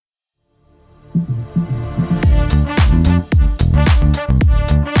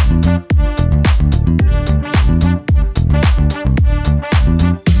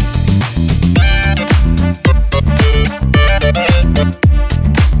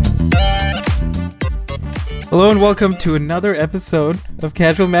Hello and welcome to another episode of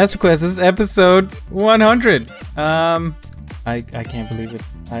Casual Master Quest. This is episode 100. I can't believe it.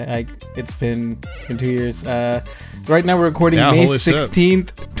 It's been 2 years. Right now we're recording May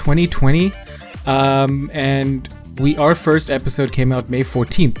 16th, 2020. And our first episode came out May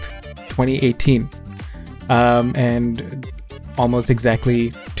 14th, 2018. And almost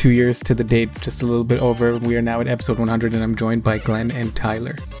exactly 2 years to the date, just a little bit over. We are now at episode 100 and I'm joined by Glenn and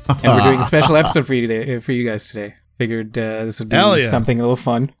Tyler. And we're doing a special episode for you guys today. Figured this would be something a little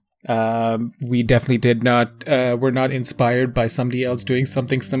fun. We definitely we're not inspired by somebody else doing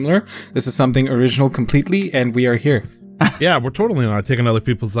something similar. This is something original completely, and we are here. Yeah, we're totally not taking other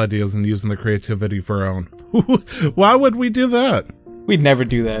people's ideas and using the creativity for our own. Why would we do that? We'd never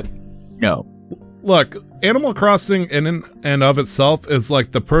do that. No. Look, Animal Crossing in and of itself is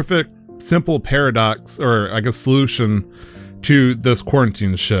like the perfect, simple paradox, or I guess solution to this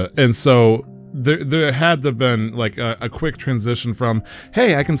quarantine shit. And so there had to have been like a quick transition from,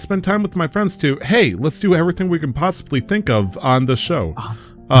 hey, I can spend time with my friends, to, hey, let's do everything we can possibly think of on the show,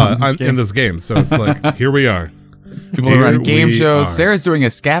 in this game. So it's like, here we are. People are running game shows. Sarah's doing a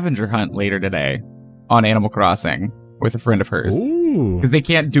scavenger hunt later today on Animal Crossing with a friend of hers. Because they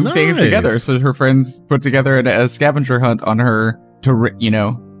can't do things together. So her friends put together a scavenger hunt on her,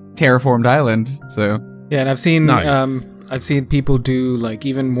 terraformed island. So yeah, and I've seen people do like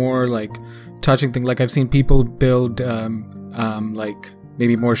even more like touching things. Like I've seen people build like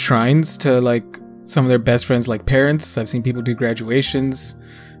maybe more shrines to like some of their best friends, like parents. I've seen people do graduations.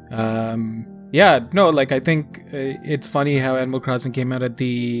 I think it's funny how Animal Crossing came out at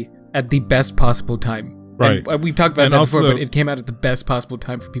the best possible time. Right. And we've talked about that before, but it came out at the best possible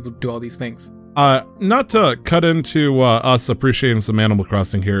time for people to do all these things. Not to cut into us appreciating some Animal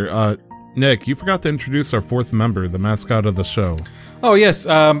Crossing here, Nick, you forgot to introduce our fourth member, the mascot of the show. Oh, yes.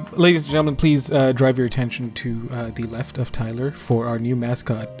 Ladies and gentlemen, please drive your attention to the left of Tyler, for our new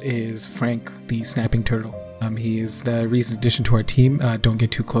mascot is Frank, the snapping turtle. He is the recent addition to our team. Don't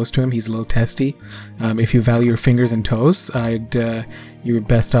get too close to him. He's a little testy. If you value your fingers and toes, you're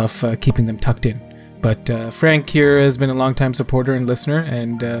best off keeping them tucked in. But Frank here has been a longtime supporter and listener,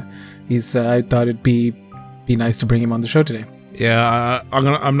 and I thought it'd be nice to bring him on the show today. Yeah,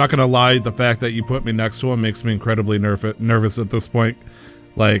 I'm not gonna lie. The fact that you put me next to him makes me incredibly nervous at this point.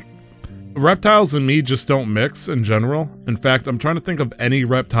 Like, reptiles and me just don't mix in general. In fact, I'm trying to think of any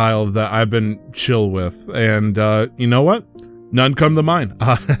reptile that I've been chill with, and you know what? None come to mind.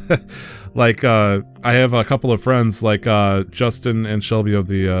 I have a couple of friends, like Justin and Shelby of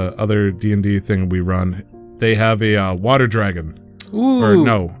the other D&D thing we run. They have a water dragon. Ooh. Or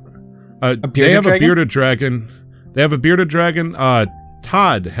no, they have a bearded dragon. They have a bearded dragon.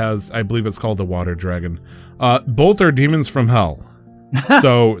 Todd has, I believe it's called the water dragon. Both are demons from hell.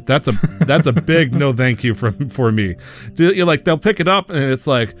 So that's a big no thank you for me. They'll pick it up and it's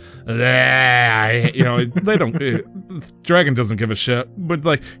like, they don't. Dragon doesn't give a shit. But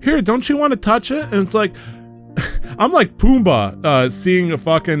like, here, don't you want to touch it? And it's like, I'm like Pumbaa seeing a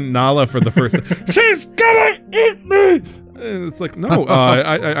fucking Nala for the first time. She's gonna eat me. And it's like, no,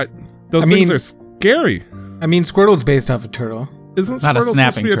 those things are scary. I mean, Squirtle's based off a turtle. Isn't Squirtle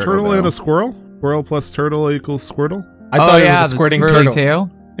supposed to be a turtle and a squirrel? Squirrel plus turtle equals Squirtle? I thought it was a squirting turtle.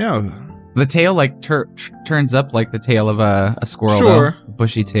 Tail? Yeah. The tail like turns up like the tail of a squirrel. Sure. Though.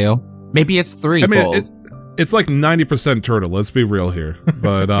 Bushy tail. Maybe it's threefold. I mean, it's like 90% turtle. Let's be real here.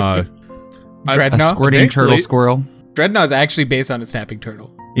 But Dreadnought, a squirting turtle squirrel. Dreadnought is actually based on a snapping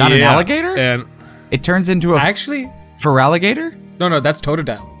turtle. Not an alligator? And it turns into for alligator? No, that's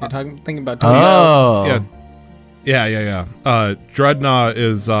Totodile. You're thinking about Totodile. Oh. Yeah. Dreadnought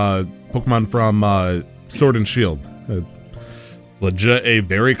is Pokemon from Sword and Shield. It's legit a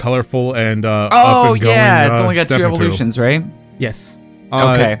very colorful and up and going. It's only got 2 evolutions, right? Yes.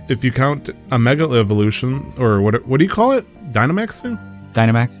 Okay. If you count a Mega Evolution, or what do you call it? Dynamaxing?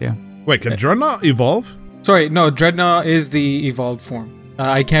 Dynamax, yeah. Wait, can Dreadnought evolve? Sorry, no, Dreadnought is the evolved form.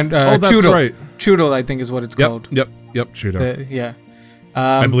 I can't. That's Chewtle. right. Chewtle, I think, is what it's called. Yep, Chewtle. Yeah.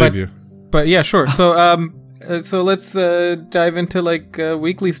 I believe you. But yeah, sure. So so let's dive into like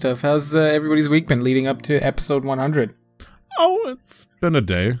weekly stuff. How's everybody's week been leading up to episode 100? Oh, it's been a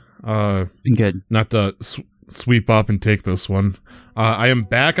day. Been good. Not to sweep up and take this one. I am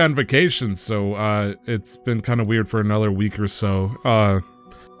back on vacation, so it's been kind of weird for another week or so.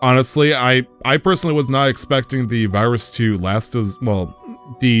 Honestly, I personally was not expecting the virus to last as well.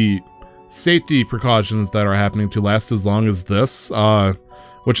 The safety precautions that are happening to last as long as this,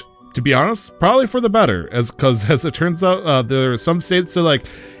 which, to be honest, probably for the better, because as it turns out, there are some states that are like,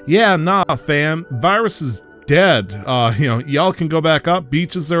 yeah, nah, fam, virus is Dad, y'all can go back up.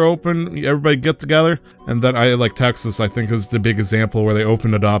 Beaches are open. Everybody get together. And then Texas, I think, is the big example where they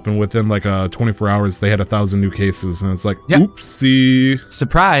opened it up, and within 24 hours, they had 1,000 new cases. And it's like, oopsie.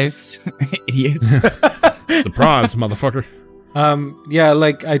 Surprised. Idiots. Surprise, motherfucker.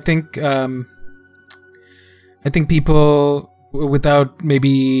 I think people, without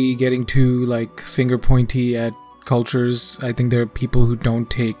maybe getting too finger pointy at cultures, I think there are people who don't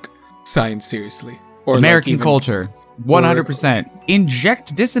take science seriously. Or American culture, 100%.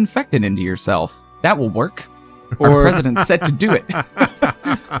 Inject disinfectant into yourself. That will work. Our president said to do it.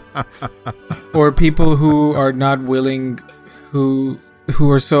 Or people who are not willing, who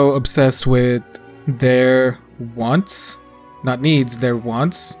are so obsessed with their wants, not needs, their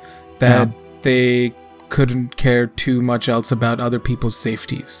wants, that they couldn't care too much else about other people's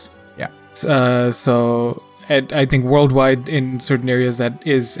safeties. Yeah. So I think worldwide in certain areas that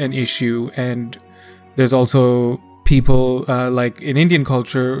is an issue, and there's also people in Indian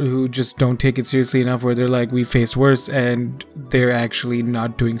culture who just don't take it seriously enough, where they're like, we faced worse, and they're actually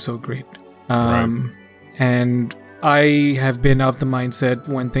not doing so great. And I have been of the mindset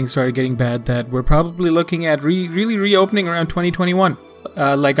when things started getting bad that we're probably looking at really reopening around 2021.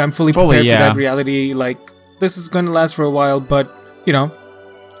 I'm fully prepared for that reality. This is going to last for a while, but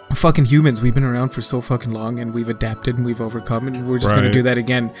fucking humans, we've been around for so fucking long, and we've adapted and we've overcome, and we're just going to do that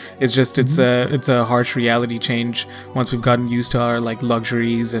again. It's just it's a harsh reality change once we've gotten used to our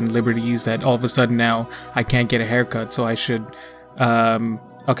luxuries and liberties, that all of a sudden now I can't get a haircut, so I should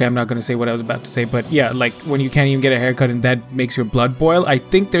okay, I'm not going to say what I was about to say, but yeah, when you can't even get a haircut and that makes your blood boil, I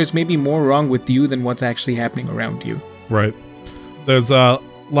think there's maybe more wrong with you than what's actually happening around you. Right. There's a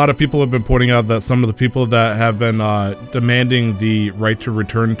lot of people have been pointing out that some of the people that have been demanding the right to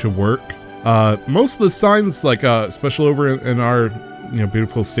return to work, most of the signs, especially over in our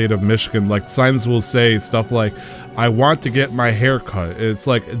beautiful state of Michigan, signs will say stuff like, I want to get my hair cut. It's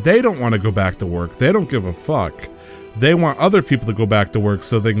they don't want to go back to work. They don't give a fuck. They want other people to go back to work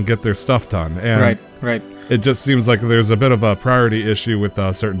so they can get their stuff done. And right. It just seems like there's a bit of a priority issue with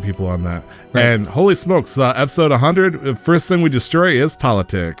certain people on that. Right. And holy smokes, episode 100, first thing we destroy is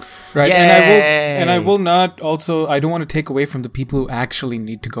politics. Right. Yay! And I will not also, I don't want to take away from the people who actually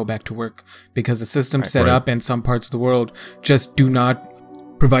need to go back to work, because the system set up in some parts of the world just do not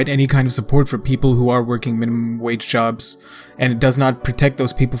provide any kind of support for people who are working minimum wage jobs, and it does not protect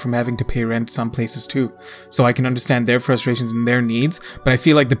those people from having to pay rent some places too. So I can understand their frustrations and their needs, but I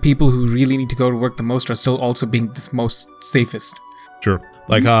feel like the people who really need to go to work the most are still also being the most safest. Sure.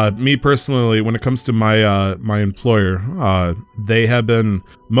 Me personally, when it comes to my my employer, they have been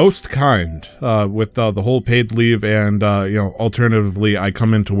most kind with the whole paid leave, and alternatively, I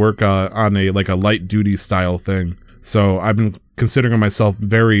come into work on a light duty style thing. So I've been considering myself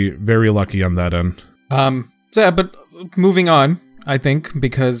very, very lucky on that end. But moving on, I think,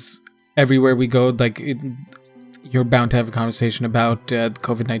 because everywhere we go, you're bound to have a conversation about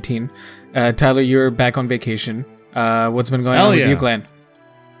COVID-19. Tyler, you're back on vacation. What's been going on with you, Glenn?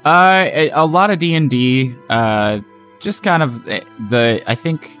 A lot of D&D. Just kind of I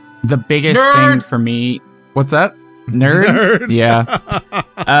think the biggest thing for me. What's that? Nerd? Yeah.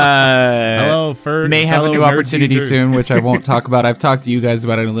 Hello, Ferd. May have a new opportunity soon, which I won't talk about. I've talked to you guys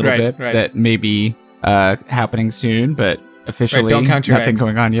about it a little bit. Right. That may be happening soon, but officially don't count your nothing eggs.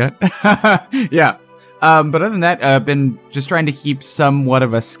 going on yet. Yeah. But other than that, I've been just trying to keep somewhat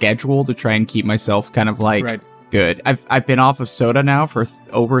of a schedule to try and keep myself kind of good. I've been off of soda now for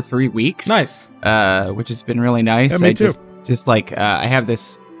over 3 weeks. Nice. Which has been really nice. Yeah, me too. I have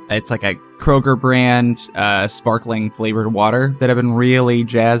this. It's like a Kroger brand sparkling flavored water that I've been really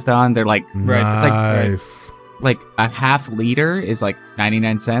jazzed on. They're nice. It's like a half liter is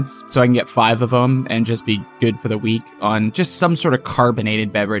 99 cents, so I can get 5 of them and just be good for the week on just some sort of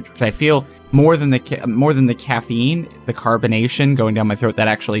carbonated beverage, which I feel more than the caffeine, the carbonation going down my throat, that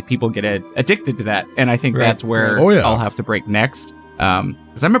actually people get addicted to that, and I think that's where I'll have to break next.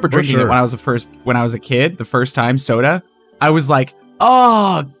 Because I remember drinking it when I was a kid, the first time soda, I was like,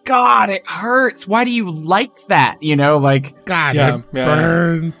 oh God, it hurts. Why do you like that? God, it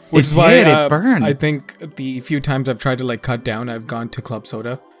burns. Which is why it burned. I think the few times I've tried to cut down, I've gone to club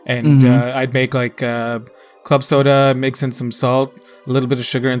soda, and I'd make club soda, mix in some salt, a little bit of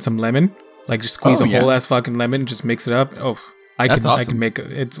sugar, and some lemon. Just squeeze a whole ass fucking lemon, just mix it up. Oh, I can make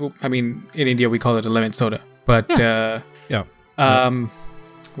it. I mean, in India we call it a lemon soda, but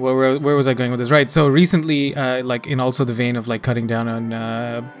Where was I going with this? Right. So recently, in also the vein of we down on,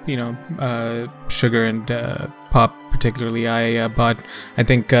 sugar and pop particularly, I bought, I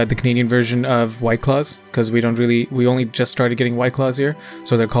think, the Canadian version of White Claws, because we only just started getting White Claws here.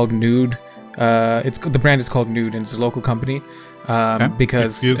 So they're called Nude The brand is called Nude, and it's a local company.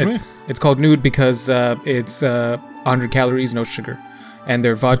 Because it's called Nude because it's 100 calories, no sugar, and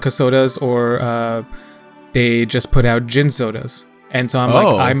they're vodka sodas, or they just put out gin sodas. And so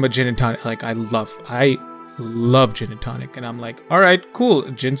I'm a gin and tonic. Like I love gin and tonic, and I'm like, all right, cool,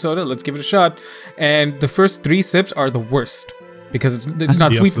 gin soda, let's give it a shot. And the first 3 sips are the worst because it's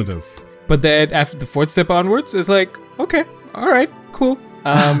not sweet. Yes, it is. But then after the 4th sip onwards, it's like, okay, all right, cool.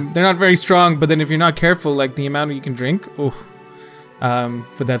 They're not very strong, but then if you're not careful, like the amount you can drink, but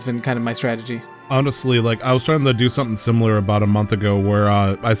that's been kind of my strategy. Honestly, like I was trying to do something similar about a month ago where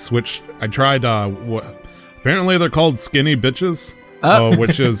I tried apparently they're called skinny bitches,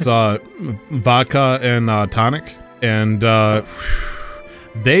 which is vodka and tonic, and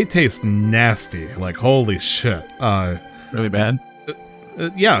they taste nasty, like holy shit. Really bad?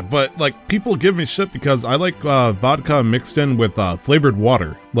 Yeah, but like people give me shit because I like vodka mixed in with flavored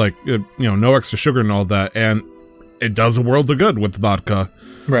water, like no extra sugar and all that, and it does a world of good with vodka.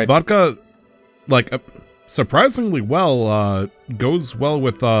 Right. Vodka, like surprisingly well, goes well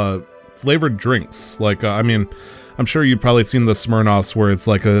with flavored drinks. Like I mean, I'm sure you've probably seen the Smirnoffs where it's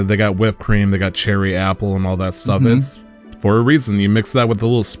like they got whipped cream, they got cherry apple and all that stuff. Mm-hmm. It's for a reason. You mix that with a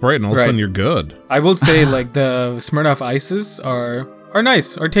little Sprite and all of a sudden you're good. I will say like the Smirnoff Ices are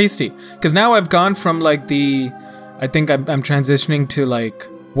nice, are tasty. Because now I've gone from like I think I'm transitioning to like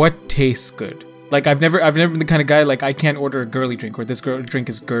what tastes good. Like I've never been the kind of guy like I can't order a girly drink or this drink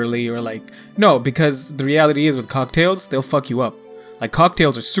is girly or like no, because the reality is with cocktails they'll fuck you up. Like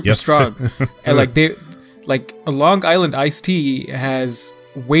cocktails are super strong, and like a Long Island iced tea has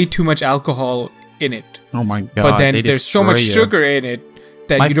way too much alcohol in it. Oh my god! But then there's so much sugar in it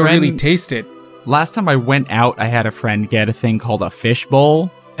that you don't really taste it. Last time I went out, I had a friend get a thing called a fish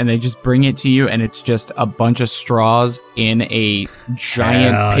bowl, and they just bring it to you, and it's just a bunch of straws in a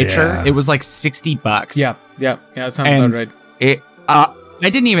giant pitcher. Yeah. It was like $60. Yeah, that sounds about right. I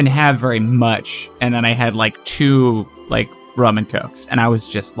didn't even have very much, and then I had like 2 like rum and cokes, and I was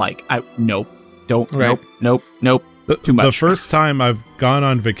just like, nope, too much. The first time I've gone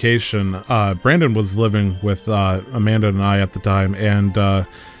on vacation, Brandon was living with Amanda and I at the time, and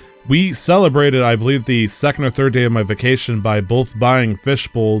we celebrated, I believe, the 2nd or 3rd day of my vacation by both buying fish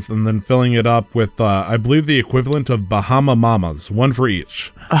bowls and then filling it up with, I believe, the equivalent of Bahama Mamas, 1 for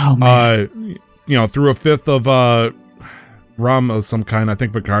each. Oh, man. Through a 5th of rum of some kind, I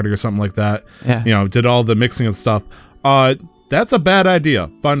think Bacardi or something like that. Yeah. Did all the mixing and stuff. That's a bad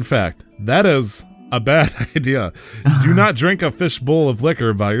idea. Fun fact. That is a bad idea. Do not drink a fish bowl of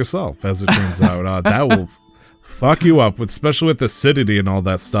liquor by yourself, as it turns out. That will fuck you up, especially with acidity and all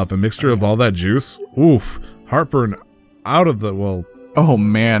that stuff. A mixture of all that juice. Oof. Heartburn out of the, well. Oh,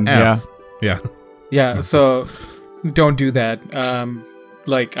 man. Ass. Yeah. Yeah, so don't do that.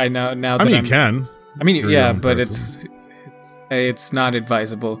 Like, I know now that you can. I mean, yeah, but it's not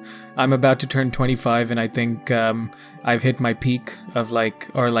advisable. I'm about to turn 25, and I think I've hit my peak of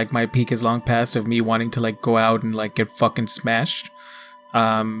my peak is long past of me wanting to like go out and like get fucking smashed.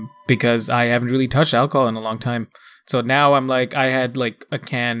 Because I haven't really touched alcohol in a long time. So now I'm like, I had like a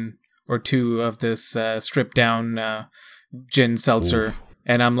can or 2 of this stripped down gin seltzer. Ooh.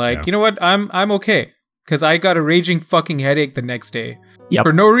 And I'm like, You know what? I'm okay. Because I got a raging fucking headache the next day. Yep.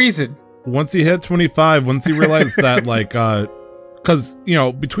 For no reason. Once you hit 25, once you realize that like, because,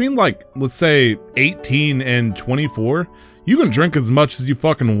 between like, let's say 18 and 24, you can drink as much as you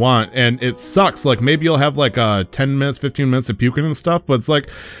fucking want, and it sucks. Like, maybe you'll have like 10 minutes, 15 minutes of puking and stuff, but it's like,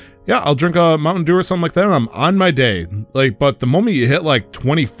 yeah, I'll drink a Mountain Dew or something like that, and I'm on my day. Like, but the moment you hit like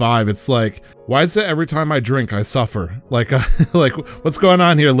 25, it's like, why is it every time I drink, I suffer? Like, like, what's going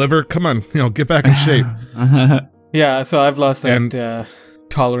on here, liver? Come on, get back in shape. Yeah, so I've lost that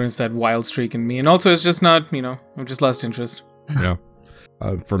tolerance, that wild streak in me, and also it's just not, I've just lost interest. Yeah.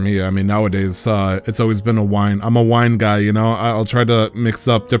 For me, I mean, nowadays, it's always been a wine. I'm a wine guy, I'll try to mix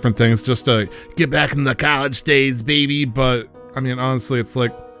up different things just to get back in the college days, baby. But, I mean, honestly, it's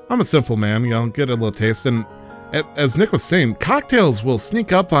like, I'm a simple man, get a little taste. And as Nick was saying, cocktails will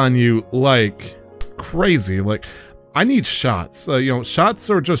sneak up on you like crazy. Like, I need shots. Shots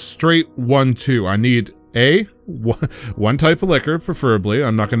are just straight 1-2. I need one type of liquor, preferably.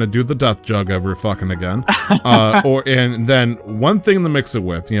 I'm not going to do the death jug ever fucking again. And then one thing to mix it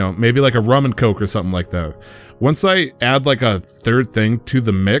with, maybe like a rum and coke or something like that. Once I add like a 3rd thing to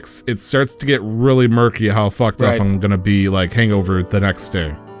the mix, it starts to get really murky how fucked up I'm going to be like hangover the next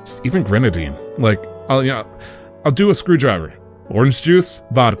day. Even grenadine. Like, I'll do a screwdriver. Orange juice,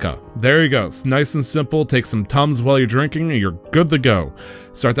 vodka. There you go. It's nice and simple. Take some Tums while you're drinking and you're good to go.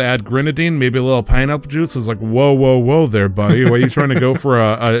 Start to add grenadine, maybe a little pineapple juice. It's like, whoa there, buddy. Why are you trying to go for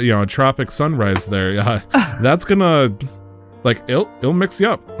a tropic sunrise there? That's gonna, like, it'll mix you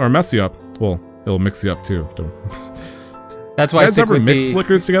up or mess you up. Well, it'll mix you up too. That's why I stick with mix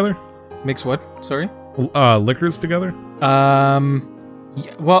liquors together. Mix what? Sorry. Liquors together.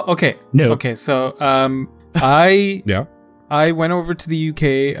 Well, okay. No. Okay, so I yeah. I went over to the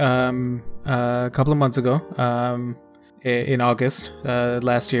UK a couple of months ago, in August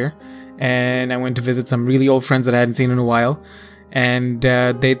last year, and I went to visit some really old friends that I hadn't seen in a while, and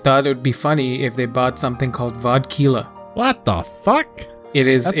they thought it would be funny if they bought something called vodkila. What the fuck? It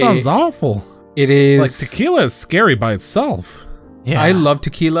is. That sounds awful. It is. Like, tequila is scary by itself. Yeah. I love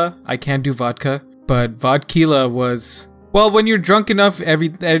tequila. I can't do vodka, but vodkila was. Well, when you're drunk enough,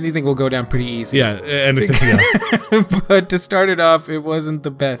 anything will go down pretty easy. Yeah, anything. Yeah. But to start it off, it wasn't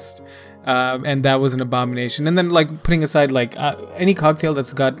the best, and that was an abomination. And then, like, putting aside like any cocktail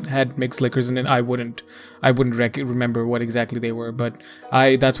that's had mixed liquors in it, I wouldn't remember what exactly they were. But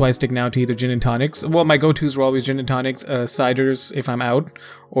that's why I stick now to either gin and tonics. Well, my go-tos were always gin and tonics, ciders if I'm out,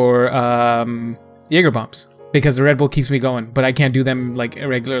 or Jaeger bombs, because the Red Bull keeps me going. But I can't do them like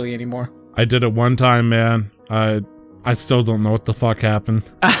regularly anymore. I did it one time, man. I still don't know what the fuck happened.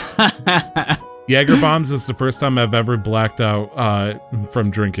 Jaeger bombs is the first time I've ever blacked out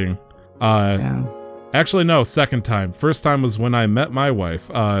from drinking. Actually, no, second time. First time was when I met my wife.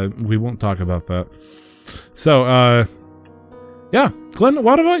 We won't talk about that. So, yeah, Glenn,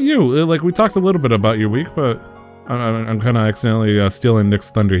 what about you? Like, we talked a little bit about your week, but I'm kind of accidentally stealing Nick's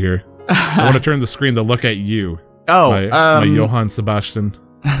thunder here. I want to turn the screen to look at you. My Johann Sebastian.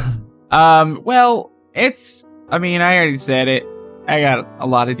 Well, I mean, I already said it. I got a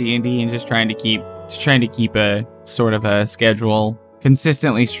lot of D&D and just trying to keep a sort of a schedule.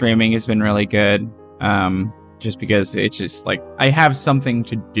 Consistently streaming has been really good. Just because it's just like I have something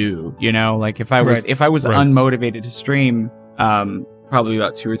to do, you know? Like if I was unmotivated to stream, probably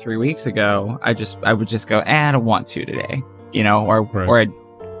about 2 or 3 weeks ago, I would just go, I don't want to today, you know, or I'd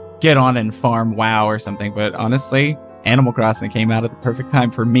get on and farm WoW or something. But honestly, Animal Crossing came out at the perfect time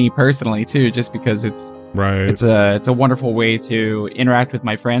for me personally too, just because it's a wonderful way to interact with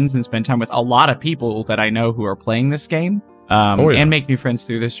my friends and spend time with a lot of people that I know who are playing this game, and make new friends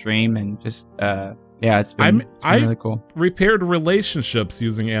through the stream, and just it's been really cool. Repaired relationships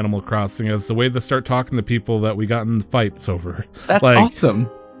using Animal Crossing as the way to start talking to people that we got in fights over. That's awesome.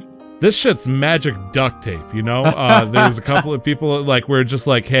 This shit's magic duct tape, you know? There's a couple of people like we're just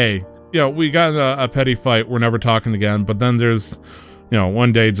like, hey, you know, we got in a petty fight, we're never talking again, but then there's, you know,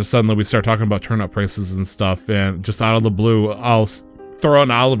 one day just suddenly we start talking about turnip prices and stuff, and just out of the blue, I'll throw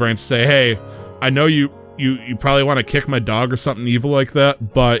an olive branch and say, hey, I know you probably want to kick my dog or something evil like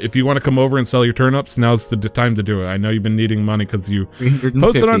that, but if you want to come over and sell your turnips, now's the time to do it. I know you've been needing money because you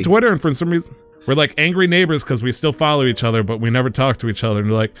posted on Twitter, and for some reason, we're like angry neighbors because we still follow each other, but we never talk to each other, and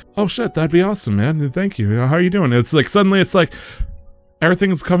we're like, oh shit, that'd be awesome, man. Thank you. How are you doing? It's like, suddenly it's like,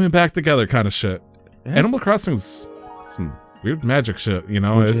 everything's coming back together kind of shit. Yeah. Animal Crossing is some weird magic shit, you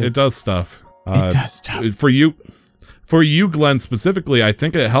know? It does stuff. It does stuff. For you, Glenn, specifically, I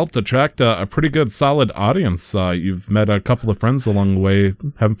think it helped attract a pretty good, solid audience. You've met a couple of friends along the way,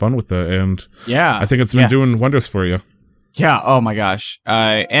 having fun with it, and I think it's been doing wonders for you. Yeah, oh my gosh.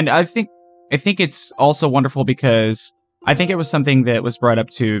 And I think it's also wonderful because I think it was something that was brought up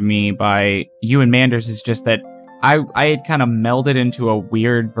to me by you and Manders, is just that I had kind of melded into a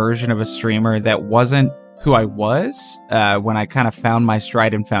weird version of a streamer that wasn't who I was when I kind of found my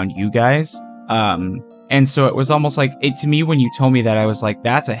stride and found you guys. And so it was almost like, to me, when you told me that, I was like,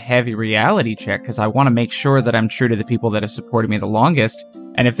 that's a heavy reality check, because I want to make sure that I'm true to the people that have supported me the longest.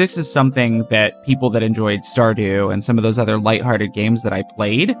 And if this is something that people that enjoyed Stardew and some of those other lighthearted games that I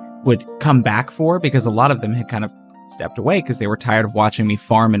played would come back for, because a lot of them had kind of stepped away because they were tired of watching me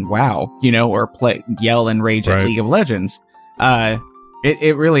farm and WoW, you know, or yell and rage at League of Legends.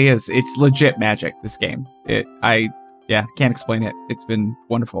 It really is. It's legit magic, this game. Can't explain it. It's been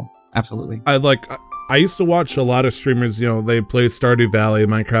wonderful. Absolutely. I used to watch a lot of streamers, you know, they play Stardew Valley,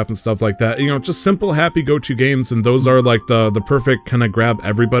 Minecraft and stuff like that. You know, just simple, happy go-to games, and those are like the perfect kind of grab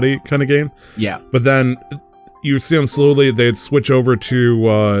everybody kind of game. Yeah. But then you see them slowly, they'd switch over to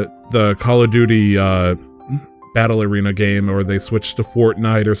the Call of Duty Battle Arena game, or they switch to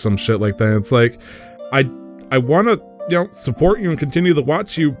Fortnite or some shit like that. It's like, I want to, you know, support you and continue to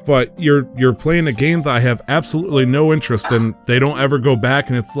watch you, but you're playing a game that I have absolutely no interest in. They don't ever go back,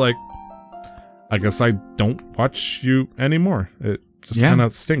 and it's like, I guess I don't watch you anymore. just kind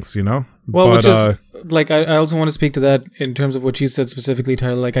of stinks, you know? Well, but, which is, like, I also want to speak to that in terms of what you said specifically,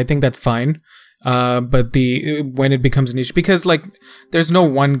 Tyler. Like, I think that's fine. But when it becomes an issue, because, like, there's no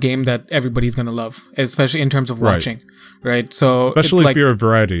one game that everybody's gonna love, especially in terms of watching, right? So, especially if you're a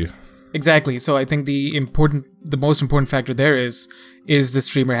variety. Exactly. So I think the most important factor there is the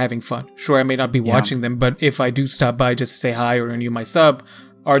streamer having fun. Sure, I may not be watching them, but if I do stop by just to say hi or renew my sub,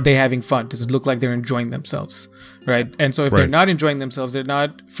 are they having fun? Does it look like they're enjoying themselves? Right. And so if they're not enjoying themselves, they're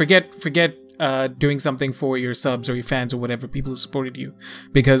not, forget doing something for your subs or your fans or whatever, people who supported you.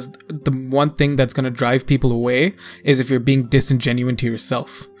 Because the one thing that's going to drive people away is if you're being disingenuous to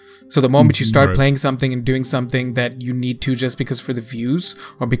yourself. So the moment you start playing something and doing something that you need to just because for the views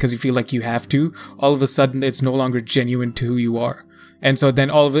or because you feel like you have to, all of a sudden it's no longer genuine to who you are. And so then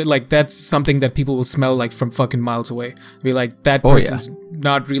all of it, like, that's something that people will smell like from fucking miles away. Be like, that person's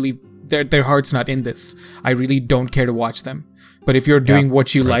not really, their heart's not in this. I really don't care to watch them. But if you're doing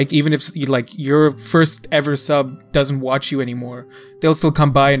what you like, even if you like your first ever sub doesn't watch you anymore, they'll still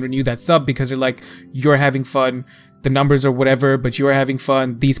come by and renew that sub because they're like, you're having fun. The numbers or whatever, but you are having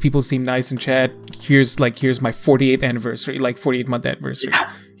fun. These people seem nice in chat. Here's my 48th anniversary, like 48 month anniversary,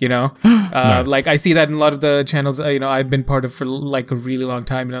 you know? Nice. Like I see that in a lot of the channels, you know, I've been part of for like a really long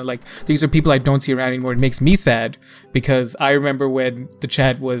time, you know, like these are people I don't see around anymore. It makes me sad because I remember when the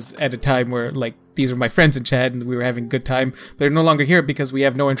chat was at a time where like, these were my friends in chat and we were having a good time. They're no longer here because we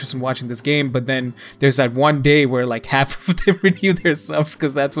have no interest in watching this game. But then there's that one day where like half of them renew their subs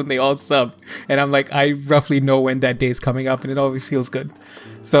because that's when they all subbed. And I'm like, I roughly know when that day is coming up and it always feels good.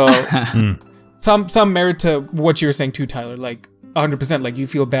 So some merit to what you were saying too, Tyler. Like 100%, like you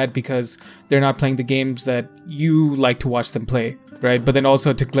feel bad because they're not playing the games that you like to watch them play, right? But then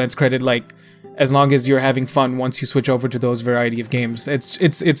also to Glenn's credit, like as long as you're having fun once you switch over to those variety of games,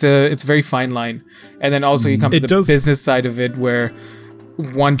 it's a very fine line. And then also you come to the business side of it where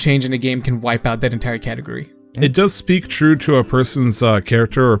one change in a game can wipe out that entire category. It does speak true to a person's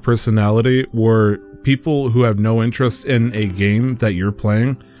character or personality where people who have no interest in a game that you're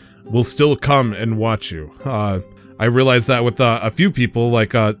playing will still come and watch you. I realized that with a few people,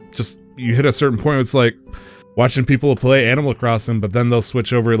 like just you hit a certain point, it's like watching people play Animal Crossing, but then they'll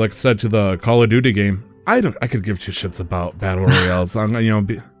switch over, like I said, to the Call of Duty game. I could give two shits about battle royales, but you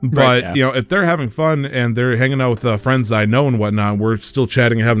know, if they're having fun and they're hanging out with friends I know and whatnot, we're still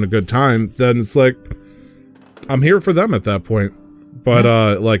chatting and having a good time, then it's like I'm here for them at that point.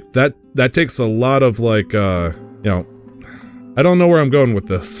 But like that takes a lot of like you know, I don't know where I'm going with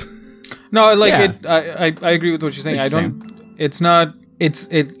this. No, like I agree with what you're saying. It's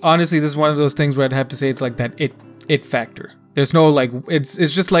honestly, this is one of those things where I'd have to say it's like that it factor. There's no like, it's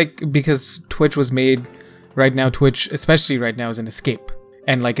just like, because Twitch was made right now, Twitch, especially right now, is an escape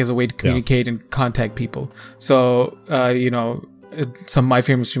and like as a way to communicate and contact people. So, you know, some of my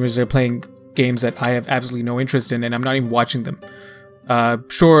favorite streamers, they're playing games that I have absolutely no interest in and I'm not even watching them.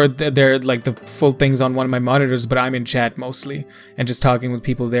 Sure, they're like the full things on one of my monitors, but I'm in chat mostly and just talking with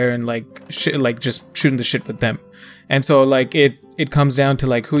people there and like just shooting the shit with them. And so like it comes down to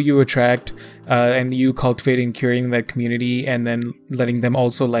like who you attract, and you cultivating and curating that community and then letting them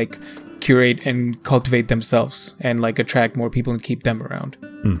also like curate and cultivate themselves and like attract more people and keep them around.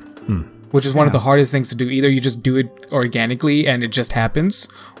 Which is one of the hardest things to do. Either you just do it organically and it just happens,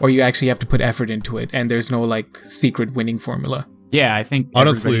 or you actually have to put effort into it and there's no like secret winning formula. Yeah, I think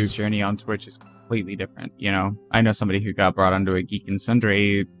everybody's journey on Twitch is completely different. You know, I know somebody who got brought onto a Geek and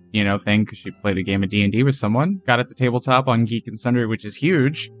Sundry, you know, thing because she played a game of D&D with someone, got at the tabletop on Geek and Sundry, which is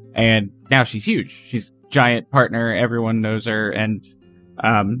huge, and now she's huge. She's giant partner, everyone knows her, and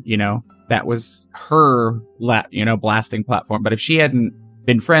you know, that was her blasting platform. But if she hadn't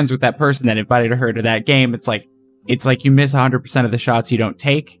been friends with that person that invited her to that game, it's like you miss 100% of the shots you don't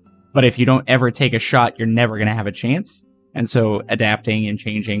take. But if you don't ever take a shot, you're never gonna have a chance. And so adapting and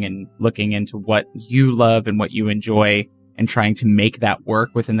changing and looking into what you love and what you enjoy and trying to make that work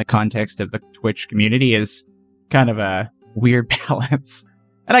within the context of the Twitch community is kind of a weird balance.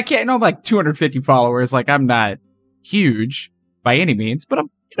 And I can't know, like 250 followers, like I'm not huge by any means, but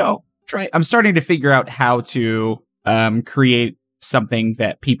I'm starting to figure out how to create something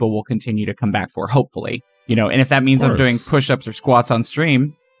that people will continue to come back for, hopefully. You know, and if that means I'm doing push-ups or squats on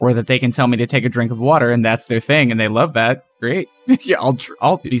stream, or that they can tell me to take a drink of water and that's their thing and they love that, great. Yeah,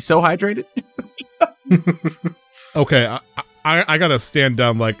 I'll be so hydrated. Okay, I gotta stand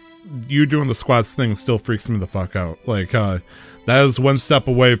down. Like, you doing the squats thing still freaks me the fuck out. Like, that is one step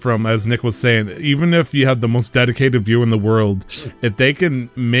away from, as Nick was saying, even if you have the most dedicated viewer in the world, if they can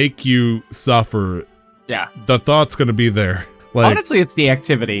make you suffer, the thought's gonna be there. Like, honestly, it's the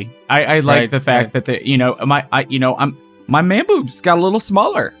activity. I like the fact that my man boobs got a little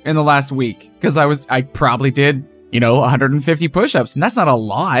smaller in the last week because I probably did, 150 push-ups, and that's not a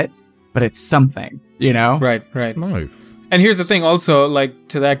lot, but it's something, Right. Nice. And here's the thing also, like,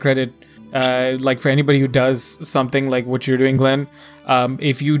 to that credit, like for anybody who does something like what you're doing, Glenn,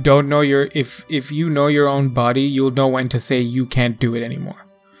 if you don't know if you know your own body, you'll know when to say you can't do it anymore.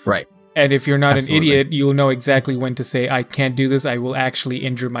 Right. And if you're not Absolutely. an idiot, you'll know exactly when to say, I can't do this. I will actually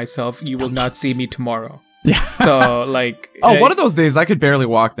injure myself. You will not see me tomorrow. Yeah. So, like... one of those days I could barely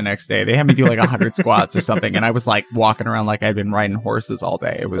walk the next day. They had me do like 100 squats or something, and I was like walking around like I'd been riding horses all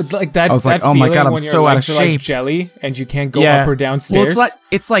day. It was like that. I was that like, oh my God, I'm when your so out of legs are shape. like jelly, and you can't go up or down stairs. Well,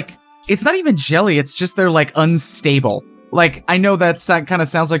 it's not even jelly. It's just they're like unstable. Like, I know that kind of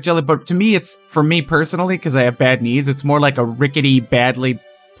sounds like jelly, but to me, for me personally, because I have bad knees, it's more like a rickety, badly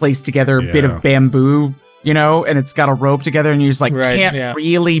placed together bit of bamboo, and it's got a rope together, and you just like can't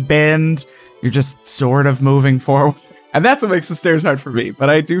really bend. You're just sort of moving forward. And that's what makes the stairs hard for me. But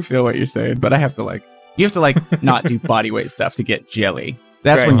I do feel what you're saying. But you have to not do body weight stuff to get jelly.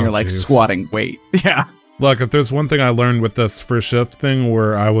 That's when you're squatting weight. Yeah. Look, if there's one thing I learned with this first shift thing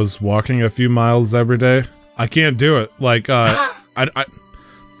where I was walking a few miles every day, I can't do it. Like, I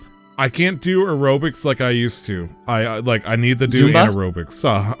can't do aerobics like I used to. I need to do Zumba? anaerobics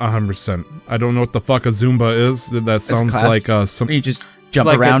 100%. I don't know what the fuck a Zumba is. That sounds like some. You just jump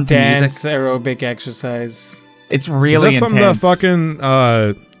like around a to dance music. aerobic exercise. It's really Is that intense. something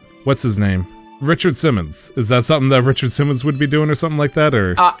that fucking what's his name? Richard Simmons. Is that something that Richard Simmons would be doing or something like that?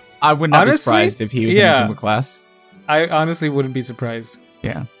 Or I would not honestly, be surprised if he was in a Zumba class. I honestly wouldn't be surprised.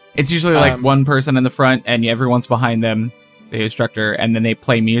 Yeah. It's usually like one person in the front and everyone's behind them, the instructor, and then they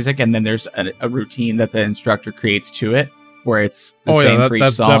play music, and then there's a routine that the instructor creates to it, where it's the same for each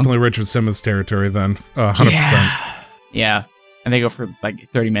that's song. definitely Richard Simmons territory then, 100%. Yeah. And they go for like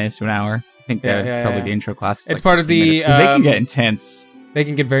 30 minutes to an hour. I think probably the intro class is it's part of the... Because they can get intense. They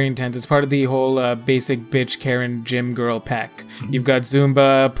can get very intense. It's part of the whole basic bitch Karen gym girl pack. You've got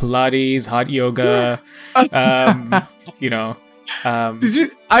Zumba, Pilates, hot yoga,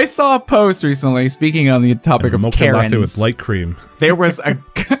 I saw a post recently, speaking on the topic of Karens. With light cream. There was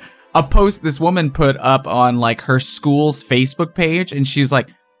a post this woman put up on like her school's Facebook page, and she's like,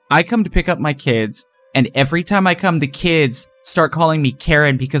 I come to pick up my kids, and every time I come, the kids start calling me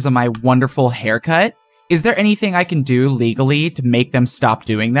Karen because of my wonderful haircut. Is there anything I can do legally to make them stop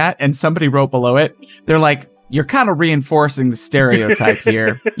doing that? And somebody wrote below it, they're like, you're kind of reinforcing the stereotype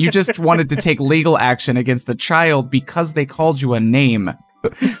here. You just wanted to take legal action against the child because they called you a name.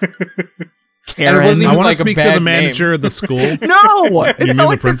 Karen. I want to speak to the manager of the school. No! It's not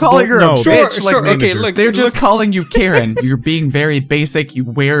like they're calling her a bitch. Sure, okay, look. They're just calling you Karen. You're being very basic. You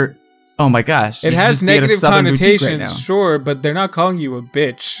wear... Oh my gosh. It has negative connotations, sure, but they're not calling you a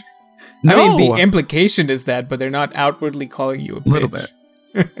bitch. No. I mean, the implication is that, but they're not outwardly calling you a bitch. A little bit.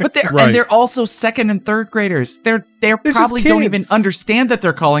 But they're also second and third graders. They're probably don't even understand that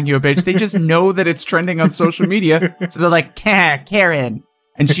they're calling you a bitch. They just know that it's trending on social media. So they're like, Karen.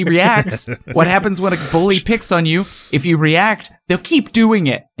 And she reacts. What happens when a bully picks on you? If you react, they'll keep doing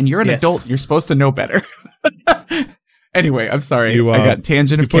it. And you're an adult. You're supposed to know better. Anyway, I'm sorry. I got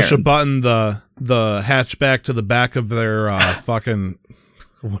tangent of Karens. You push a button, the hatchback to the back of their fucking...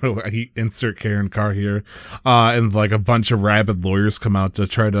 What do I insert Karen car here? And like a bunch of rabid lawyers come out to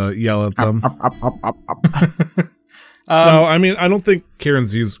try to yell at them. No, I mean, I don't think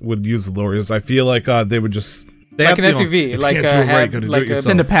Karens would use the lawyers. I feel like they would just... Like an SUV.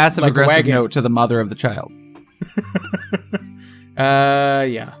 Send a passive-aggressive note to the mother of the child.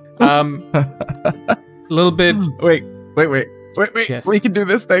 Yeah. A little bit... Wait. Yes. We can do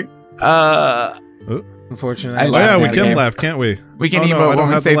this thing. Unfortunately. we can laugh, can't we? We can emote when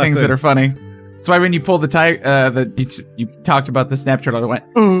we say things that are funny. That's why when you pulled you talked about the Snapchat, I went,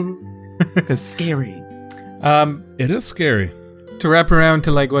 because scary. It is scary. To wrap around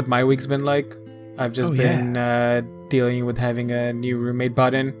to like what my week's been like, I've just been dealing with having a new roommate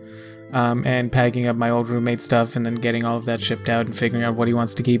bought in, and packing up my old roommate stuff, and then getting all of that shipped out and figuring out what he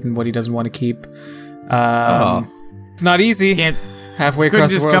wants to keep and what he doesn't want to keep. It's not easy. Halfway across the world. Couldn't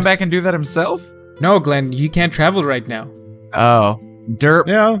just come back and do that himself? No, Glenn, you can't travel right now. Oh, derp.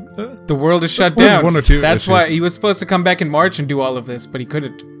 Yeah. The world is shut down. One or two That's issues. why he was supposed to come back in March and do all of this, but he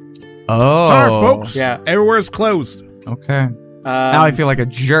couldn't. Oh. Sorry, folks. Yeah. Everywhere's closed. Okay. Now I feel like a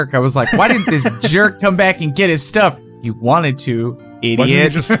jerk. I was like, why didn't this jerk come back and get his stuff? You wanted to, idiot. Why didn't you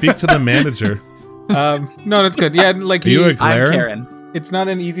just speak to the manager? No, that's good. Yeah, like I'm Karen. It's not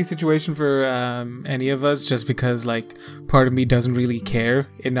an easy situation for any of us, just because like part of me doesn't really care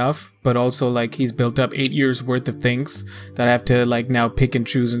enough, but also like he's built up 8 years worth of things that I have to like now pick and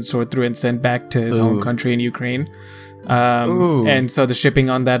choose and sort through and send back to his home country in Ukraine. And so the shipping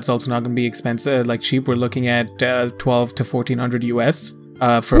on that's also not going to be expensive, like cheap. We're looking at $1,200 to $1,400 US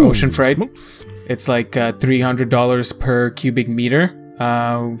for ocean freight. Smokes. It's like $300 per cubic meter,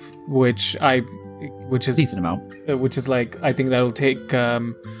 which is decent amount. Which is like, I think that'll take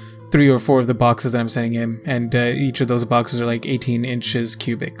 3 or 4 of the boxes that I'm sending him, and each of those boxes are like 18 inches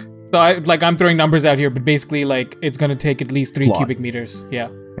cubic. So I'm throwing numbers out here, but basically like it's gonna take at least 3 cubic meters. Yeah.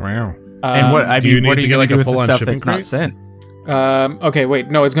 Wow. And what do you need to get like a full-on shipping that's not sent? Okay, wait.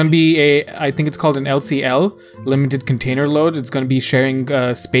 No, it's gonna be I think it's called an LCL, limited container load. It's gonna be sharing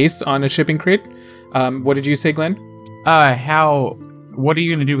space on a shipping crate. What did you say, Glenn? What are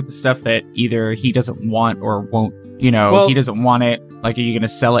you gonna do with the stuff that either he doesn't want or won't? He doesn't want it. Like, are you gonna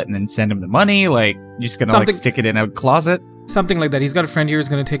sell it and then send him the money? Like, you're just gonna like stick it in a closet? Something like that. He's got a friend here who's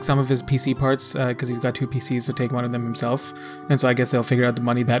going to take some of his PC parts because he's got 2 PCs, so take one of them himself. And so I guess they'll figure out the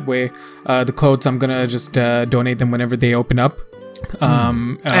money that way. The clothes, I'm going to just donate them whenever they open up.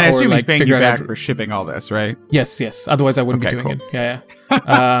 And I assume he's paying you back for shipping all this, right? Yes. Otherwise, I wouldn't be doing it. Yeah.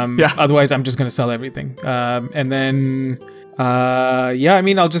 Otherwise, I'm just going to sell everything. And then, I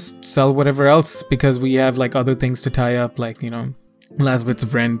mean, I'll just sell whatever else because we have like other things to tie up, like, last bits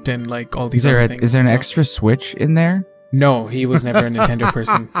of rent and like all these other things. Is there an extra Switch in there? No, he was never a Nintendo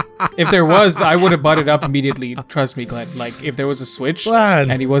person. If there was, I would have bought it up immediately. Trust me, Glenn. Like, if there was a Switch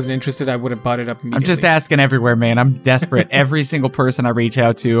and he wasn't interested, I would have bought it up immediately. I'm just asking everywhere, man. I'm desperate. Every single person I reach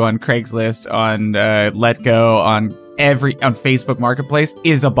out to on Craigslist, on Letgo, on Facebook Marketplace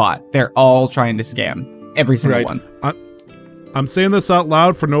is a bot. They're all trying to scam. Every single one. I'm saying this out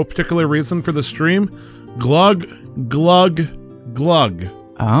loud for no particular reason for the stream. Glug, glug, glug.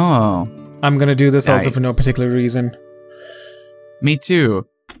 Oh. I'm going to do this also for no particular reason. Me too.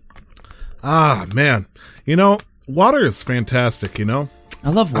 Ah, man. Water is fantastic, I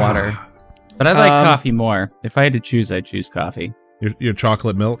love water. But I like coffee more. If I had to choose, I'd choose coffee. Your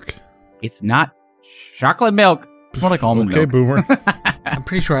chocolate milk? It's not chocolate milk. It's more like almond milk. Okay, boomer. I'm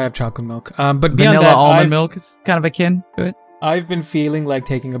pretty sure I have chocolate milk. But beyond Vanilla that, almond milk is kind of akin to it. I've been feeling like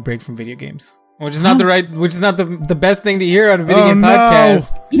taking a break from video games. Which is not the best thing to hear on a video game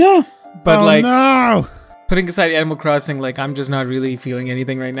podcast. Yeah. But putting aside Animal Crossing, like, I'm just not really feeling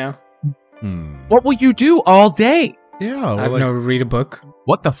anything right now. What will you do all day? Yeah. I don't know, read a book.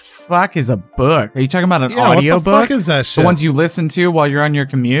 What the fuck is a book? Are you talking about an audio book? What the fuck is that shit? The ones you listen to while you're on your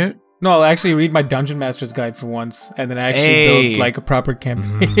commute? No, I'll actually read my Dungeon Master's Guide for once, and then I actually build, like, a proper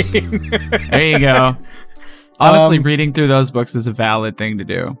campaign. There you go. Honestly, reading through those books is a valid thing to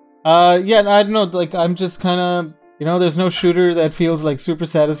do. I don't know, like, I'm just kind of... there's no shooter that feels like super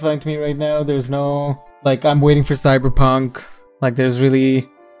satisfying to me right now. There's no, like, I'm waiting for Cyberpunk. Like, there's really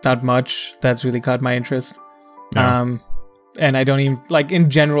not much that's really caught my interest. Yeah. And I don't even, like, in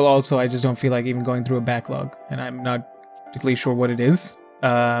general also, I just don't feel like even going through a backlog. And I'm not particularly sure what it is.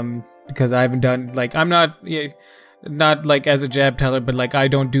 Because I haven't done, like, I'm not like as a jab teller, but like, I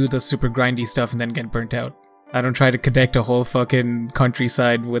don't do the super grindy stuff and then get burnt out. I don't try to connect a whole fucking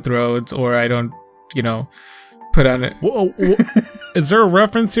countryside with roads, or I don't, put on it. Whoa. Is there a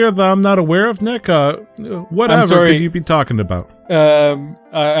reference here that I'm not aware of, Nick? Whatever could you be talking about?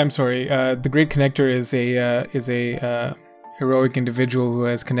 I'm sorry. The Great Connector is a heroic individual who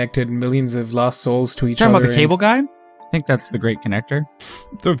has connected millions of lost souls to each other. Talking about the cable guy? I think that's the Great Connector.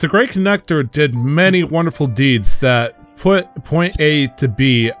 The Great Connector did many wonderful deeds that put point A to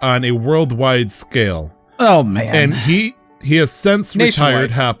B on a worldwide scale. Oh man! And he has since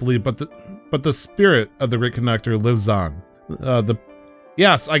retired happily, but the spirit of the Great Connector lives on.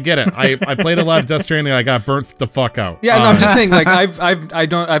 Yes, I get it. I played a lot of Death Stranding. I got burnt the fuck out. Yeah, no, I'm just saying, like,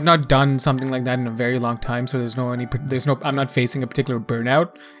 I've not done something like that in a very long time. So I'm not facing a particular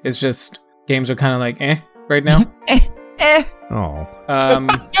burnout. It's just games are kind of like right now. Oh,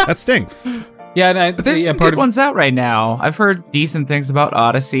 that stinks. Yeah, but there's some good ones out right now. I've heard decent things about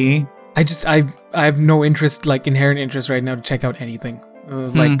Odyssey. I have no interest, like inherent interest right now to check out anything.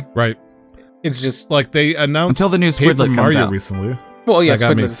 Right. It's just like they announced until the new Squidlet comes out recently. Well, yeah, that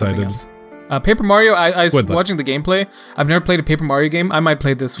got me Squidlet excited. is something else. Paper Mario, I was watching the gameplay. I've never played a Paper Mario game. I might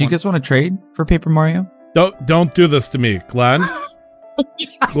play this one. Do you guys want to trade for Paper Mario? Don't do this to me, Glenn.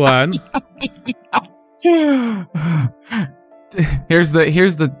 Glenn. Here's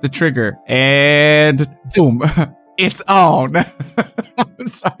the trigger, and boom, it's on.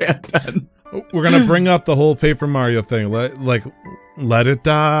 Sorry, I'm done. We're gonna bring up the whole Paper Mario thing. Let it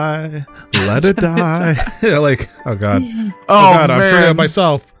die, let it die. Like, oh god, man. I'm triggering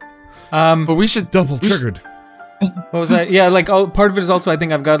myself. But we should double triggered. What was that? Yeah, like part of it is also I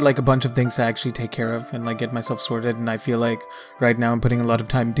think I've got like a bunch of things to actually take care of and like get myself sorted. And I feel like right now I'm putting a lot of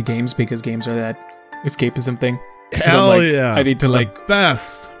time into games because games are that escapism thing. Hell yeah! I need to like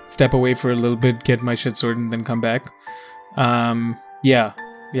best step away for a little bit, get my shit sorted, and then come back. Yeah,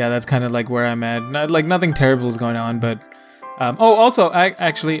 that's kind of like where I'm at. Like nothing terrible is going on, but also I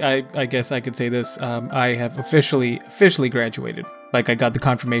guess I could say this. I have officially graduated. Like I got the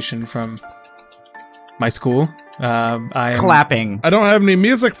confirmation from my school. Clapping. I don't have any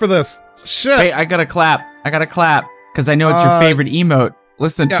music for this. Shit. Hey, I gotta clap because I know it's your favorite emote.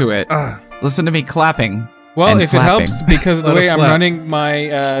 Listen to it. Listen to me clapping. Well, if it helps, because the way I'm running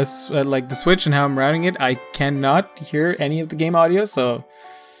my like the Switch and how I'm routing it, I cannot hear any of the game audio. So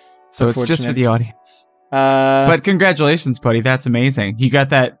it's just for the audience. But congratulations, buddy. That's amazing. You got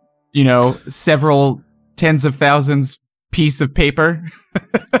that, several tens of thousands piece of paper.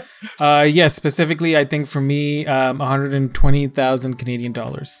 Yes, specifically, I think for me, 120,000 Canadian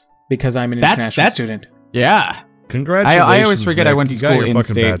dollars because I'm an international student. Yeah. Congratulations. I always forget I went to school in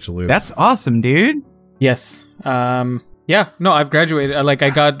state. Bachelor's. That's awesome, dude. Yes. Yeah, no, I've graduated. I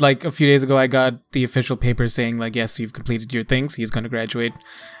got a few days ago, I got the official paper saying yes, you've completed your things. He's going to graduate.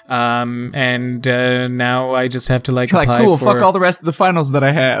 And now I just have to apply cool, for... fuck all the rest of the finals that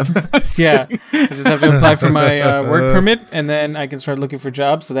I have. Yeah, I just have to apply for my work permit, and then I can start looking for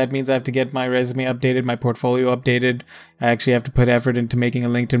jobs. So that means I have to get my resume updated, my portfolio updated. I actually have to put effort into making a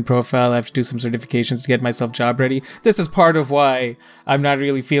LinkedIn profile. I have to do some certifications to get myself job ready. This is part of why I'm not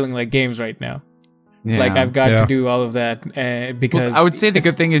really feeling like games right now. Yeah. I've got to do all of that because... I would say the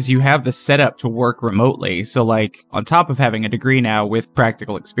good thing is you have the setup to work remotely. So on top of having a degree now with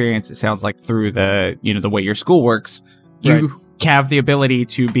practical experience, it sounds like through the, the way your school works, you have the ability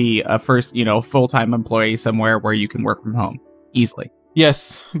to be a first, full-time employee somewhere where you can work from home easily.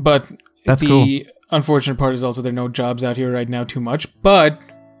 Yes, but that's cool. Unfortunate part is also there are no jobs out here right now too much. But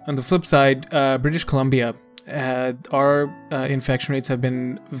on the flip side, British Columbia... our infection rates have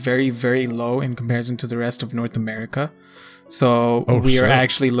been very, very low in comparison to the rest of North America. So we are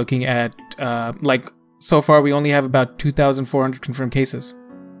actually looking at, so far we only have about 2,400 confirmed cases.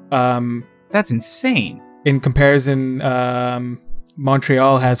 That's insane. In comparison,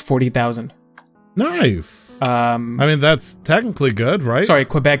 Montreal has 40,000. Nice. That's technically good, right? Sorry,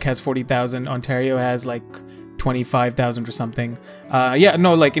 Quebec has 40,000. Ontario has 25,000 or something.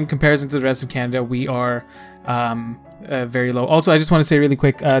 In comparison to the rest of Canada, we are very low. Also, I just want to say really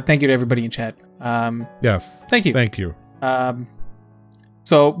quick, thank you to everybody in chat. Yes. Thank you. Thank you.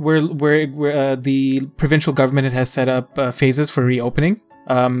 So we're the provincial government has set up phases for reopening.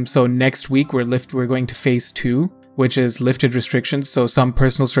 So next week we're going to phase 2, which is lifted restrictions. So some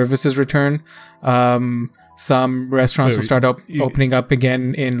personal services return. Some restaurants will start opening up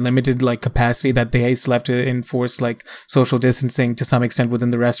again in limited capacity that they still have to enforce social distancing to some extent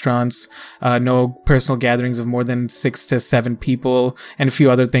within the restaurants. No personal gatherings of more than 6 to 7 people, and a few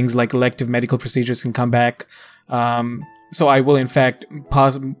other things like elective medical procedures can come back. So I will in fact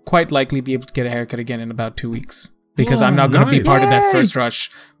quite likely be able to get a haircut again in about 2 weeks. Because I'm not going to be part of that first rush.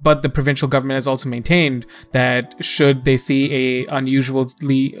 But the provincial government has also maintained that should they see a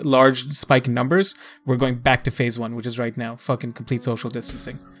unusually large spike in numbers, we're going back to phase 1, which is right now fucking complete social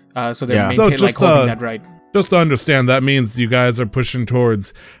distancing. So they're holding that right. Just to understand, that means you guys are pushing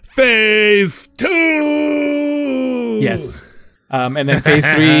towards phase 2. Yes. And then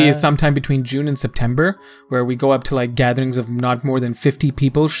phase 3 is sometime between June and September, where we go up to gatherings of not more than 50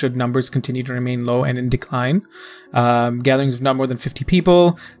 people should numbers continue to remain low and in decline. Gatherings of not more than 50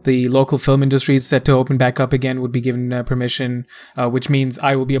 people. The local film industry is set to open back up again, would be given permission, which means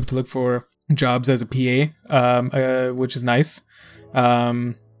I will be able to look for jobs as a PA, which is nice.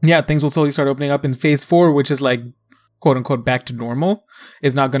 Things will slowly start opening up in phase 4, which is quote unquote back to normal,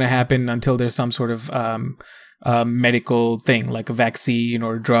 is not going to happen until there's some sort of medical thing like a vaccine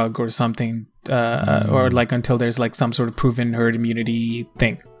or a drug or something, or until there's some sort of proven herd immunity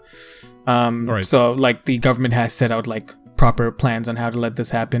thing. Right. So the government has set out proper plans on how to let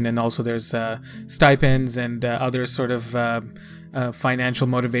this happen, and also there's stipends and other sort of financial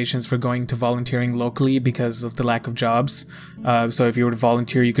motivations for going to volunteering locally because of the lack of jobs. So if you were to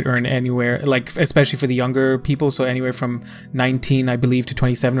volunteer, you could earn anywhere, especially for the younger people, so anywhere from 19, I believe, to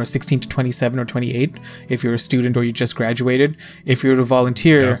 27, or 16 to 27 or 28 if you're a student or you just graduated. If you were to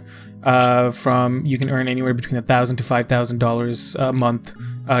volunteer, you can earn anywhere between $1,000 to $5,000 a month,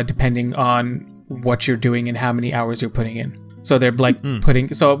 depending on what you're doing and how many hours you're putting in. So they're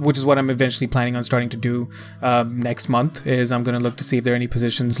which is what I'm eventually planning on starting to do next month, is I'm going to look to see if there are any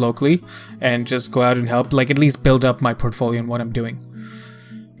positions locally and just go out and help, at least build up my portfolio and what I'm doing.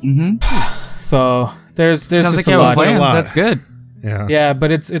 Mm-hmm. So there's sounds just like a lot. That's good. Yeah,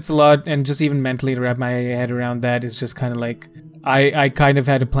 but it's a lot, and just even mentally to wrap my head around that is just kind of I kind of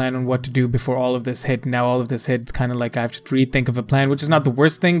had a plan on what to do before all of this hit. Now all of this hit, it's kind of like I have to rethink of a plan, which is not the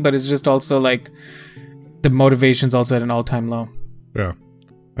worst thing, but it's just also like the motivation's also at an all-time low. Yeah,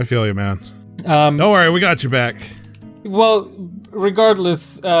 I feel you, man. Don't worry, we got you back. Well,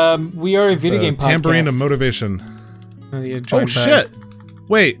 regardless, we are a video game podcast. Tambourine of motivation. Oh shit!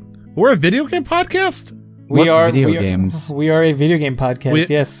 Wait, we're a video game podcast? We are a video game podcast.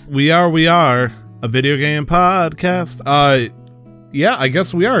 Yes, we are a video game podcast. Yeah, I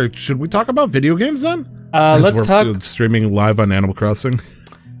guess we are. Should we talk about video games then? Let's talk. Streaming live on Animal Crossing.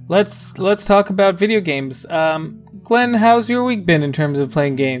 Let's talk about video games. Glenn, how's your week been in terms of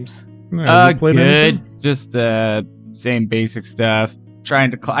playing games? Good. Anything? Just same basic stuff.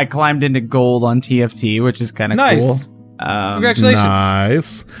 I climbed into gold on TFT, which is kind of nice. Cool. Congratulations.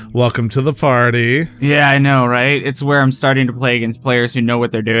 Nice. Welcome to the party. Yeah, I know, right? It's where I'm starting to play against players who know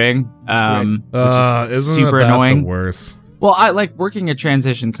what they're doing. Which is super annoying. The worst? Well, I like working a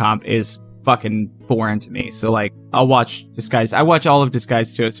transition comp is fucking foreign to me. So like I'll watch Disguise. I watch all of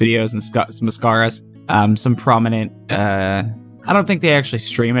Disguise 2's videos and Mascara's. Some prominent I don't think they actually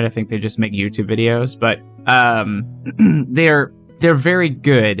stream it. I think they just make YouTube videos, but they're very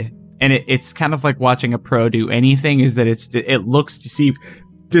good. And it's kind of like watching a pro do anything, is that it looks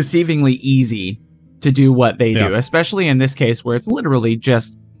deceivingly easy to do what they do, especially in this case where it's literally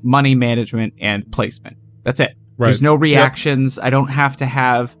just money management and placement. That's it. Right. There's no reactions. Yep. I don't have to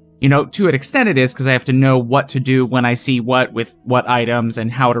have, to an extent it is, because I have to know what to do when I see what with what items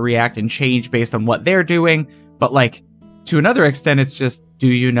and how to react and change based on what they're doing. But like, to another extent, it's just, do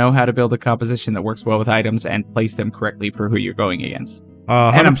you know how to build a composition that works well with items and place them correctly for who you're going against?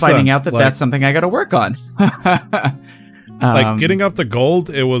 And I'm finding out that that's something I got to work on. Like getting up to gold,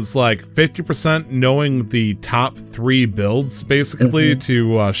 it was like 50% knowing the top 3 builds basically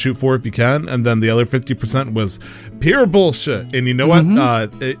to shoot for if you can, and then the other 50% was pure bullshit. And you know what?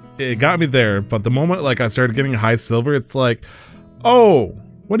 It got me there, but the moment like I started getting high silver, it's like, oh,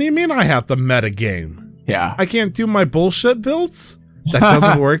 what do you mean I have to meta game? Yeah, I can't do my bullshit builds. That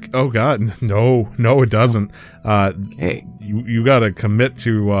doesn't work. Oh god, no, it doesn't. Okay, you gotta commit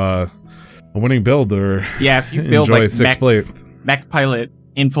to a winning build, or if you build like mech pilot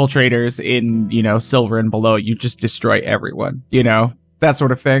infiltrators in silver and below, you just destroy everyone. That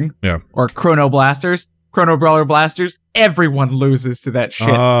sort of thing. Yeah. Or chrono brawler blasters. Everyone loses to that shit.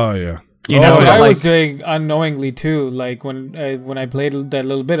 Oh yeah. That's what I was doing unknowingly too. Like when I played that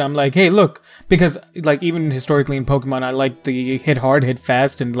little bit, I'm like, hey, look, because like even historically in Pokemon, I like the hit hard, hit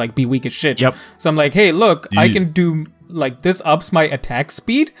fast, and like be weak as shit. Yep. So I'm like, hey, look, I can do like this ups my attack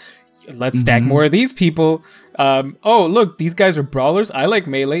speed. Let's stack more of these people. Oh, look, these guys are brawlers. I like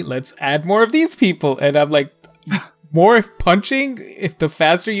melee. Let's add more of these people. And I'm like, more punching. If the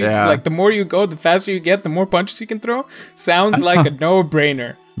faster you like, the more you go, the faster you get, the more punches you can throw. Sounds like a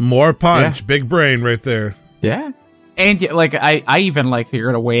no-brainer. More punch, big brain right there. Yeah. And like I even like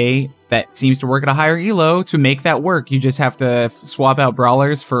figured a way that seems to work at a higher elo to make that work. You just have to swap out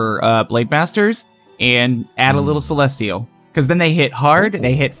brawlers for Blade Masters and add a little Celestial. Because then they hit hard,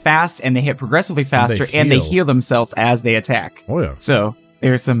 they hit fast, and they hit progressively faster, and they heal themselves as they attack. Oh yeah. So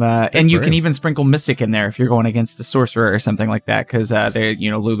there's some, and you can even sprinkle Mystic in there if you're going against a Sorcerer or something like that. Because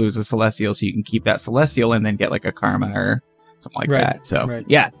Lulu's a Celestial, so you can keep that Celestial and then get like a Karma or something like that. So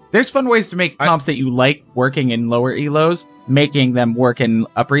yeah, there's fun ways to make comps that you like working in lower elos, making them work in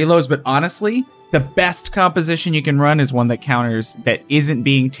upper elos. But honestly, the best composition you can run is one that counters that isn't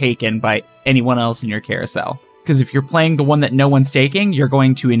being taken by anyone else in your carousel. Because if you're playing the one that no one's taking, you're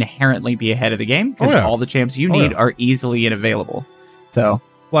going to inherently be ahead of the game because all the champs you need are easily available. So,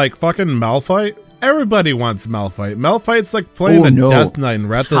 like fucking Malphite, everybody wants Malphite. Malphite's like playing Death Knight in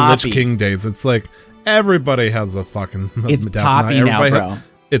Wrath of the Lich King days. It's like everybody has a fucking it's Death Poppy Knight. now, bro.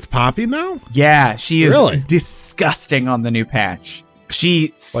 It's Poppy now? Yeah, she is disgusting on the new patch.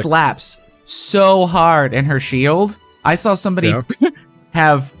 She slaps so hard in her shield. I saw somebody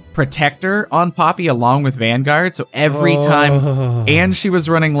have Protector on Poppy along with Vanguard, so every time, and she was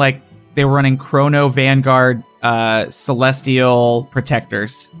running they were running Chrono Vanguard Celestial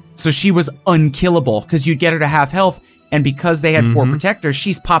Protectors, so she was unkillable because you'd get her to half health, and because they had 4 Protectors,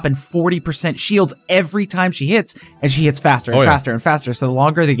 she's popping 40% shields every time she hits, and she hits faster and faster and faster, so the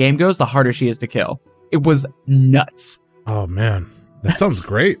longer the game goes, the harder she is to kill. It was nuts. Oh man, that sounds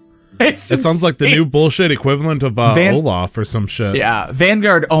great. It sounds like the new bullshit equivalent of Olaf or some shit. Yeah,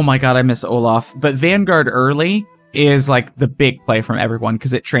 Vanguard, oh my god, I miss Olaf. But Vanguard early is like the big play from everyone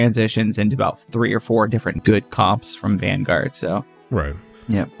because it transitions into about 3 or 4 different good comps from Vanguard, so. Right.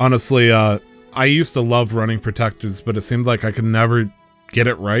 Yeah. Honestly, I used to love running Protectors, but it seemed like I could never get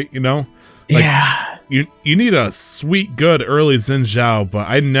it right, Like, You need a sweet, good early Xin Zhao, but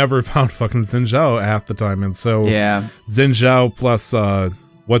I never found fucking Xin Zhao half the time, and so Xin Zhao plus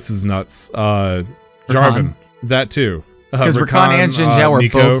what's his nuts, Jarvan, that too. Because Rakan and Xin Zhao are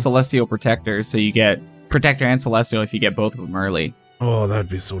both Celestial Protectors, so you get Protector and Celestial if you get both of them early. Oh,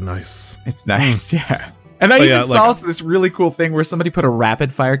 that'd be so nice. It's nice, yeah. And I even saw this really cool thing where somebody put a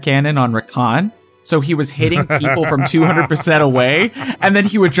rapid fire cannon on Rakan. So he was hitting people from 200% away, and then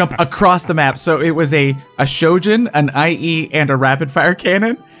he would jump across the map. So it was a Shojin, an IE, and a rapid fire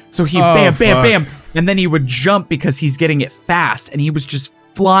cannon. So he bam, bam, and then he would jump because he's getting it fast, and he was just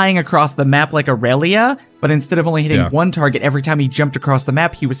flying across the map like Aurelia, but instead of only hitting one target every time he jumped across the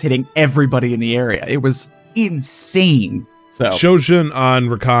map, he was hitting everybody in the area. It was insane. So Shojin on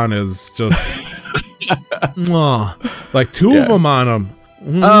Rakan is just like two of them on him.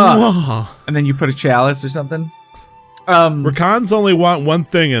 And then you put a chalice or something. Rakans only want one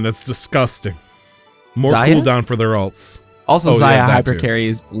thing, and it's disgusting. More cooldown for their ults. Also, Xayah hypercarry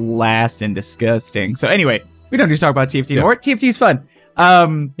is last and disgusting. So anyway, we don't need to talk about TFT anymore. TFT's fun.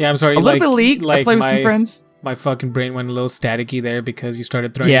 I'm sorry. A little bit of League. I play with some friends. My fucking brain went a little staticky there because you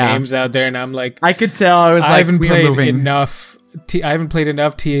started throwing names out there, and I'm like, I could tell. I haven't played enough. I haven't played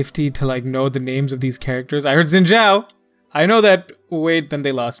enough TFT to like know the names of these characters. I heard Xin Zhao. I know that. Wait, then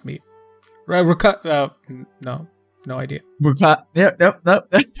they lost me. Right, no idea. Wukong. Yeah, nope.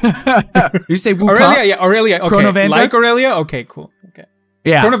 You say Wukong? Aurelia. Okay, Chrono Vanguard? Like Aurelia. Okay, cool. Okay.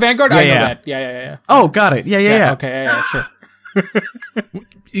 Yeah. Chrono Vanguard. I know that. Yeah. Oh, got it. Yeah. Okay. Sure.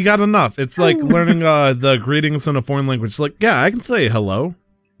 You got enough. It's like learning the greetings in a foreign language. It's like, I can say hello.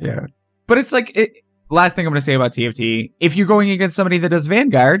 Yeah. But it's like, last thing I'm going to say about TFT, if you're going against somebody that does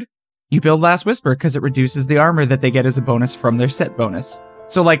Vanguard, you build Last Whisper because it reduces the armor that they get as a bonus from their set bonus.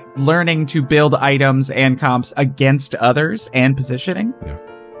 So like learning to build items and comps against others and positioning. Yeah.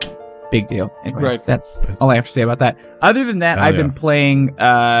 Big deal. Anyway, right. That's all I have to say about that. Other than that, I've been playing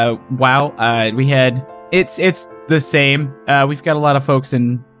WoW. It's the same. We've got a lot of folks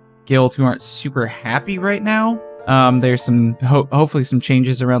in Guild who aren't super happy right now. There's some hopefully some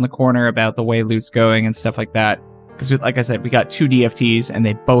changes around the corner about the way loot's going and stuff like that. Because like I said, we got 2 DFTs and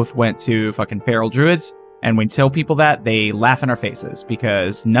they both went to fucking Feral Druids. And when we tell people that, they laugh in our faces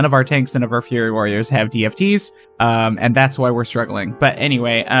because none of our tanks, none of our Fury Warriors have DFTs. And that's why we're struggling. But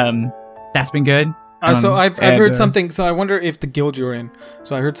anyway, that's been good. So I've heard something. So I wonder if the guild you're in.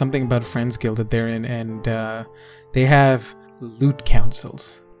 So I heard something about a friend's guild that they're in, and they have loot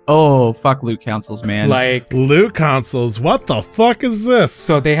councils. Oh, fuck loot councils, man. Like loot councils. What the fuck is this?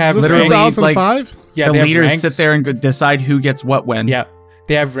 So they have literally 2005? The leaders sit there and decide who gets what when. Yeah.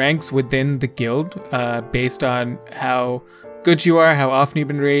 They have ranks within the guild based on how good you are, how often you've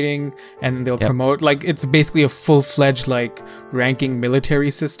been raiding, and they'll promote. Like, it's basically a full-fledged, like, ranking military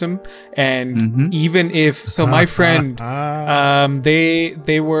system. And even if... So my friend,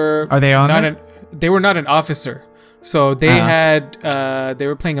 they were... Are they on they were not an officer. So they had... they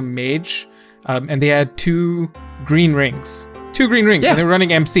were playing a mage, and they had 2 green rings. 2 green rings, and they were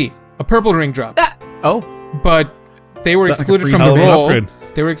running MC. A purple ring drop. But they were excluded from the role.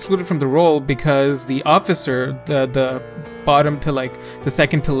 They were excluded from the role because the officer, the bottom to like the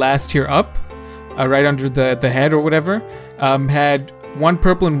second to last tier up, right under the head or whatever, had 1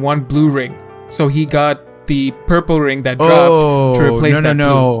 purple and 1 blue ring. So he got the purple ring that dropped to replace that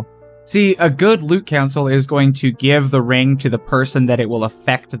blue. See, a good loot council is going to give the ring to the person that it will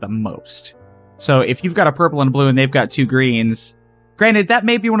affect the most. So if you've got a purple and a blue and they've got 2 greens, granted, that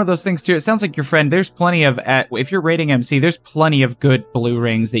may be one of those things too. It sounds like your friend, there's plenty of, if you're raiding MC, there's plenty of good blue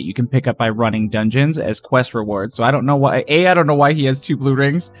rings that you can pick up by running dungeons as quest rewards. So I don't know why, I don't know why he has 2 blue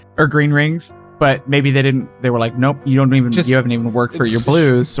rings or green rings, but maybe they were like, nope, you haven't even worked for your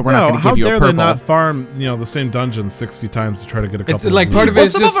blues, so we're not going to give you a purple. How dare they not farm, the same dungeon 60 times to try to get a couple of like part of it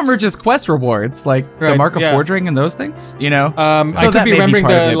is some of them are just quest rewards, like the Mark of Forging and those things, So I could be remembering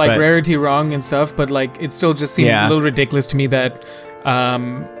the rarity wrong and stuff, but like it still just seemed a little ridiculous to me that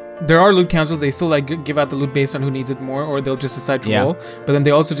there are loot councils. They still like give out the loot based on who needs it more, or they'll just decide to roll. But then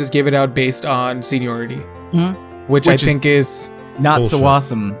they also just give it out based on seniority, which I think is not bullshit. So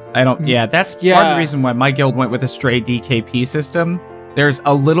awesome. I don't. Yeah, that's part of the reason why my guild went with a straight DKP system. There's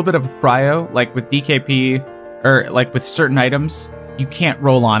a little bit of prio, like with DKP, or like with certain items, you can't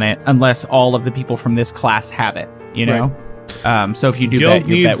roll on it unless all of the people from this class have it. You know. Right. So if you do that,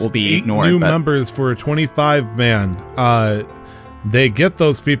 your bet will be ignored. New members for a 25 man. They get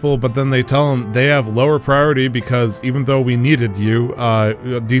those people, but then they tell them they have lower priority because even though we needed you,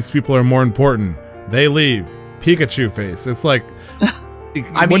 these people are more important. They leave. Pikachu face. It's like,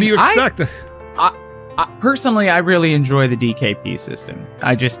 what do you expect? Personally, I really enjoy the DKP system.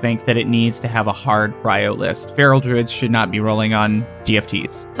 I just think that it needs to have a hard prio list. Feral Druids should not be rolling on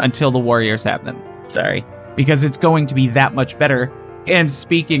DFTs until the Warriors have them. Sorry. Because it's going to be that much better. And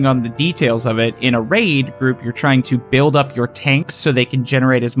speaking on the details of it, in a raid group, you're trying to build up your tanks so they can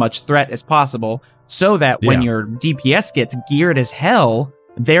generate as much threat as possible, so that when your DPS gets geared as hell,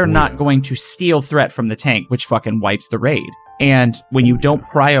 they're not going to steal threat from the tank, which fucking wipes the raid. And when you don't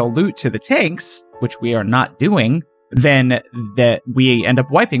prio loot to the tanks, which we are not doing, then that we end up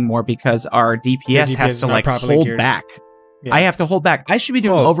wiping more because our DPS has to like hold back. Yeah. I have to hold back. I should be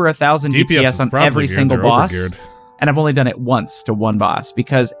doing over 1,000 DPS on every single boss. And I've only done it once to one boss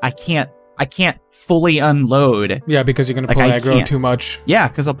because I can't fully unload. Yeah, because you're going to pull aggro too much. Yeah,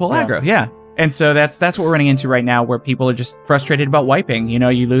 because I'll pull aggro. Yeah. And so that's what we're running into right now, where people are just frustrated about wiping. You know,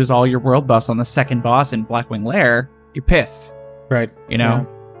 you lose all your world buffs on the second boss in Blackwing Lair. You're pissed. Right. You know?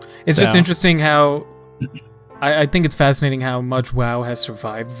 Yeah. It's just interesting how... I think it's fascinating how much WoW has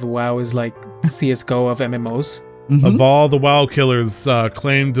survived. WoW is like CSGO of MMOs. Mm-hmm. Of all the WoW killers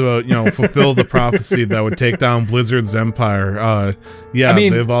claimed to, fulfill the prophecy that would take down Blizzard's empire, I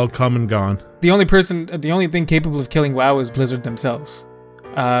mean, they've all come and gone. The only thing capable of killing WoW is Blizzard themselves.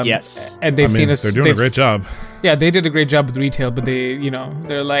 Yes, and they've seen us. They're doing a great job. Yeah, they did a great job with retail, but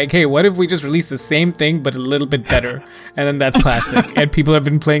they're like, hey, what if we just release the same thing but a little bit better? And then that's classic, and people have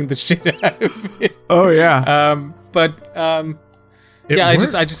been playing the shit out of it. Oh yeah.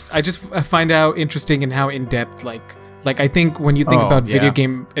 I just find out interesting in how in depth like I think when you think about video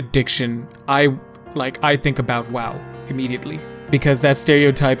game addiction, I think about WoW immediately. Because that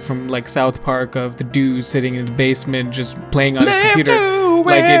stereotype from like South Park of the dude sitting in the basement just playing on his computer,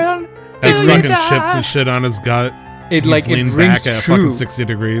 like it fucking chips and shit on his gut. It rings back at true. Fucking 60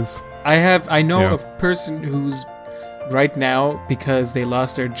 degrees. I know a person who's right now, because they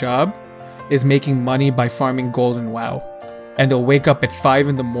lost their job, is making money by farming gold in WoW, and they'll wake up at 5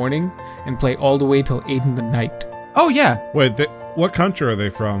 in the morning and play all the way till 8 in the night. Oh yeah. Wait, what country are they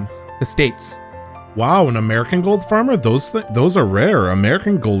from? The States. Wow, an American gold farmer? Those are rare.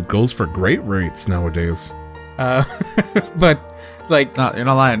 American gold goes for great rates nowadays. But like, no, you're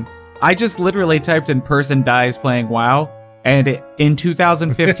not lying. I just literally typed in "person dies playing WoW," and in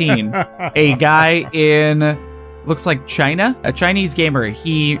 2015, a guy in looks like China, a Chinese gamer,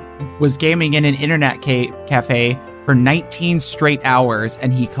 he was gaming in an internet cafe for 19 straight hours,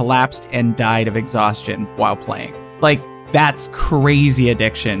 and he collapsed and died of exhaustion while playing. Like, that's crazy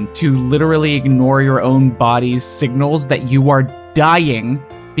addiction, to literally ignore your own body's signals that you are dying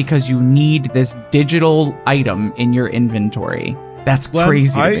because you need this digital item in your inventory. That's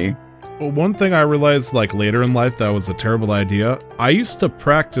crazy to me. One thing I realized later in life that was a terrible idea. I used to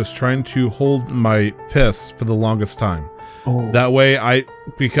practice trying to hold my piss for the longest time. Oh. That way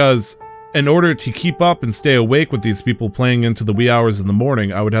because in order to keep up and stay awake with these people playing into the wee hours in the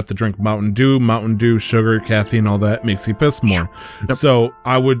morning, I would have to drink Mountain Dew, sugar, caffeine, all that makes you piss more. Yep. So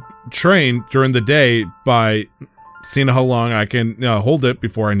I would train during the day by seeing how long I can hold it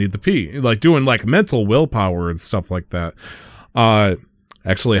before I need to pee. Like doing mental willpower and stuff like that.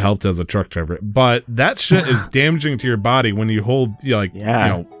 Actually helped as a truck driver. But that shit is damaging to your body when you hold,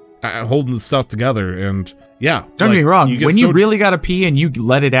 holding the stuff together. And yeah. Don't get me wrong. When you really gotta pee and you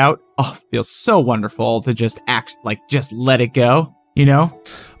let it out, it feels so wonderful to just just let it go, you know?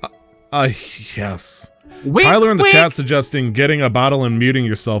 Yes. Tyler in the chat suggesting getting a bottle and muting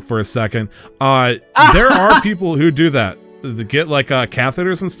yourself for a second. There are people who do that. They get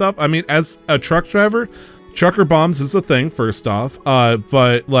catheters and stuff. I mean, as a truck driver, trucker bombs is a thing, first off.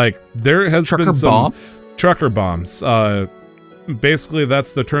 But there has been some trucker bombs. Basically,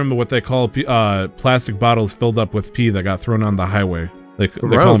 that's the term of what they call plastic bottles filled up with pee that got thrown on the highway. They call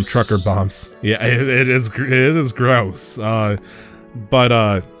them trucker bombs. Yeah, it is gross.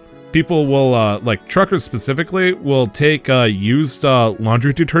 But people will, truckers specifically, will take used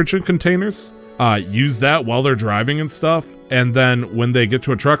laundry detergent containers, use that while they're driving and stuff, and then when they get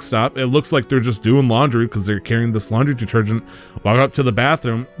to a truck stop, it looks like they're just doing laundry because they're carrying this laundry detergent, walk up to the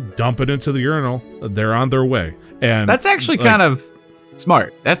bathroom, dump it into the urinal, they're on their way. And that's actually kind of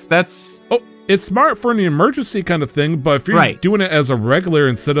smart. That's it's smart for an emergency kind of thing, but if you're doing it as a regular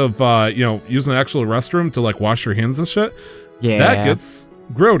instead of using an actual restroom to wash your hands and shit, that gets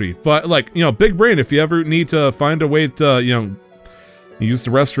grody. But big brain, if you ever need to find a way to use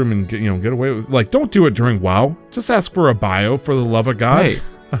the restroom and get away with don't do it during WoW. Just ask for a bio, for the love of God. Hey,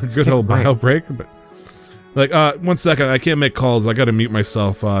 a good old bio break. But 1 second, I can't make calls. I gotta mute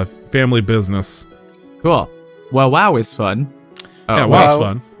myself. Family business. Cool. Well, WoW is fun. Yeah, WoW's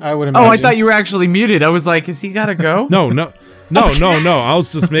fun. I would imagine. Oh, I thought you were actually muted. I was like, is he gotta go? No. I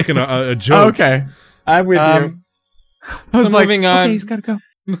was just making a joke. Okay. I'm with you. I was like, moving on. Okay, he's gotta go.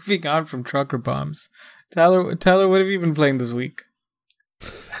 Moving on from trucker bombs. Tyler, what have you been playing this week?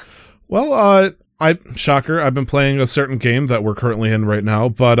 Well, shocker, I've been playing a certain game that we're currently in right now,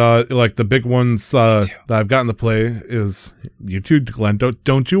 but like the big ones that I've gotten to play is you too, Glenn.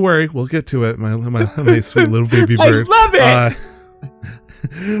 Don't you worry, we'll get to it. My sweet little baby bird. I love it.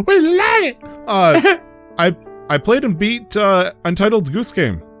 We love it. I played and beat Untitled Goose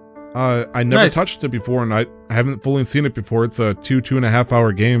Game. I never touched it before, and I haven't fully seen it before. It's a 2.5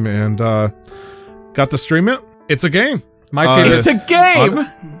 hour game, and got to stream it. It's a game. My favorite. It's a game.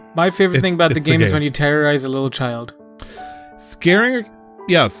 My favorite thing about the game is when you terrorize a little child. Scaring,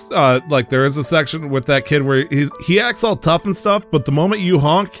 yes. Like there is a section with that kid where he acts all tough and stuff, but the moment you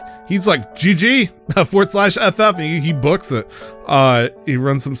honk, he's like GG /FF, and he books it. He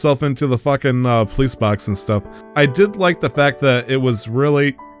runs himself into the fucking police box and stuff. I did like the fact that it was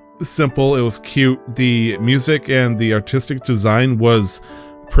really simple. It was cute. The music and the artistic design was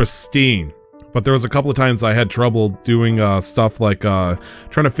pristine. But there was a couple of times I had trouble doing stuff like trying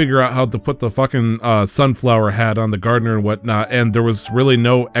to figure out how to put the fucking sunflower hat on the gardener and whatnot, and there was really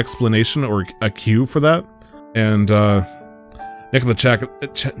no explanation or a cue for that. And Nick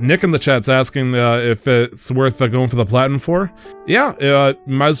in the chat's asking if it's worth going for the platinum for. Yeah,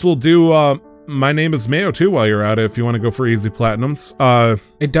 might as well do My Name is Mayo too while you're at it if you want to go for easy platinums.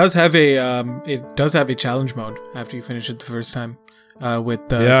 It does have a challenge mode after you finish it the first time. With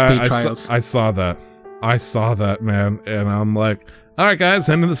speed trials. I saw that, man, and I'm like, all right, guys,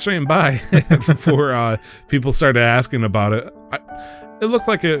 end of the stream, bye. Before people started asking about it, it looked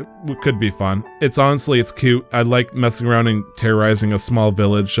like it could be fun. It's cute. I like messing around and terrorizing a small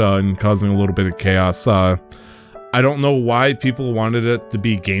village and causing a little bit of chaos. I don't know why people wanted it to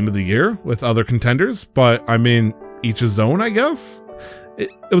be Game of the Year with other contenders, but I mean, each his own, I guess.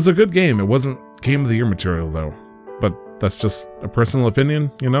 It was a good game. It wasn't Game of the Year material, though. But that's just a personal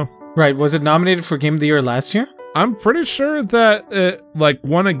opinion, you know? Right. Was it nominated for Game of the Year last year? I'm pretty sure that it,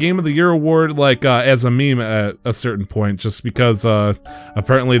 won a Game of the Year award, as a meme at a certain point, just because,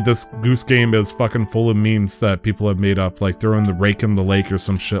 apparently this Goose Game is fucking full of memes that people have made up, like throwing the rake in the lake or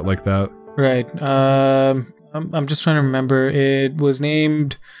some shit like that. Right. I'm just trying to remember. It was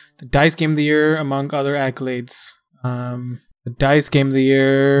named the DICE Game of the Year, among other accolades. The DICE Game of the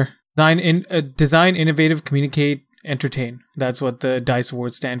Year... Design, innovative, communicate, entertain. That's what the DICE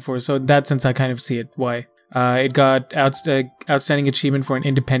awards stand for. So in that sense, I kind of see it. Why? It got outstanding achievement for an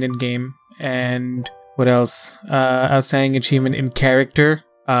independent game. And what else? Outstanding achievement in character.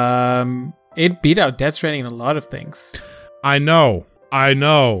 It beat out Death Stranding in a lot of things. I know.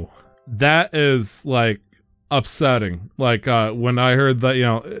 That is, upsetting. When I heard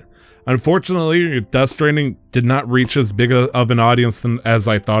that, unfortunately, Death Stranding did not reach as big of an audience as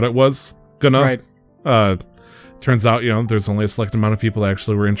I thought it was gonna. Right. Turns out, there's only a select amount of people that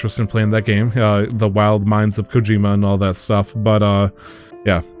actually were interested in playing that game. The wild minds of Kojima and all that stuff. But,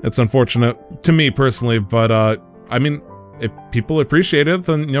 yeah, it's unfortunate to me personally. But, I mean, if people appreciate it,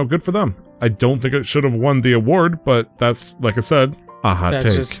 then, good for them. I don't think it should have won the award, but that's, like I said, a hot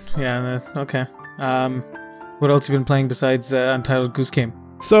take. Okay. What else have you been playing besides Untitled Goose Game?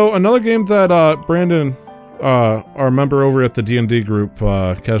 So another game that Brandon, our member over at the D&D group,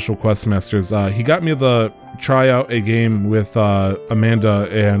 Casual Questmasters, he got me to try out a game with Amanda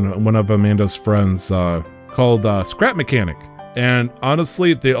and one of Amanda's friends called Scrap Mechanic. And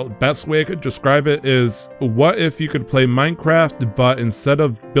honestly, the best way I could describe it is, what if you could play Minecraft, but instead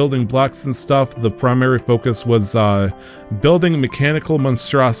of building blocks and stuff, the primary focus was building mechanical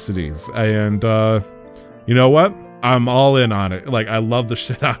monstrosities. And you know what? I'm all in on it. I love the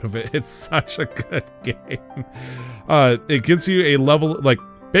shit out of it. It's such a good game. It gives you a level,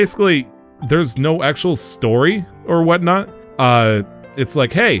 basically, there's no actual story or whatnot. It's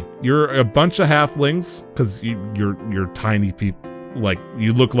hey, you're a bunch of halflings, because you're tiny people.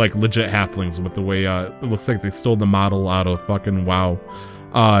 You look like legit halflings with the way, it looks like they stole the model out of fucking WoW.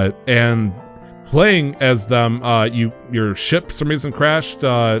 And playing as them, your ship for some reason crashed,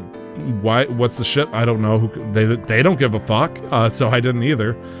 why? What's the ship? I don't know. They don't give a fuck. So I didn't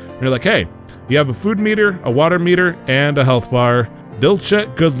either. And you're hey, you have a food meter, a water meter, and a health bar. Build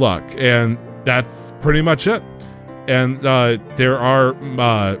shit. Good luck. And that's pretty much it. And there are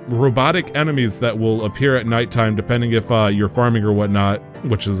robotic enemies that will appear at nighttime, depending if you're farming or whatnot,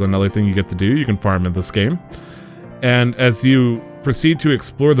 which is another thing you get to do. You can farm in this game. And as you proceed to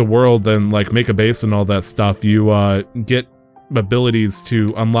explore the world and make a base and all that stuff, you get abilities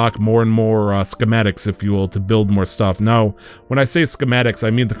to unlock more and more schematics, if you will, to build more stuff. Now, when I say schematics,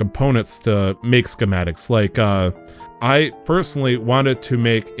 I mean the components to make schematics. I personally wanted to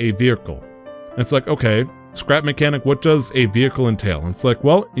make a vehicle. And it's like, okay, scrap mechanic, what does a vehicle entail? And it's like,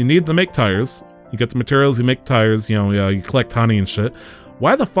 well, you need to make tires. You get the materials, you make tires, you collect honey and shit.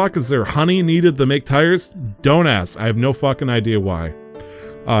 Why the fuck is there honey needed to make tires? Don't ask. I have no fucking idea why.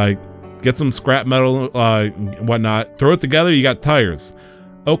 Get some scrap metal, whatnot, throw it together, you got tires.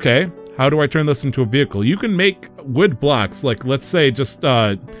 Okay, how do I turn this into a vehicle? You can make wood blocks, like let's say just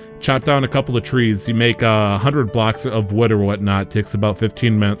chop down a couple of trees, you make 100 blocks of wood or whatnot, takes about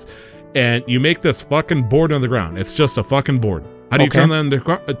 15 minutes, and you make this fucking board on the ground. It's just a fucking board. How do you turn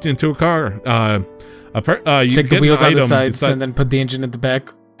that into a car? You take the wheels on the sides and then put the engine at the back.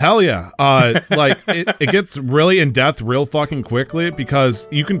 Hell yeah. It gets really in depth real fucking quickly because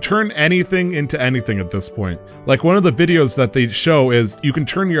you can turn anything into anything at this point. Like one of the videos that they show is you can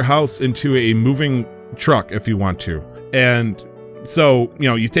turn your house into a moving truck if you want to. And so,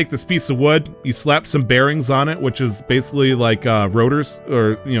 you take this piece of wood, you slap some bearings on it, which is basically like rotors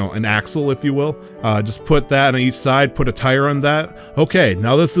or, an axle, if you will. Just put that on each side, put a tire on that. Okay,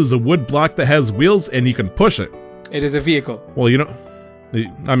 now this is a wood block that has wheels and you can push it. It is a vehicle. Well,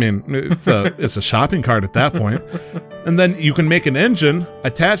 it's a shopping cart at that point. And then you can make an engine,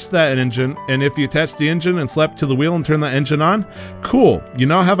 attach that engine, and if you attach the engine and slap it to the wheel and turn that engine on, cool. You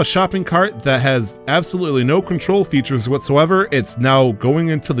now have a shopping cart that has absolutely no control features whatsoever. It's now going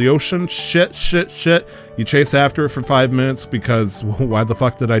into the ocean. Shit. You chase after it for 5 minutes because why the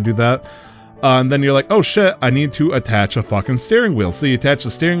fuck did I do that? And then you're like, oh shit, I need to attach a fucking steering wheel. So you attach the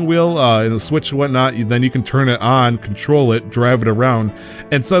steering wheel and the switch and whatnot, then you can turn it on, control it, drive it around,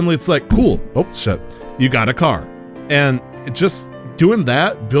 and suddenly it's like, cool, oh shit, you got a car. And just doing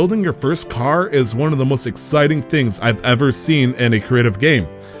that, building your first car is one of the most exciting things I've ever seen in a creative game.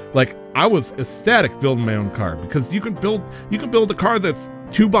 Like, I was ecstatic building my own car because you can build a car that's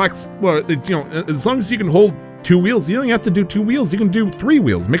 2 blocks, well, as long as you can hold 2 wheels, you don't have to do 2 wheels, you can do 3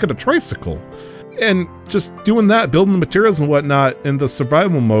 wheels, make it a tricycle. And just doing that, building the materials and whatnot in the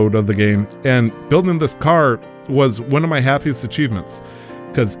survival mode of the game, and building this car was one of my happiest achievements.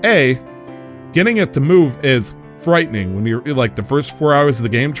 Because getting it to move is frightening when you're like the first 4 hours of the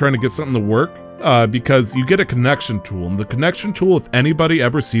game trying to get something to work, because you get a connection tool, and the connection tool, if anybody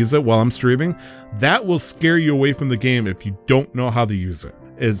ever sees it while I'm streaming, that will scare you away from the game if you don't know how to use it.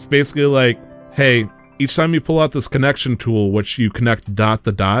 It's basically like, hey, each time you pull out this connection tool, which you connect dot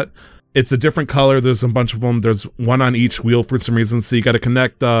to dot, it's a different color. There's a bunch of them. There's one on each wheel for some reason. So you got to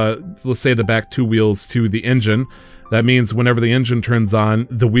connect, let's say the back 2 wheels to the engine. That means whenever the engine turns on,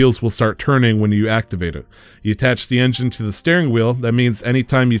 the wheels will start turning when you activate it. You attach the engine to the steering wheel. That means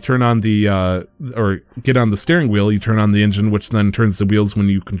anytime you turn on or get on the steering wheel, you turn on the engine, which then turns the wheels when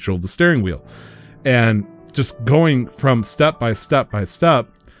you control the steering wheel. And just going from step by step by step,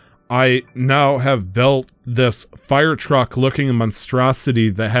 I now have built this fire truck looking monstrosity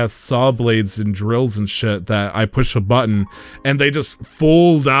that has saw blades and drills and shit that I push a button and they just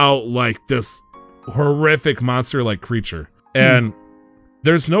fold out like this horrific monster-like creature. And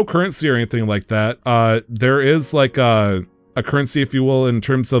there's no currency or anything like that. There is like a currency, if you will, in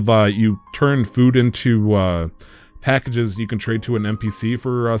terms of you turn food into packages you can trade to an NPC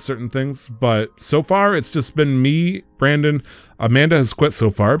for certain things, but so far it's just been me, Brandon. Amanda has quit so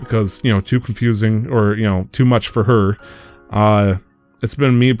far because, too confusing or, too much for her. It's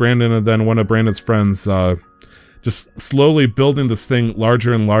been me, Brandon, and then one of Brandon's friends, just slowly building this thing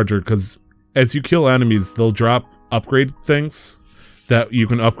larger and larger, because as you kill enemies, they'll drop upgrade things that you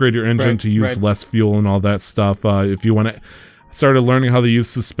can upgrade your engine to use less fuel and all that stuff. If you want to, started learning how to use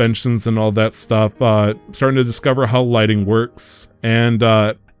suspensions and all that stuff, starting to discover how lighting works. And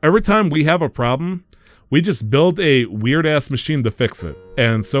every time we have a problem, we just build a weird-ass machine to fix it.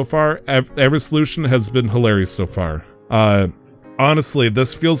 And so far, every solution has been hilarious so far. Honestly,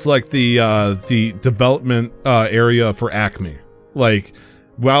 this feels like the development area for Acme. Like,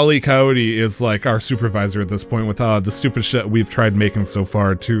 Wile E. Coyote is like our supervisor at this point with the stupid shit we've tried making so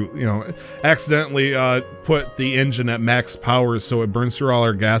far to, accidentally put the engine at max power so it burns through all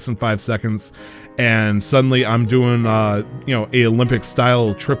our gas in 5 seconds. And suddenly I'm doing, a Olympic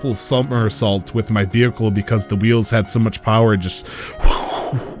style triple somersault with my vehicle because the wheels had so much power, it just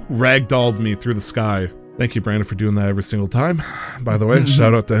ragdolled me through the sky. Thank you, Brandon, for doing that every single time. By the way,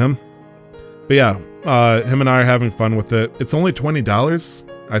 shout out to him. But yeah, him and I are having fun with it. It's only $20.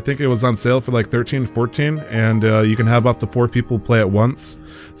 I think it was on sale for like $13, $14, and you can have up to 4 people play at once.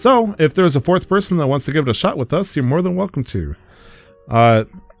 So if there's a 4th person that wants to give it a shot with us, you're more than welcome to.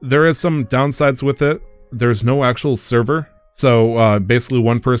 There is some downsides with it. There's no actual server. So basically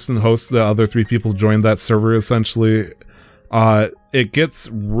one person hosts, the other 3 people join that server essentially. It gets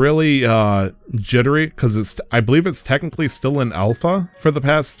really jittery because I believe it's technically still in alpha for the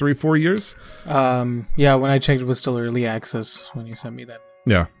past 3-4 years. Yeah, when I checked, it was still early access when you sent me that.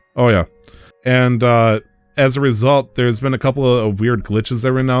 Yeah. Oh yeah. And as a result, there's been a couple of weird glitches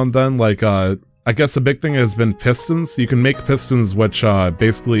every now and then. Like I guess a big thing has been pistons. You can make pistons, which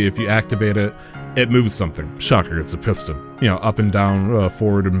basically, if you activate it, it moves something. Shocker, it's a piston. Up and down,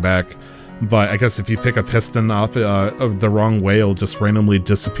 forward and back. But I guess if you pick a piston off the wrong way, it'll just randomly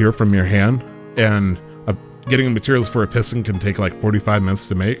disappear from your hand. And getting the materials for a piston can take like 45 minutes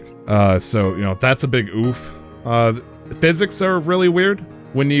to make. So, that's a big oof. Physics are really weird.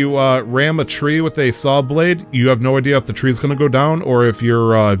 When you ram a tree with a saw blade, you have no idea if the tree is going to go down or if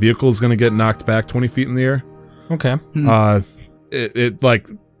your vehicle is going to get knocked back 20 feet in the air. Okay.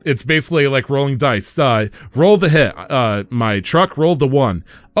 It's basically like rolling dice. Roll the hit. My truck rolled the 1.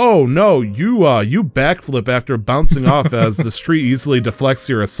 Oh no, you backflip after bouncing off as the tree easily deflects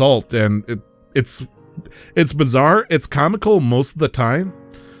your assault, and it's bizarre. It's comical most of the time.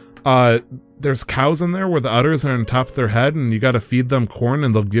 There's cows in there where the udders are on top of their head, and you got to feed them corn,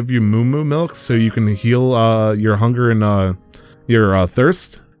 and they'll give you moo milk so you can heal your hunger and your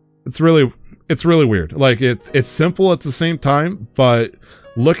thirst. It's really weird. Like it's simple at the same time, but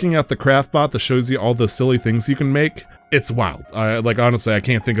looking at the craft bot that shows you all the silly things you can make, it's wild. Honestly, I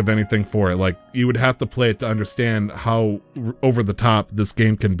can't think of anything for it. Like, you would have to play it to understand how over the top this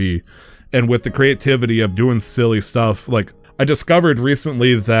game can be. And with the creativity of doing silly stuff, like, I discovered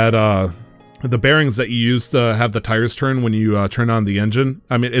recently that the bearings that you use to have the tires turn when you turn on the engine,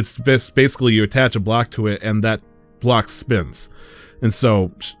 I mean, it's basically you attach a block to it and that block spins. And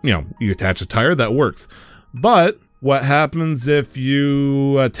so, you attach a tire, that works. But what happens if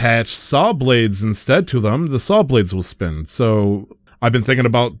you attach saw blades instead to them? The saw blades will spin. So I've been thinking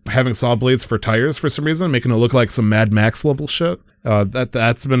about having saw blades for tires for some reason, making it look like some Mad Max level shit.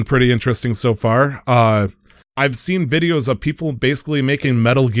 That's been pretty interesting so far. I've seen videos of people basically making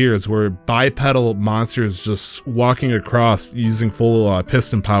Metal Gears where bipedal monsters just walking across using full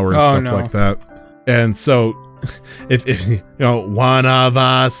piston power and stuff like that. And so if one of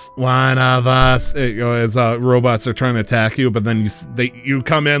us, as robots are trying to attack you, but then you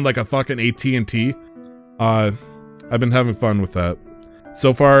come in like a fucking AT&T. I've been having fun with that.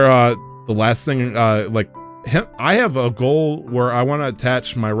 So far, the last thing, I have a goal where I want to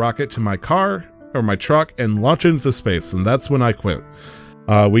attach my rocket to my car or my truck and launch into space, and that's when I quit.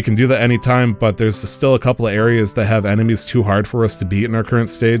 We can do that anytime, but there's still a couple of areas that have enemies too hard for us to beat in our current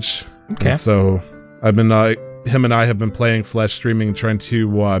stage. Okay. And so I've been, him and I have been playing / streaming, trying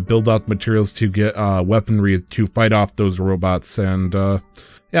to build out materials to get weaponry to fight off those robots, and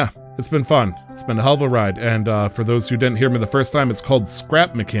yeah, it's been fun. It's been a hell of a ride, and for those who didn't hear me the first time, it's called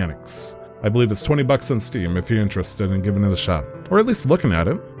Scrap Mechanics. I believe it's $20 on Steam if you're interested in giving it a shot, or at least looking at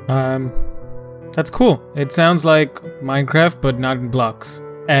it. That's cool. It sounds like Minecraft, but not in blocks.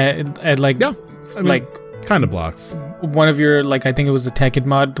 And like, yeah, I mean, kind of blocks. One of your, I think it was the Tekkit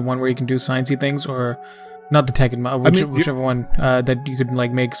mod, the one where you can do sciencey things, or not the Tekkit mod, whichever one that you could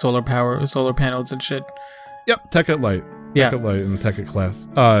make solar panels and shit. Yep, Tekkit Lite. Yeah, Tekkit Lite and Tekkit Class.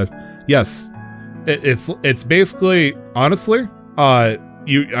 Yes, it's basically, honestly, I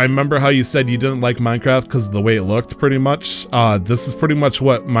remember how you said you didn't like Minecraft because of the way it looked, pretty much. This is pretty much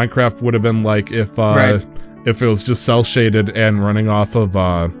what Minecraft would have been like if it was just cel shaded and running off of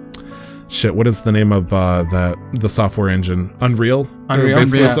what is the name of the software engine? Unreal,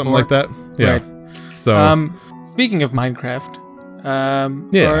 basically something like that. Yeah. Right. So, speaking of Minecraft,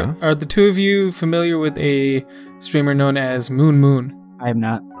 are the two of you familiar with a streamer known as Moon? I am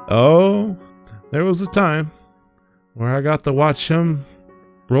not. Oh, there was a time where I got to watch him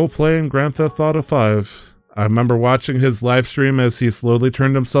role-playing Grand Theft Auto 5. I remember watching his live stream as he slowly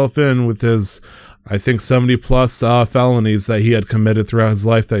turned himself in with his, I think, 70-plus felonies that he had committed throughout his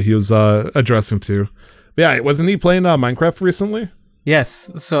life that he was addressing to. But yeah, wasn't he playing Minecraft recently?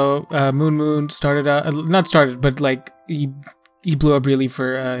 Yes. So Moon started out, not started, but he blew up really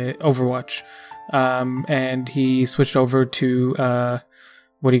for Overwatch, and he switched over to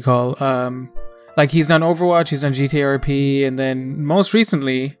what do you call he's done Overwatch, he's done GTA RP, and then most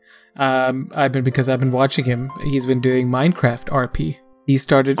recently, I've been watching him, he's been doing Minecraft RP. He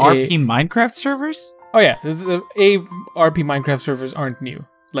started RP Minecraft servers? Oh yeah, RP Minecraft servers aren't new.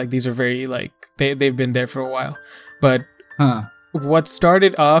 These are very, they've been there for a while. But what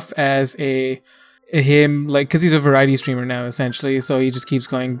started off as him, because he's a variety streamer now, essentially, so he just keeps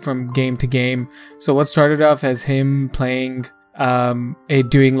going from game to game. So what started off as him playing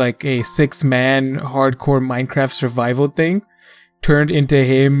doing a 6-man hardcore Minecraft survival thing turned into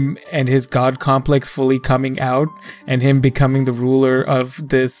him and his god complex fully coming out and him becoming the ruler of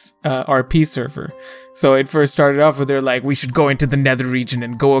this RP server. So it first started off where they're like, we should go into the nether region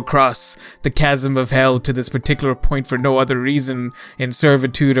and go across the chasm of hell to this particular point for no other reason in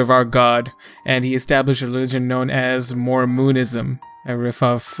servitude of our god. And he established a religion known as Mormonism, a riff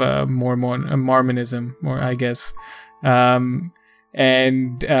off Mormonism, or I guess.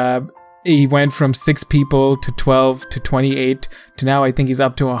 He went from 6 people to 12 to 28 to now I think he's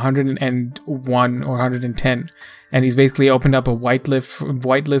up to 101 or 110. And he's basically opened up a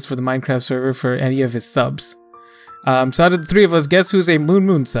whitelist for the Minecraft server for any of his subs. So out of the 3 of us, guess who's a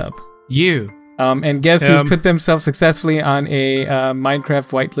Moon sub? You. And guess who's put themselves successfully on a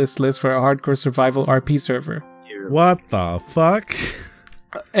Minecraft whitelist list for a hardcore survival RP server? You. What the fuck?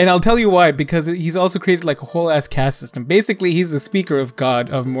 And I'll tell you why, because he's also created like a whole ass caste system. Basically, he's the speaker of God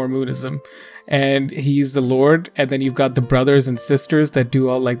of Mormonism, and he's the Lord. And then you've got the brothers and sisters that do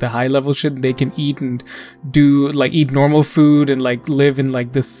all like the high level shit. They can eat and eat normal food and like live in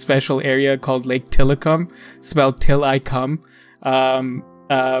like this special area called Lake Tillicum, spelled Till I Come. And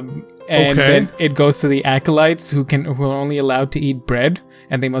then it goes to the acolytes who are only allowed to eat bread,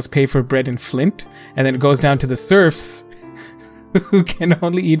 and they must pay for bread in flint. And then it goes down to the serfs, who can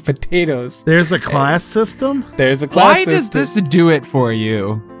only eat potatoes. There's a class system? There's a class system. Why does this do it for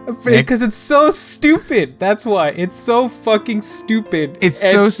you? Because it's so stupid. That's why. It's so fucking stupid. It's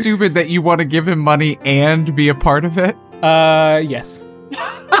so stupid that you want to give him money and be a part of it? Yes.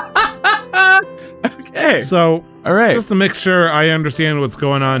 Okay. So, all right. Just to make sure I understand what's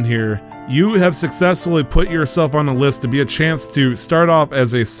going on here, you have successfully put yourself on a list to be a chance to start off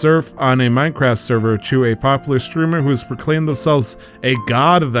as a serf on a Minecraft server to a popular streamer who has proclaimed themselves a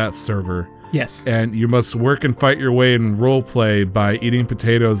god of that server. Yes. And you must work and fight your way in roleplay by eating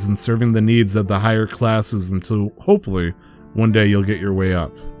potatoes and serving the needs of the higher classes until hopefully one day you'll get your way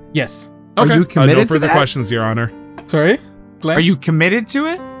up. Yes. Okay. Are you committed no further to that? questions, Your Honor. Sorry? Glenn? Are you committed to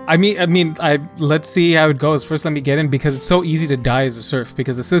it? I mean, let's see how it goes. First, let me get in, because it's so easy to die as a serf,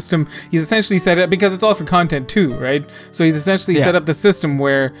 because the system, he's essentially set it up, because it's all for content too, right? So he's essentially set up the system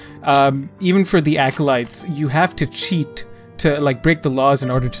where, even for the acolytes, you have to cheat to, like, break the laws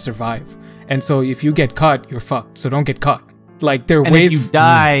in order to survive. And so if you get caught, you're fucked. So don't get caught. Like, there are ways... if you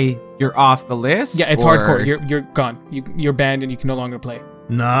die, you're off the list? Yeah, it's hardcore. You're gone. You're banned and you can no longer play.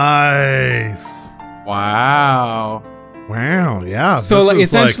 Nice. Wow. Wow, yeah. So like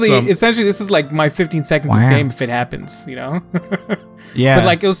essentially this is like my 15 seconds of fame if it happens, you know? Yeah. But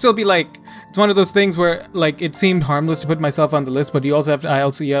like it'll still be like, it's one of those things where like it seemed harmless to put myself on the list, but you also have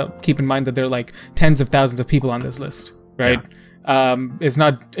to keep in mind that there are like tens of thousands of people on this list, right? Yeah. It's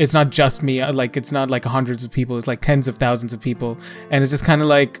not just me, like it's not like hundreds of people, it's like tens of thousands of people. And it's just kind of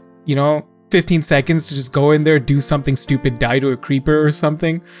like, you know, 15 seconds to just go in there, do something stupid, die to a creeper or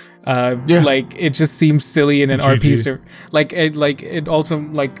something. Like it just seems silly in an RP server. Like it also,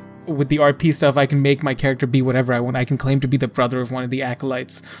 like with the RP stuff, I can make my character be whatever I want. I can claim to be the brother of one of the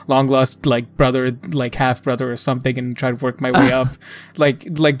acolytes, long lost like brother, like half brother or something, and try to work my way up. Like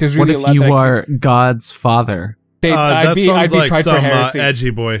there's really a lot. What if you are God's father? I'd be tried for heresy.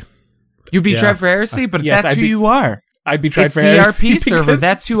 Edgy boy. You'd be tried for heresy, but yes, that's who you are. I'd be tried for heresy. It's the RP server.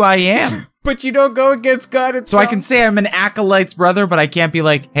 That's who I am. But you don't go against God itself. So I can say I'm an acolyte's brother, but I can't be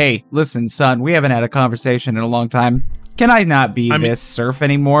like, hey, listen, son, we haven't had a conversation in a long time. Can I not be this serf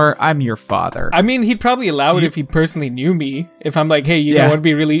anymore? I'm your father. I mean, he'd probably allow it if he personally knew me. If I'm like, hey, you know what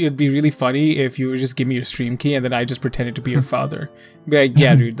it'd be really funny if you would just give me your stream key and then I just pretended to be your father. Be like,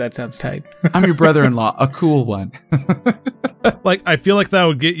 yeah, dude, that sounds tight. I'm your brother-in-law, a cool one. Like, I feel like that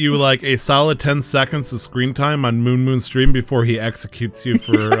would get you like a solid 10 seconds of screen time on Moon's stream before he executes you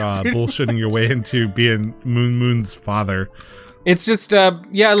for bullshitting your way into being Moon's father. It's just,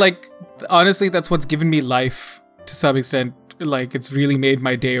 like, honestly, that's what's given me life. To some extent, like it's really made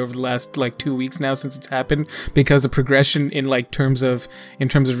my day over the last like 2 weeks now since it's happened, because the progression in terms of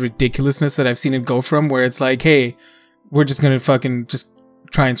ridiculousness that I've seen it go from, where it's like, hey, we're just gonna fucking just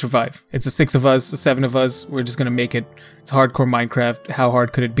try and survive. It's a 6 of us, 7 of us, we're just gonna make it. It's hardcore Minecraft. How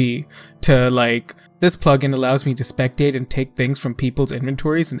hard could it be? To like, this plugin allows me to spectate and take things from people's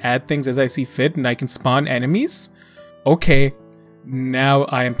inventories and add things as I see fit, and I can spawn enemies. Okay, now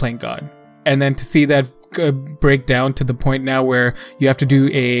I am playing God. And then to see that break down to the point now where you have to do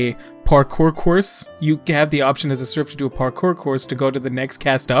a parkour course. You have the option as a serf to do a parkour course to go to the next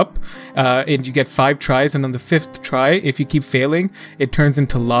cast up, and you get 5 tries, and on the 5th try, if you keep failing, it turns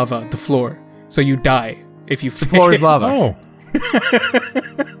into lava, the floor. So you die if you fail. The floor is lava. Oh.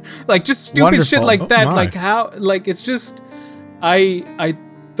 Like just stupid shit like that. Like how, like it's just,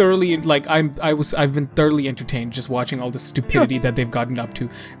 the thoroughly I've been thoroughly entertained just watching all the stupidity that they've gotten up to.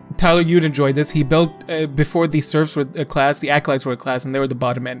 Tyler, you'd enjoy this. He built before the serfs were a class, the acolytes were a class, and they were the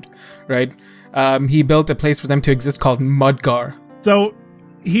bottom end, right? He built a place for them to exist called Mudgar. So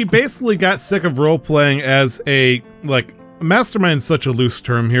he basically got sick of role playing as a mastermind is such a loose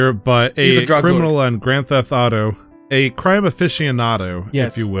term here, but a criminal on Grand Theft Auto, a crime aficionado,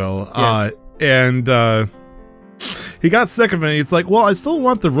 if you will. Yes. He got sick of it. He's like, well, I still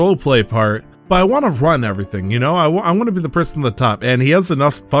want the role play part, but I want to run everything, I want to be the person at the top. And he has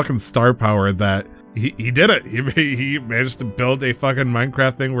enough fucking star power that he did it. He managed to build a fucking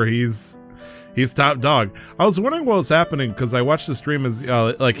Minecraft thing where he's top dog. I was wondering what was happening because I watched the stream as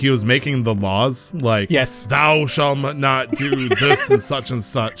he was making the laws, yes, thou shalt not do this and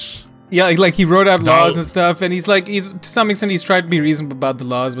such. Yeah, like he wrote out laws and stuff, and he's to some extent he's tried to be reasonable about the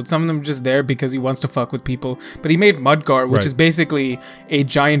laws, but some of them are just there because he wants to fuck with people. But he made Mudgar, which is basically a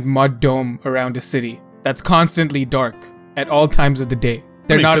giant mud dome around a city that's constantly dark at all times of the day.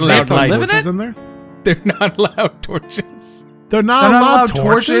 They're not allowed lights in there. They're not allowed torches. They're not allowed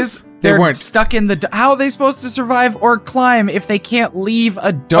torches? They weren't stuck in the. How are they supposed to survive or climb if they can't leave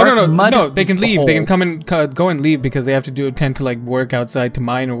a dark mud? No, they can leave. Hole. They can come and go and leave because they have to tend to work outside to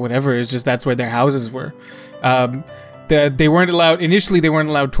mine or whatever. It's just that's where their houses were. They weren't allowed. Initially, they weren't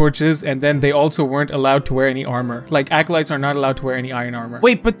allowed torches, and then they also weren't allowed to wear any armor. Acolytes are not allowed to wear any iron armor.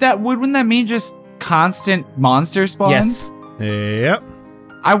 Wait, but wouldn't that mean just constant monster spawns? Yes. Yep.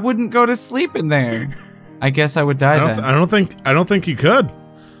 I wouldn't go to sleep in there. I guess I would die then. I don't think you could.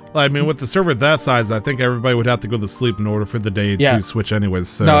 I mean, with the server that size, I think everybody would have to go to sleep in order for the day to switch anyways.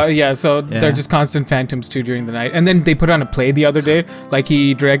 So. No, they're just constant phantoms too during the night. And then they put on a play the other day.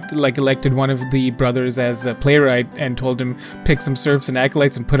 He elected one of the brothers as a playwright and told him pick some serfs and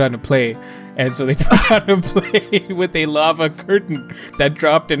acolytes and put on a play. And so they put on a play with a lava curtain that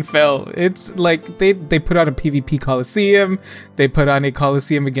dropped and fell. It's they put on a PvP Coliseum. They put on a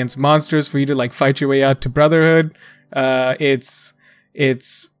Coliseum against monsters for you to fight your way out to Brotherhood.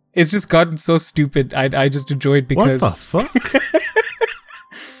 It's just gotten so stupid. I just enjoy it because. What the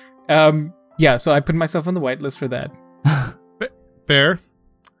fuck? Yeah. So I put myself on the whitelist for that. Fair.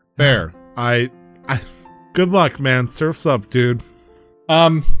 I. Good luck, man. Surf's up, dude.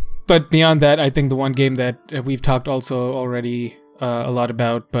 But beyond that, I think the one game that we've talked also already a lot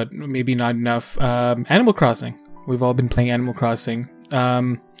about, but maybe not enough. Animal Crossing. We've all been playing Animal Crossing.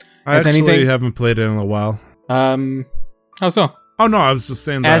 I actually haven't played it in a while. How so? Oh no, I was just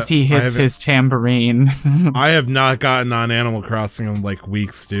saying that as he hits his tambourine. I have not gotten on Animal Crossing in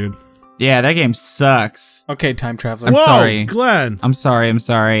weeks, dude. Yeah, that game sucks. Okay, time traveler. I'm sorry, Glenn. I'm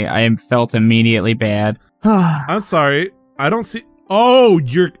sorry. I am felt immediately bad. I'm sorry. I don't see. Oh,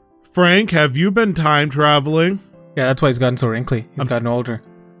 Frank. Have you been time traveling? Yeah, that's why he's gotten so wrinkly. He's gotten older.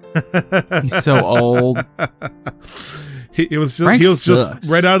 He's so old. He was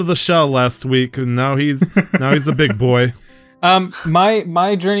just right out of the shell last week, and now he's a big boy.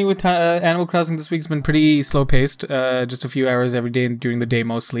 My journey with Animal Crossing this week's been pretty slow paced. Just a few hours every day during the day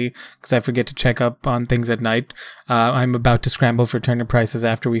mostly, because I forget to check up on things at night. I'm about to scramble for turnip prices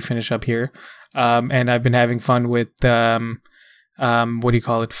after we finish up here. And I've been having fun with flowers.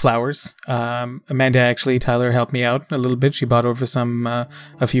 Tyler helped me out a little bit. She bought over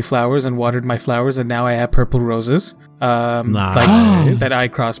a few flowers and watered my flowers, and now I have purple roses. Nice. That I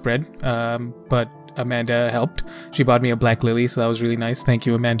crossbred. But Amanda helped. She bought me a black lily, so that was really nice. Thank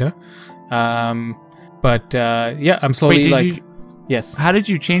you, Amanda. I'm slowly yes. How did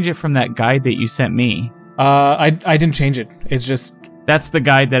you change it from that guide that you sent me? I didn't change it. It's just that's the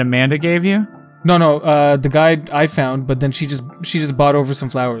guide that Amanda gave you. No, the guide I found, but then she just bought over some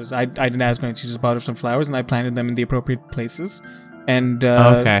flowers. I didn't ask her. She just bought over some flowers, and I planted them in the appropriate places. And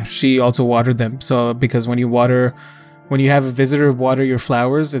she also watered them. So because when you have a visitor water your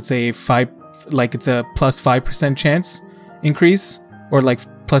flowers, it's a plus 5% chance increase, or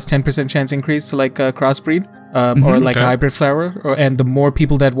plus 10% chance increase to a crossbreed, or a hybrid flower. And the more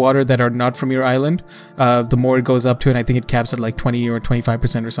people that water that are not from your island, the more it goes up to, and I think it caps at 20 or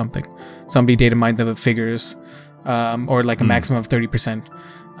 25% or something. Somebody data mined the figures, or a maximum of 30%.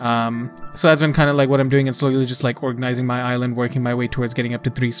 So that's been kind of what I'm doing, and slowly just organizing my island, working my way towards getting up to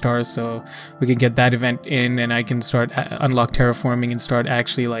 3 stars, so we can get that event in, and I can start unlock terraforming and start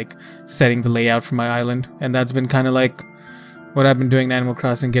actually setting the layout for my island. And that's been kind of what I've been doing in Animal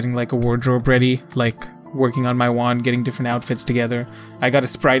Crossing, getting a wardrobe ready, working on my wand, getting different outfits together. I got a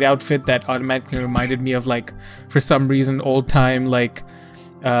Sprite outfit that automatically reminded me of for some reason old time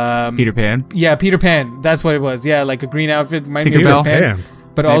Peter Pan. Yeah, Peter Pan. That's what it was. Yeah, a green outfit reminded me of Peter Pan.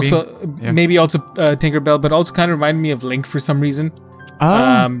 But maybe also Tinkerbell, but also kind of reminded me of Link for some reason.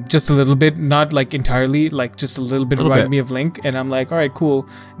 Just a little bit, not like entirely, like just a little bit reminded me of Link. And I'm like, all right, cool.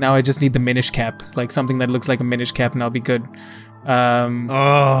 Now I just need the Minish Cap, like something that looks like a Minish Cap, and I'll be good.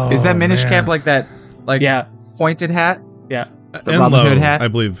 Is that Minish Cap like that? Like pointed hat? Yeah. The Robin Hood hat? I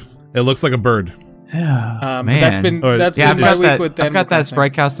believe. It looks like a bird. Man. That's been my week with I've got that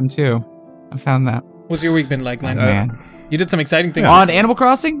Sprite costume too. I found that. What's your week been like, Len? Man. You did some exciting things. On Animal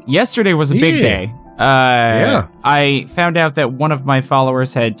Crossing? Yesterday was a big day. I found out that one of my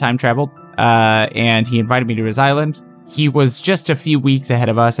followers had time traveled, and he invited me to his island. He was just a few weeks ahead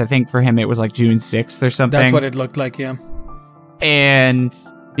of us. I think for him it was like June 6th or something. That's what it looked like, yeah. And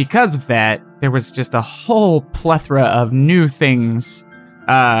because of that, there was just a whole plethora of new things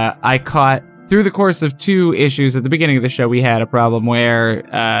I caught. Through the course of 2 issues at the beginning of the show, we had a problem where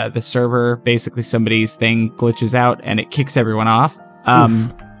the server, basically somebody's thing glitches out and it kicks everyone off.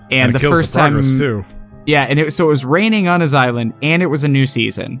 And the first time, too. Yeah, and it was raining on his island, and it was a new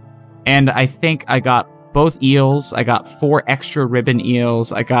season. And I think I got both eels. I got 4 extra ribbon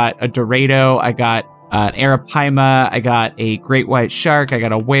eels. I got a Dorado. I got an Arapaima. I got a great white shark. I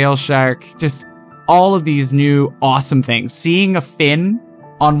got a whale shark. Just all of these new awesome things. Seeing a fin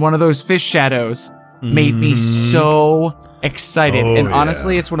on one of those fish shadows made me so excited. And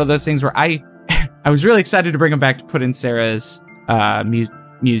honestly, it's one of those things where I was really excited to bring him back to put in Sarah's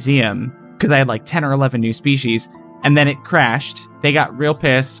museum because I had like 10 or 11 new species, and then it crashed. They got real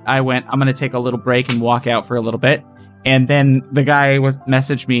pissed. I went, I'm going to take a little break and walk out for a little bit. And then the guy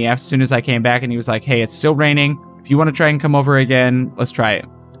messaged me as soon as I came back, and he was like, hey, it's still raining. If you want to try and come over again, let's try it.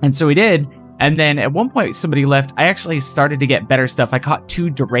 And so we did. And then at one point somebody left. I actually started to get better stuff. I caught 2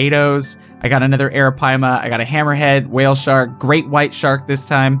 Dorados. I got another Arapaima. I got a hammerhead, whale shark, great white shark this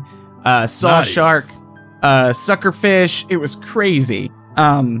time, saw shark, suckerfish. It was crazy.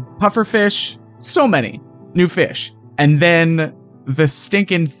 Pufferfish, so many new fish. And then the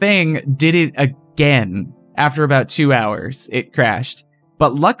stinking thing did it again. After about 2 hours, it crashed.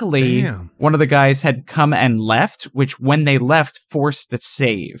 But luckily, one of the guys had come and left, which when they left, forced a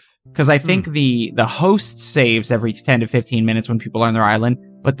save. Because I think the host saves every 10 to 15 minutes when people are on their island,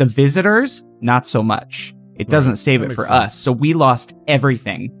 but the visitors, not so much. It doesn't save it for us. So we lost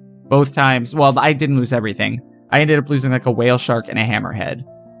everything. Both times. Well, I didn't lose everything. I ended up losing like a whale shark and a hammerhead.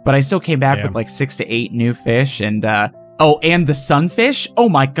 But I still came back with like 6 to 8 new fish. And, and the sunfish? Oh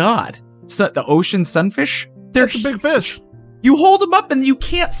my god. So, the ocean sunfish? That's a big fish. You hold them up and you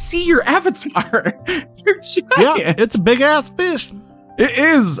can't see your avatar. They're giant. Yeah, it's a big ass fish. It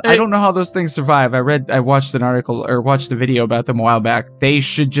is. I don't know how those things survive. I watched an article or watched a video about them a while back. They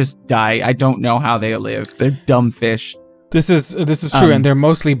should just die. I don't know how they live. They're dumb fish. This is true, and they're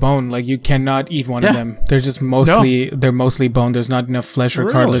mostly bone. Like you cannot eat one of them. They're just mostly bone. There's not enough flesh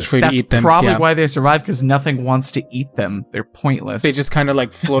or cartilage for you to eat them. That's probably why they survive, because nothing wants to eat them. They're pointless. They just kind of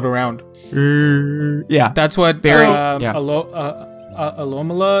like float around. Yeah, that's what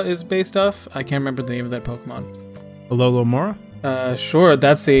Alomala is based off. I can't remember the name of that Pokemon. Alolomora? Sure.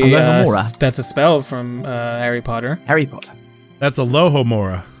 That's a spell from Harry Potter. That's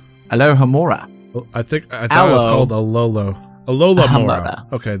Alohomora. Alohomora. I thought it was called Alolo. Alolamora.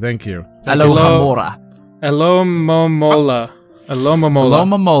 Okay, thank you. Alohomora. Alomomola.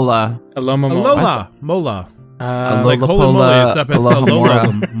 Alomomola. Alomomola. Like holy moly, except it's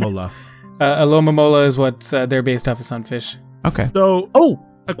Alomomola. Alomomola is what they're based off of sunfish. Okay. So,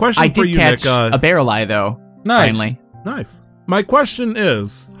 a question for you, Nick. A Barreleye, though. Nice. Finally. Nice. My question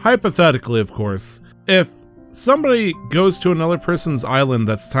is, hypothetically, of course, if somebody goes to another person's island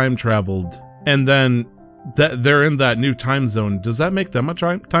that's time traveled, and then they're in that new time zone, does that make them a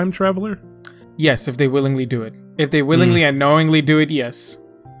time traveler? Yes, if they willingly do it. If they willingly and knowingly do it, yes.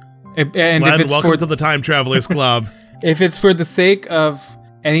 Welcome to the Time Travelers Club. If it's for the sake of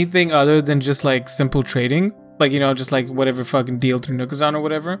anything other than just like simple trading, like, just like whatever fucking deal through Nookazon or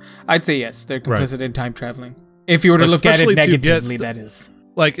whatever, I'd say yes, they're complicit in time traveling. If you were to look at it negatively, that is.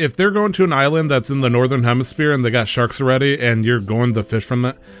 Like, if they're going to an island that's in the northern hemisphere and they got sharks already, and you're going to fish from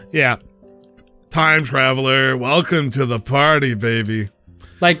that, time traveler, welcome to the party, baby.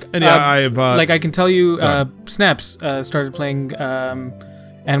 Like, and I can tell you, Snaps started playing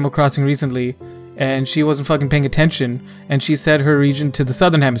Animal Crossing recently, and she wasn't fucking paying attention, and she set her region to the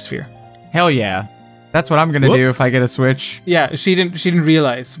southern hemisphere. Hell yeah. That's what I'm gonna do if I get a Switch. Yeah, she didn't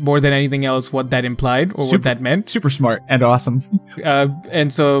realize more than anything else what that implied or what that meant. Super smart and awesome.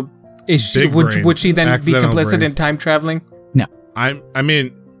 And so, would she then be complicit in time traveling? No. I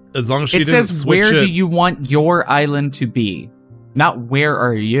mean, as long as she didn't switch it. It says, where do you want your island to be? Not where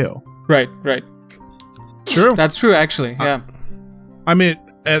are you? Right. True. That's true, actually, yeah. I mean,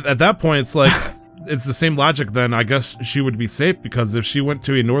 at that point, it's like, it's the same logic then. I guess she would be safe because if she went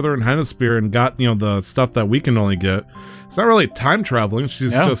to a northern hemisphere and got, the stuff that we can only get, it's not really time traveling.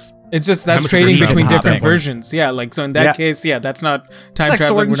 She's just... It's just that's trading between different versions. Yeah, like, so in that case, that's not time like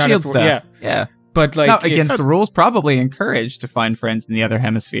traveling. We're not stuff. Yeah. But like, not against the rules, probably encouraged to find friends in the other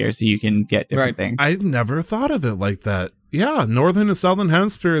hemisphere so you can get different things. I never thought of it like that. Yeah, northern and southern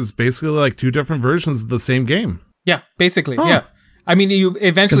hemisphere is basically like two different versions of the same game. Yeah, basically, yeah. I mean, you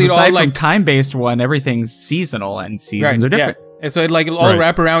eventually aside all like from time-based one, everything's seasonal and seasons are different. Yeah. And so it'll all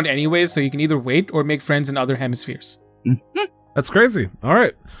wrap around anyways, so you can either wait or make friends in other hemispheres. That's crazy. All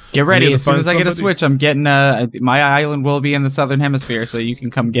right. Get ready. As soon as I get a Switch, I'm getting my island will be in the southern hemisphere, so you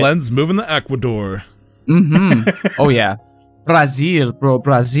can come get. Len's moving to Ecuador. Oh yeah, Brazil, bro,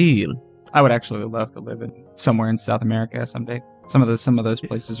 Brazil. I would actually love to live in somewhere in South America someday. Some of those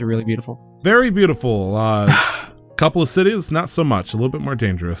places are really beautiful. Very beautiful. Couple of cities, not so much. A little bit more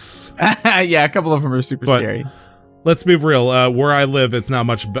dangerous. Yeah, a couple of them are super scary. Let's be real. Where I live, it's not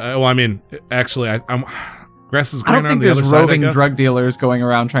much. Well, I mean, actually, I'm. Grass is greener on the other side. I don't think there's roving drug dealers going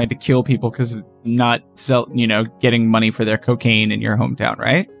around trying to kill people because of not getting money for their cocaine in your hometown,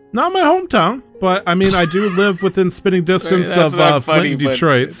 right? Not my hometown, but I mean, I do live within spitting distance of Flint and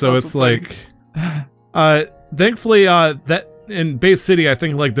Detroit, so it's like, thankfully, that in Bay City, I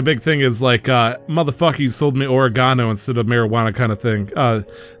think like the big thing is like, motherfucker, you sold me oregano instead of marijuana kind of thing. That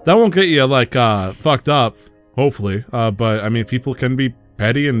won't get you like fucked up, hopefully, but I mean, people can be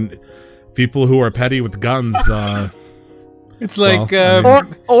petty and. People who are petty with guns, it's like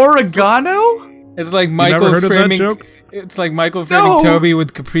oregano. It's like Michael framing. It's like Michael framing Toby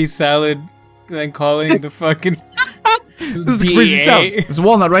with Capri salad, and then calling the fucking. This is Capri salad. There's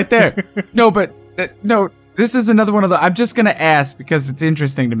walnut right there. No, but no. This is another one of the. I'm just gonna ask because it's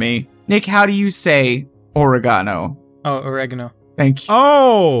interesting to me. Nick, how do you say oregano? Oh, oregano. Thank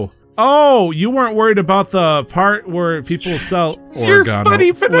you. Oh, you weren't worried about the part where people sell it's oregano. Your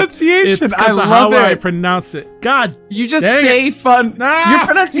funny pronunciation. It's I love how it. I pronounce it. God, you just say fun. Your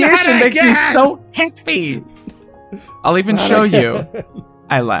pronunciation makes me so happy. I'll even show you.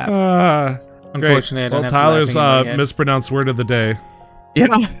 I laugh. Unfortunately, well, Tyler's mispronounced word of the day. Yeah.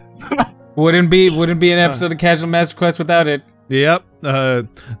 wouldn't be an episode of Casual Master Quest without it. Yep.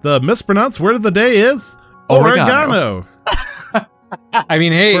 The mispronounced word of the day is oregano. I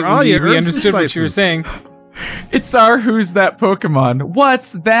mean, hey, we understood what you were saying. It's our Who's That Pokemon?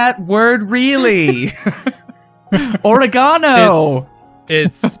 What's that word really? Oregano.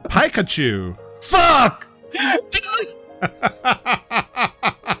 It's Pikachu. Fuck!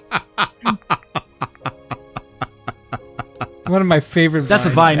 One of my favorite vines. That's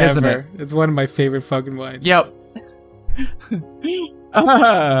a vine, ever. isn't it? It's one of my favorite fucking vines. Yep.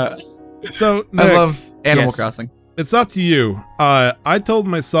 So, Nick, I love Animal Crossing. It's up to you. I told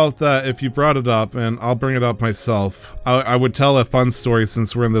myself that if you brought it up, and I'll bring it up myself, I would tell a fun story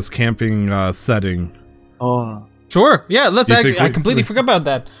since we're in this camping setting. Oh, sure. Yeah, let's actually. I completely forgot about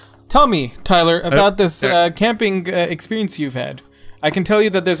that. Tell me, Tyler, about this camping experience you've had. I can tell you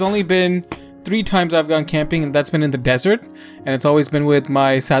that there's only been 3 times I've gone camping, and that's been in the desert, and it's always been with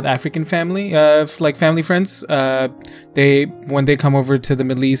my South African family, like family friends. When they come over to the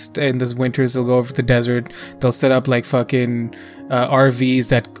Middle East in the winters, they'll go over to the desert. They'll set up like fucking RVs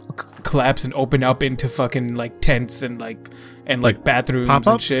that collapse and open up into fucking like tents and like bathrooms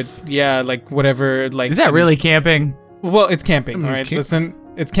pop-ups? and shit. Yeah, like whatever. Like, is that really camping? Well, it's camping. All right, listen,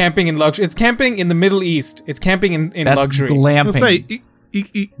 it's camping in luxury. It's camping in the Middle East. It's camping in that's luxury. Glamping.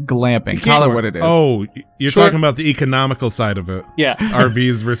 Glamping. Call it what it is. Oh, you're talking about the economical side of it. Yeah.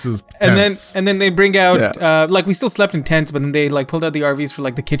 RVs versus tents. And then they bring out like we still slept in tents, but then they like pulled out the RVs for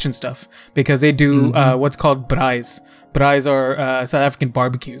like the kitchen stuff because they do what's called braais. Braais are South African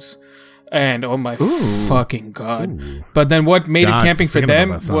barbecues. And oh my fucking god. Ooh. But then what made it camping for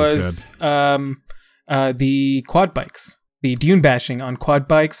them was the quad bikes. The dune bashing on quad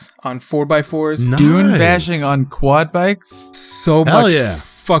bikes, on 4x4s. Nice. Dune bashing on quad bikes? So much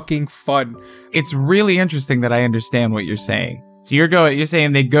fucking fun. It's really interesting that I understand what you're saying. So you're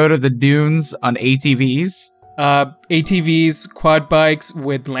saying they go to the dunes on ATVs? ATVs, quad bikes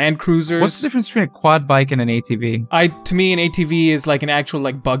with Land Cruisers. What's the difference between a quad bike and an ATV? To me, an ATV is like an actual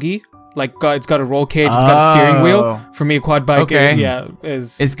like buggy. Like it's got a roll cage, it's got a steering wheel. For me, a quad bike,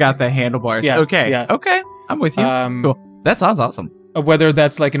 it's got the handlebars. Yeah, okay, I'm with you. Cool. That sounds awesome. Whether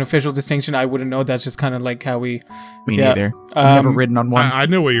that's like an official distinction, I wouldn't know. That's just kind of like how we. Me neither. I've never ridden on one. I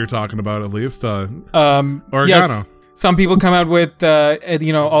know what you're talking about at least. Oregano. Some people come out with,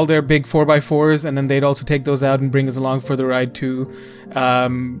 all their big 4x4s, and then they'd also take those out and bring us along for the ride too,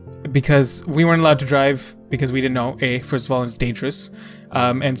 because we weren't allowed to drive because we didn't know. First of all, it's dangerous,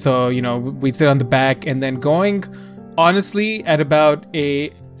 and so we'd sit on the back, and then going, honestly, at about a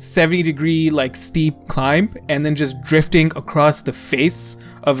 70-degree like steep climb, and then just drifting across the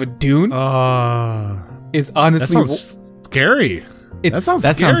face of a dune is honestly that sounds scary. That sounds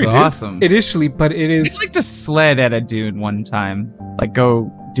awesome. Initially, but it is. I'd like to sled at a dune one time, like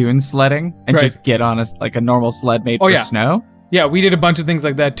go dune sledding and just get on a normal sled made for snow. Yeah, we did a bunch of things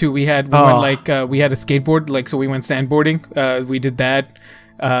like that too. We had we had a skateboard, so we went sandboarding. We did that.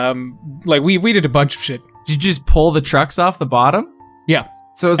 We did a bunch of shit. Did you just pull the trucks off the bottom? Yeah.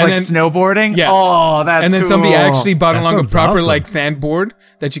 So it was snowboarding? Yeah. Oh, that's cool. And then somebody actually bought along a proper sandboard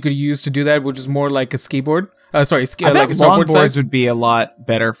that you could use to do that, which is more like a skiboard. Like a snowboard size. Would be a lot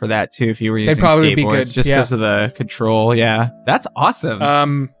better for that too if you were using They'd probably skateboards, be good. Just because of the control. Yeah, that's awesome.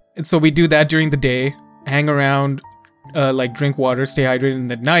 And so we do that during the day, hang around, drink water, stay hydrated.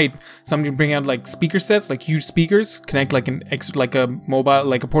 And at night, somebody bring out speaker sets, huge speakers, connect a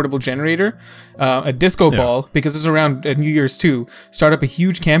mobile, a portable generator, a disco ball, because it's around New Year's too. Start up a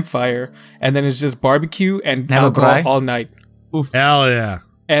huge campfire, and then it's just barbecue and alcohol all night. Oof. Hell yeah.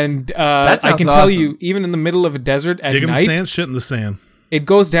 And I can tell you, even in the middle of a desert at Dig in night, the sand, shit in the sand. It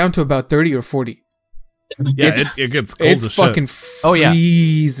goes down to about 30 or 40. Yeah, it gets cold as shit. It's fucking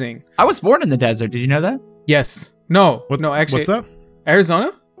freezing. I was born in the desert. Did you know that? Yes. No. No, actually. What's that?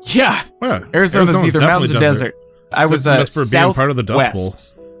 Arizona? Yeah. Arizona's either mountains or desert. I was for being part of the Dust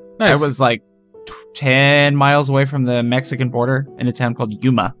Bowl. Nice. I was 10 miles away from the Mexican border in a town called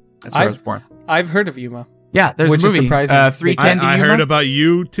Yuma. That's where I was born. I've heard of Yuma. Yeah, there's a movie. Is surprising. 310 to Yuma. I heard about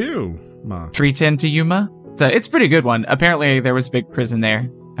you too, Ma. 310 to Yuma. It's a pretty good one. Apparently, there was a big prison there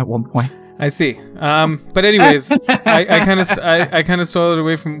at one point. I see. But anyways, I kind of stole it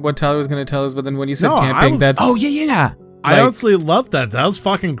away from what Tyler was going to tell us. But then when you said camping, that's I honestly loved that. That was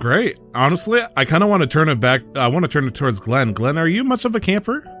fucking great. Honestly, I kind of want to turn it back. I want to turn it towards Glenn. Glenn, are you much of a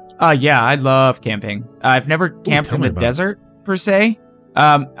camper? Yeah, I love camping. I've never camped in the desert per se.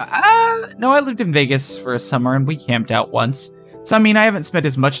 No, I lived in Vegas for a summer and we camped out once. So I mean, I haven't spent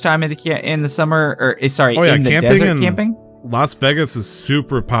as much time in the summer, in the desert camping. Las Vegas is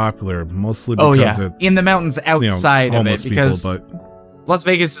super popular, mostly because in the mountains outside of it, because Las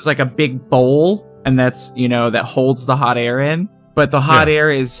Vegas is like a big bowl, and that's that holds the hot air in, but the hot air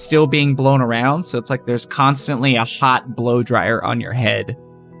is still being blown around, so it's like there's constantly a hot blow dryer on your head.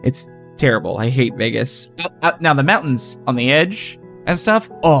 It's terrible. I hate Vegas. Now the mountains on the edge and stuff,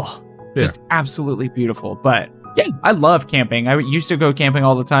 just absolutely beautiful. But yeah, I love camping. I used to go camping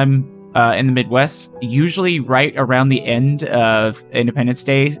all the time in the Midwest, usually right around the end of Independence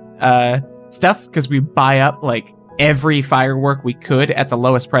Day stuff, because we buy up every firework we could at the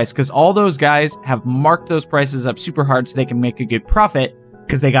lowest price, because all those guys have marked those prices up super hard so they can make a good profit,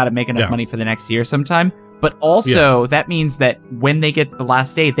 because they got to make enough money for the next year sometime. But also that means that when they get to the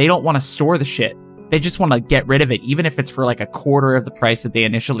last day, they don't want to store the shit. They just want to get rid of it, even if it's for a quarter of the price that they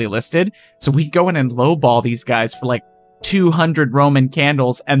initially listed. So we go in and lowball these guys for 200 Roman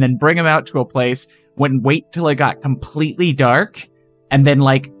candles, and then bring them out to a place, wait till it got completely dark, and then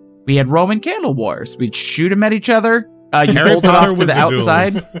we had Roman candle wars. We'd shoot them at each other. You hold it off to the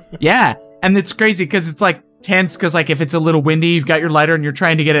outside. Yeah, and it's crazy because it's tense, because if it's a little windy, you've got your lighter and you're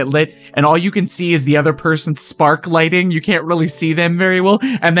trying to get it lit, and all you can see is the other person's spark lighting. You can't really see them very well,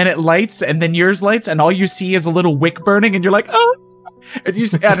 and then it lights, and then yours lights, and all you see is a little wick burning, and you're like, oh. And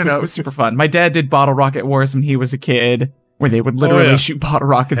I don't know, it was super fun. My dad did bottle rocket wars when he was a kid, where they would literally shoot bottle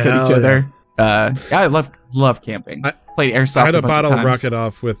rockets at each other. I love camping. Played airsoft. I had a bottle rocket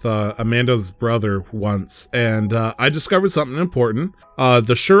off with Amanda's brother once, and I discovered something important.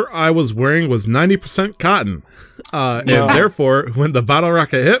 The shirt I was wearing was 90% cotton, and therefore, when the bottle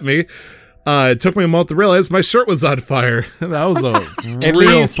rocket hit me, it took me a month to realize my shirt was on fire. That was a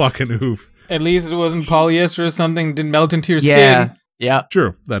real fucking oof. At least it wasn't polyester or something, didn't melt into your skin. Yeah.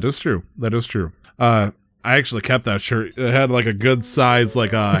 True. That is true. I actually kept that shirt. It had a good size,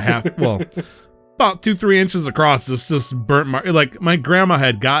 a half, about 2-3 inches across. Just burnt my grandma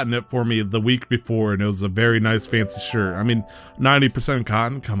had gotten it for me the week before, and it was a very nice fancy shirt. I mean, 90%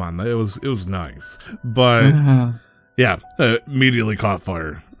 cotton. Come on, it was nice, but immediately caught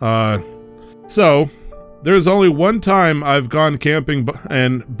fire. So there's only one time I've gone camping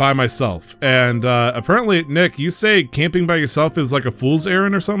by myself, and apparently, Nick, you say camping by yourself is like a fool's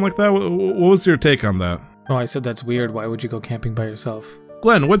errand or something like that. What was your take on that? Oh, I said that's weird. Why would you go camping by yourself?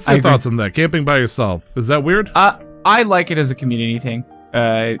 Glenn, what's your thoughts on that? Camping by yourself, is that weird? I like it as a community thing.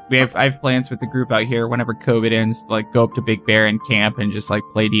 I have plans with the group out here whenever COVID ends to like go up to Big Bear and camp and just like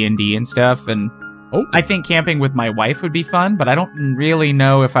play D&D and stuff. And I think camping with my wife would be fun, but I don't really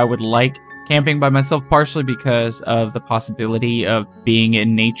know if I would like camping by myself, partially because of the possibility of being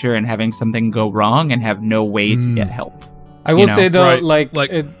in nature and having something go wrong and have no way to get help. I will say though,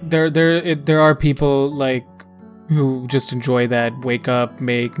 there are people like who just enjoy that. Wake up,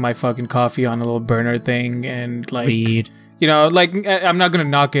 make my fucking coffee on a little burner thing, and like read. You know, like I'm not gonna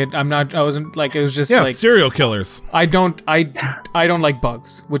knock it. I wasn't like it was just like serial killers. I don't like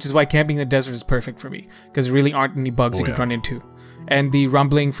bugs, which is why camping in the desert is perfect for me because there really aren't any bugs you can run into. And the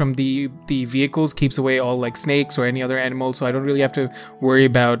rumbling from the vehicles keeps away all like snakes or any other animals, so I don't really have to worry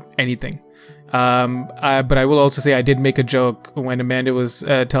about anything. But I will also say I did make a joke when Amanda was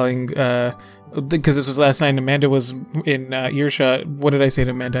telling, because this was last night and Amanda was in earshot. What did I say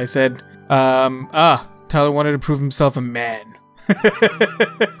to Amanda? I said, Tyler wanted to prove himself a man.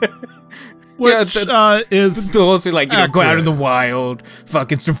 Which is also like, go out in the wild,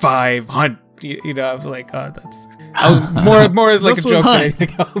 fucking survive, hunt. You know, I was like, I was more as like a joke than anything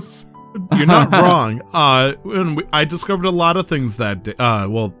else. You're not wrong. I discovered a lot of things that day.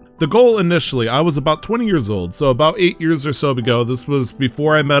 The goal initially, I was about 20 years old, so about 8 years or so ago. This was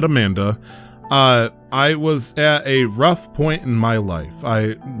before I met Amanda. I was at a rough point in my life.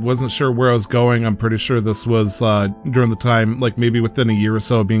 I wasn't sure where I was going. I'm pretty sure this was during the time, like maybe within a year or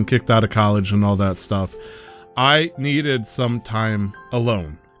so, being kicked out of college and all that stuff. I needed some time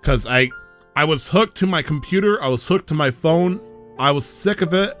alone because I was hooked to my computer. I was hooked to my phone. I was sick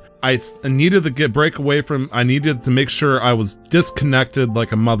of it. I needed to break away from, I needed to make sure I was disconnected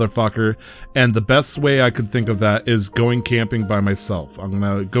like a motherfucker. And the best way I could think of that is going camping by myself. I'm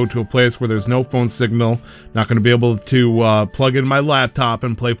going to go to a place where there's no phone signal, not going to be able to plug in my laptop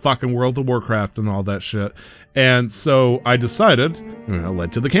and play fucking World of Warcraft and all that shit. And so I decided,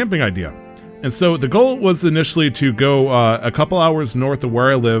 led to the camping idea. And so the goal was initially to go a couple hours north of where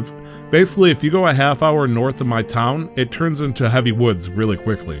I live. Basically, if you go a half hour north of my town, it turns into heavy woods really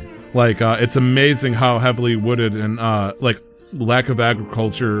quickly. Like, it's amazing how heavily wooded and, like, lack of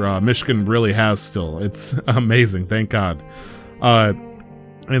agriculture Michigan really has still. It's amazing, thank God.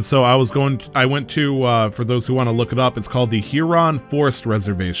 And so I went to, for those who want to look it up, it's called the Huron Forest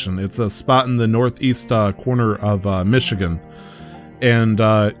Reservation. It's a spot in the northeast corner of Michigan. And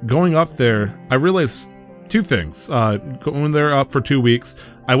going up there, I realized two things. Going there up for 2 weeks,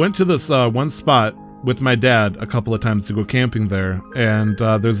 I went to this one spot with my dad a couple of times to go camping there, and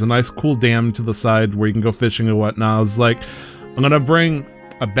there's a nice cool dam to the side where you can go fishing and whatnot. I was like, I'm gonna bring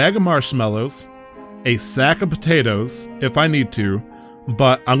a bag of marshmallows, a sack of potatoes if I need to,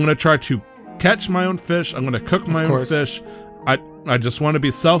 but I'm gonna try to catch my own fish. I'm gonna cook my own fish. I just want to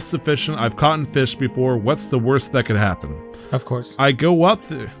be self-sufficient. I've caught fish before. What's the worst that could happen? Of course. I go up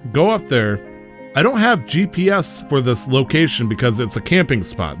there. I don't have GPS for this location because it's a camping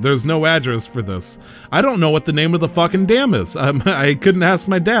spot. There's no address for this. I don't know what the name of the fucking dam is. I couldn't ask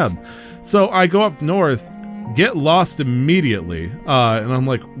my dad. So I go up north, get lost immediately, and I'm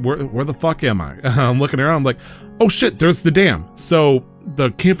like, where the fuck am I? I'm looking around, I'm like, oh shit, there's the dam. So the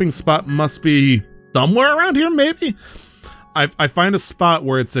camping spot must be somewhere around here, maybe? I find a spot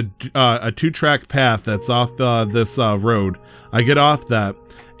where it's a 2-track path that's off this road. I get off that.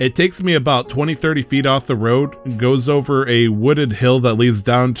 It takes me about 20-30 feet off the road, goes over a wooded hill that leads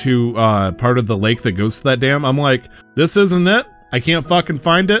down to part of the lake that goes to that dam. I'm like, this isn't it. I can't fucking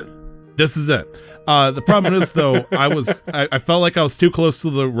find it. This is it. The problem is, though, I felt like I was too close to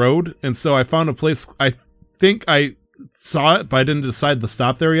the road, and so I found a place. I think I saw it, but I didn't decide to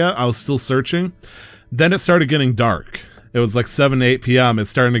stop there yet. I was still searching. Then it started getting dark. It was like 7, 8 p.m.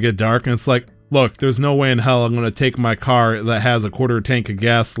 It's starting to get dark, and it's like, look, there's no way in hell I'm going to take my car that has a quarter tank of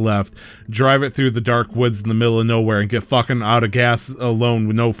gas left, drive it through the dark woods in the middle of nowhere, and get fucking out of gas alone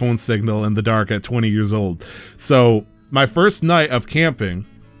with no phone signal in the dark at 20 years old. So my first night of camping,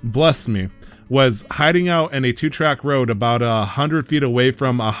 bless me, was hiding out in a 2-track road about 100 feet away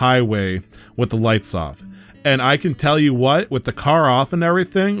from a highway with the lights off. And I can tell you what, with the car off and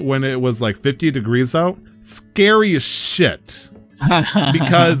everything, when it was like 50 degrees out, scary as shit.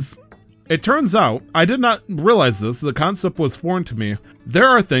 Because it turns out, I did not realize this, the concept was foreign to me, there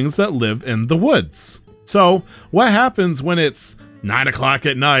are things that live in the woods. So, what happens when it's 9 o'clock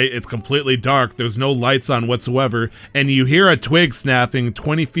at night, it's completely dark, there's no lights on whatsoever, and you hear a twig snapping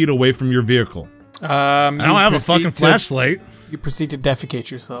 20 feet away from your vehicle? I don't have a fucking flashlight. You proceed to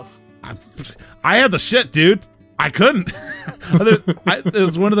defecate yourself. I had the shit, dude. I couldn't. It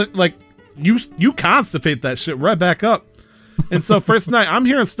was one of the, like, you constipate that shit right back up. And so first night, I'm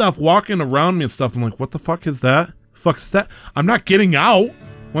hearing stuff walking around me and stuff. I'm like, what the fuck is that? fuck's that? I'm not getting out.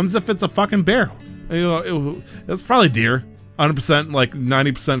 What if it's a fucking bear? You know, it was probably deer. 100%, like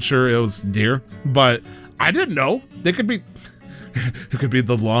 90% sure it was deer. But I didn't know. They could be... It could be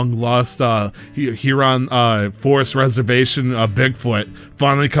the long-lost Huron Forest Reservation Bigfoot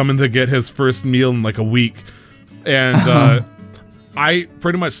finally coming to get his first meal in like a week. And I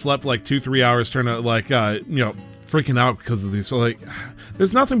pretty much slept like 2-3 hours trying to freaking out because of these. So like,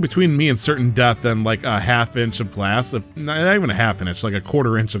 there's nothing between me and certain death than like a half inch of glass, not even a half inch, like a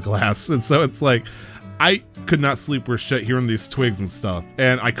 1/4 inch of glass. And so it's like, I could not sleep for shit hearing these twigs and stuff.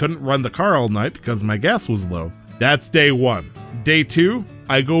 And I couldn't run the car all night because my gas was low. That's day 1. Day 2,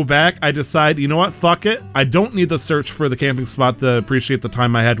 I go back, I decide, you know what, fuck it. I don't need to search for the camping spot to appreciate the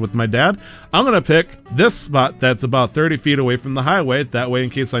time I had with my dad. I'm gonna pick this spot that's about 30 feet away from the highway. That way, in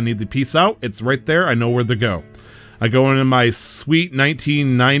case I need to peace out, it's right there, I know where to go. I go into my sweet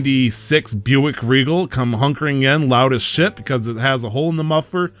 1996 Buick Regal, come hunkering in loud as shit because it has a hole in the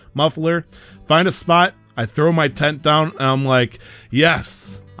muffler, find a spot, I throw my tent down, and I'm like,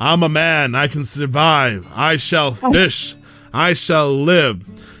 yes, I'm a man, I can survive, I shall fish. I shall live.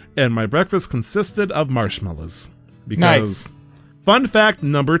 And my breakfast consisted of marshmallows. Because, fun fact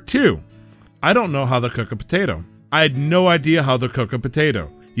number 2, I don't know how to cook a potato. I had no idea how to cook a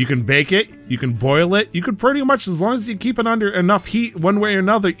potato. You can bake it, you can boil it, you can pretty much, as long as you keep it under enough heat one way or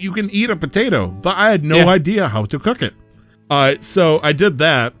another, you can eat a potato. But I had no idea how to cook it. So I did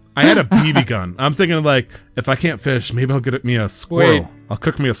that. I had a BB gun. I'm thinking like, if I can't fish, maybe I'll get me a squirrel. I'll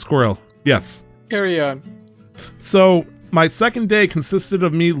cook me a squirrel. Yes. Carry on. So... my second day consisted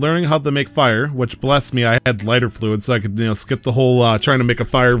of me learning how to make fire, which bless me, I had lighter fluid, so I could, skip the whole trying to make a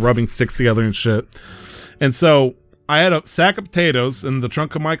fire, rubbing sticks together and shit. And so I had a sack of potatoes in the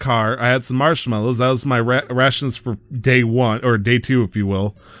trunk of my car. I had some marshmallows. That was my rations for day 1, or day 2, if you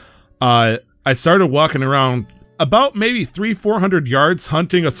will. I started walking around about maybe 300-400 yards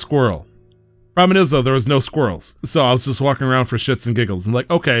hunting a squirrel. Problem is, though, there was no squirrels, so I was just walking around for shits and giggles. And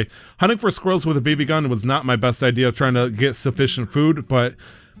like, okay, hunting for squirrels with a BB gun was not my best idea of trying to get sufficient food, but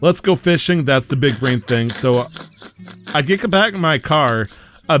let's go fishing. That's the big brain thing. So I get back in my car,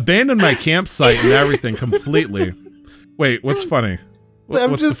 abandon my campsite and everything completely. Wait, what's funny?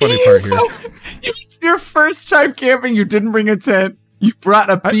 What's the funny part here? Your first time camping, you didn't bring a tent. You brought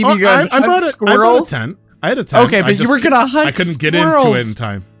a BB gun. I brought squirrels. I brought a tent. I had a tent. Okay, but you were gonna hunt. I couldn't get squirrels. into it in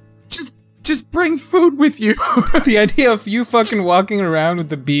time. Just bring food with you. The idea of you fucking walking around with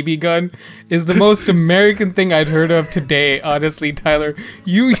the BB gun is the most American thing I'd heard of today, honestly, Tyler.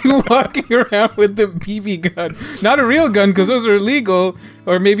 You walking around with the BB gun. Not a real gun, because those are illegal,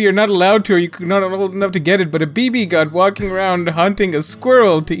 or maybe you're not allowed to, or you're not old enough to get it, but a BB gun walking around hunting a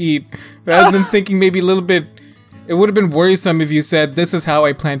squirrel to eat, rather than thinking maybe a little bit... It would have been worrisome if you said, this is how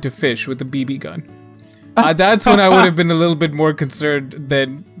I plan to fish with a BB gun. That's when I would have been a little bit more concerned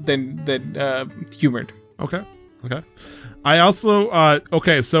than humored. Okay. I also,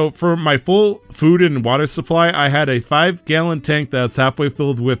 so for my full food and water supply, I had a 5-gallon tank that's halfway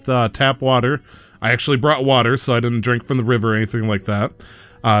filled with tap water. I actually brought water, so I didn't drink from the river or anything like that.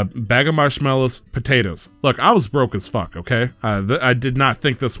 Bag of marshmallows, potatoes. Look, I was broke as fuck, okay? I did not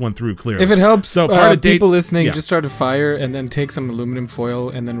think this one through clearly. If it helps so part of people listening, just start a fire and then take some aluminum foil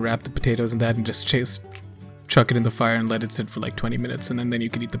and then wrap the potatoes in that and just chuck it in the fire and let it sit for like 20 minutes and then you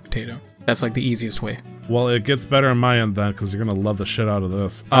can eat the potato. That's like the easiest way. Well, it gets better on my end then because you're going to love the shit out of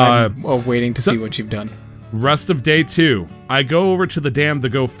this. I'm waiting to see what you've done. Rest of day 2, I go over to the dam to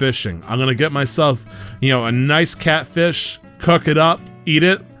go fishing. I'm going to get myself, a nice catfish, cook it up, eat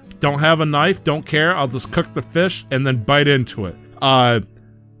it. Don't have a knife, don't care. I'll just cook the fish and then bite into it. I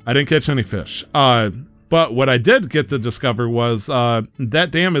didn't catch any fish. But what I did get to discover was that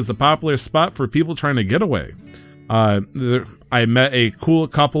dam is a popular spot for people trying to get away. I met a cool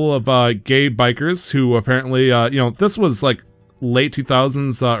couple of gay bikers who apparently, this was like late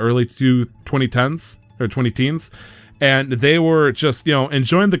 2000s, early 2010s or 20-teens. And they were just,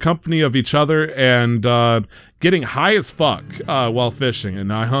 enjoying the company of each other and getting high as fuck while fishing.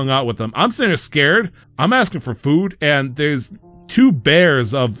 And I hung out with them. I'm sitting there scared. I'm asking for food. And there's 2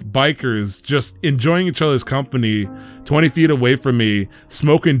 bears of bikers just enjoying each other's company 20 feet away from me,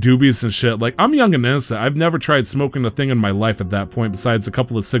 smoking doobies and shit. Like, I'm young and innocent. I've never tried smoking a thing in my life at that point besides a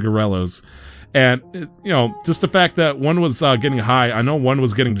couple of cigarellos. And, just the fact that one was getting high, I know one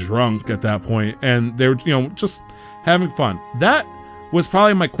was getting drunk at that point, and they were, just having fun. That was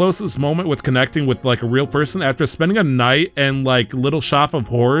probably my closest moment with connecting with, like, a real person after spending a night in, like, Little Shop of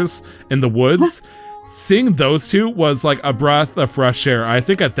Horrors in the woods. Seeing those 2 was like a breath of fresh air. I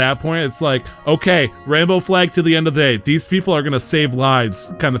think at that point, it's like, okay, rainbow flag to the end of the day. These people are going to save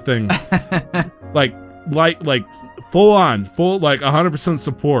lives kind of thing. like full like 100%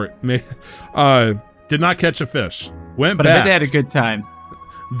 support. Did not catch a fish. Went but back. I bet they had a good time.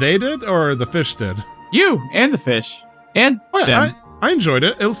 They did, or the fish did? You and the fish and them. I enjoyed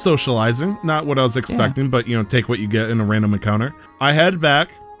it. It was socializing, not what I was expecting, but take what you get in a random encounter. I head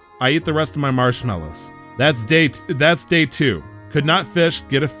back. I eat the rest of my marshmallows. That's day 2. Could not fish.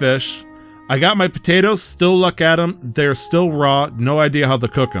 Get a fish. I got my potatoes. Still look at them. They're still raw. No idea how to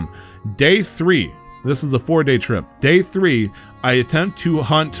cook them. Day 3. This is a 4-day trip. Day 3. I attempt to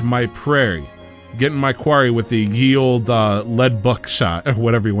hunt my prairie. Get in my quarry with the ye old lead buckshot, or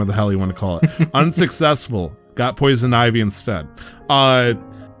whatever the hell you want to call it. Unsuccessful. Got poison ivy instead.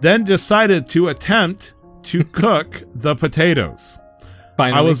 Then decided to attempt to cook the potatoes.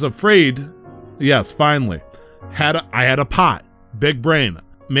 Finally. I was afraid. Yes, finally. I had a pot. Big brain.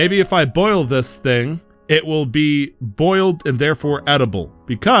 Maybe if I boil this thing, it will be boiled and therefore edible.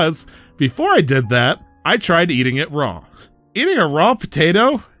 Because before I did that, I tried eating it raw. Eating a raw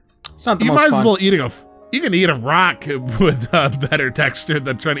potato? It's not the you most might fun. as well you can eat a rock with a better texture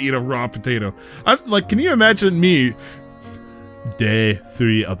than trying to eat a raw potato. I'm like, can you imagine me? Day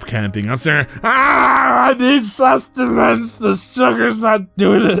 3 of camping. I'm saying, I need sustenance. The sugar's not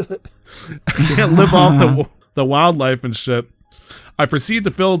doing it. I can't live off the wildlife and shit. I proceed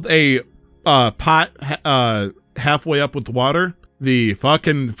to fill a pot halfway up with water. The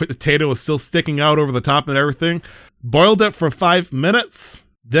fucking potato is still sticking out over the top and everything. Boiled it for 5 minutes.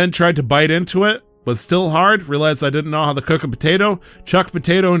 Then tried to bite into it, but still hard. Realized I didn't know how to cook a potato. Chucked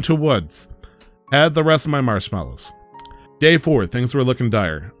potato into woods. Had the rest of my marshmallows. Day 4, things were looking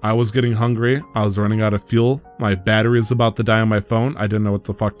dire. I was getting hungry. I was running out of fuel. My battery was about to die on my phone. I didn't know what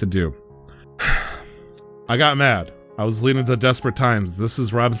the fuck to do. I got mad. I was leading to desperate times. This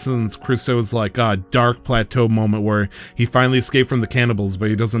is Robinson Crusoe's dark plateau moment where he finally escaped from the cannibals, but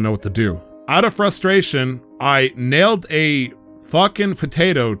he doesn't know what to do. Out of frustration, I nailed a fucking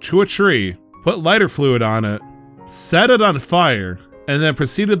potato to a tree, put lighter fluid on it, set it on fire, and then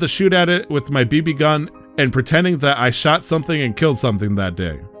proceeded to shoot at it with my BB gun and pretending that I shot something and killed something that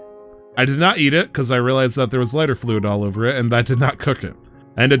day. I did not eat it because I realized that there was lighter fluid all over it and that did not cook it.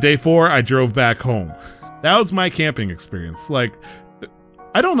 And at day 4, I drove back home. That was my camping experience. I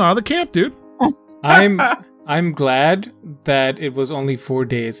don't know how to camp, dude. I'm glad that it was only 4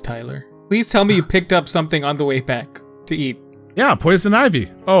 days, Tyler. Please tell me you picked up something on the way back to eat. Yeah, poison ivy.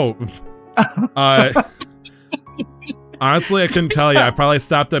 Oh. Honestly, I couldn't tell you. I probably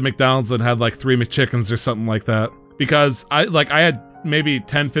stopped at McDonald's and had 3 McChickens or something like that. Because I had maybe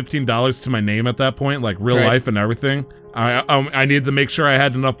 $10, $15 to my name at that point, real life and everything. I needed to make sure I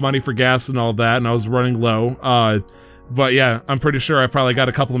had enough money for gas and all that, and I was running low. But yeah, I'm pretty sure I probably got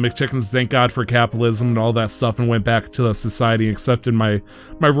a couple of McChickens, thank God for capitalism and all that stuff, and went back to the society and accepted my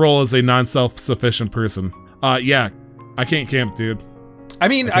role as a non-self-sufficient person. Yeah, I can't camp, dude. I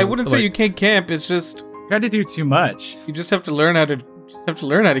mean, I wouldn't say you can't camp. It's just try to do too much. You just have to learn how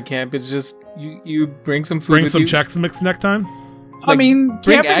to camp. It's just you bring some food. Bring with some you. Chex Mix next time. I mean,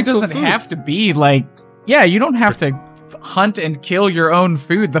 camping doesn't have to be you don't have to hunt and kill your own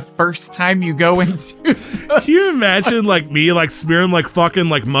food the first time you go into. Can you imagine me smearing fucking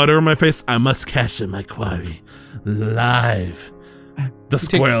mud over my face? I must catch in my quarry live. The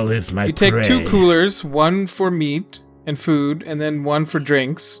squirrel is my prey. You take 2 coolers, one for meat and food, and then one for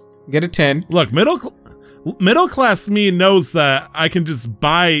drinks. Get a 10. Look, middle class me knows that I can just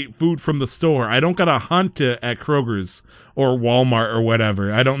buy food from the store. I don't gotta hunt it at Kroger's or Walmart or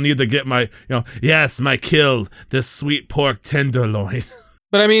whatever. I don't need to get my, yes, my kill, this sweet pork tenderloin.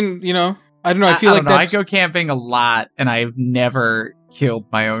 But I mean, I don't know. I feel like I go camping a lot, and I've never killed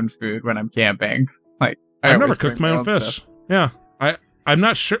my own food when I'm camping. I've never cooked my own fish. Stuff. Yeah, I'm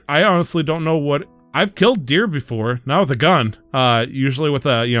not sure. I honestly don't know what. I've killed deer before, not with a gun. Usually with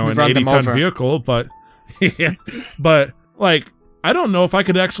a an 80-ton vehicle, but yeah, but I don't know if I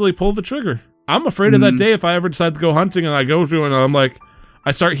could actually pull the trigger. I'm afraid of that day if I ever decide to go hunting and I go to it and I'm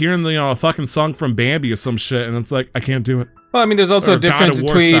I start hearing a fucking song from Bambi or some shit and it's I can't do it. Well, I mean, there's also a difference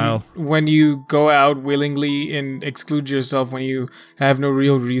between when you go out willingly and exclude yourself when you have no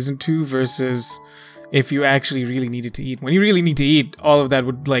real reason to versus if you actually really needed to eat. When you really need to eat, all of that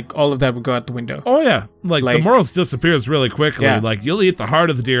would go out the window. Oh yeah, the morals disappears really quickly. Yeah. You'll eat the heart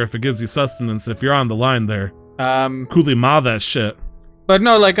of the deer if it gives you sustenance. If you're on the line there, Kuli Ma that shit. But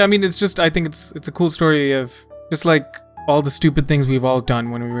no, I mean, it's just I think it's a cool story of just all the stupid things we've all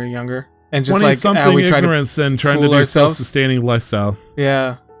done when we were younger, and just how we try and trying to do self-sustaining lifestyle.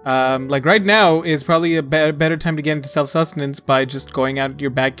 Yeah. Right now is probably a better time to get into self-sustenance by just going out your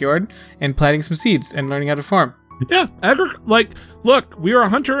backyard and planting some seeds and learning how to farm. Yeah, look, we are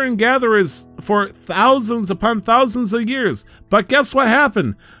hunter and gatherers for thousands upon thousands of years. But guess what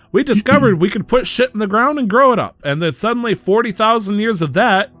happened? We discovered we could put shit in the ground and grow it up. And then suddenly 40,000 years of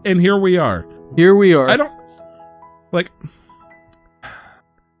that, and here we are.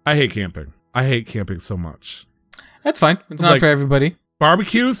 I hate camping. I hate camping so much. That's fine. It's not for everybody.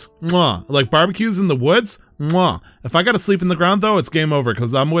 Barbecues? Mwah. Like barbecues in the woods? Mwah. If I gotta sleep in the ground though, it's game over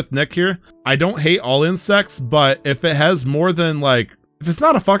because I'm with Nick here. I don't hate all insects, but if it has more than if it's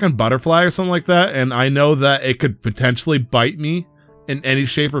not a fucking butterfly or something like that, and I know that it could potentially bite me in any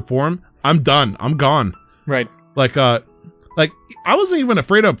shape or form, I'm done. I'm gone. Right. I wasn't even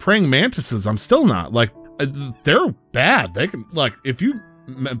afraid of praying mantises. I'm still not. They're bad. They can, if you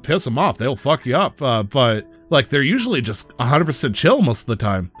piss them off, they'll fuck you up. But they're usually just 100% chill most of the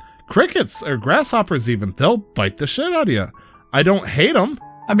time. Crickets or grasshoppers even, they'll bite the shit out of you. I don't hate them.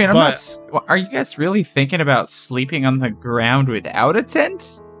 I mean, are you guys really thinking about sleeping on the ground without a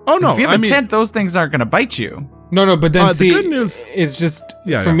tent? Oh, no. If you have a tent, those things aren't going to bite you. No, but then the good news is just,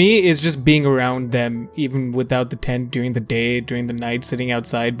 for me, it's just being around them, even without the tent, during the day, during the night, sitting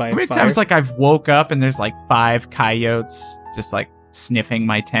outside by a fire. How many times, I've woke up and there's, 5 coyotes just, sniffing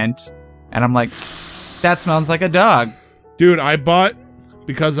my tent, and I'm like, that smells like a dog. Dude, I bought,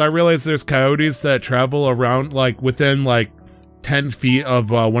 because I realized there's coyotes that travel around, within, 10 feet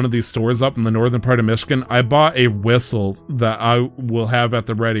of one of these stores up in the northern part of Michigan. I bought a whistle that I will have at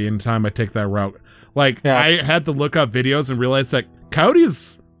the ready anytime I take that route. I had to look up videos and realize that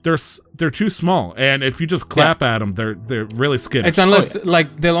coyotes, they're too small, and if you just clap at them, they're really skittish. It's unless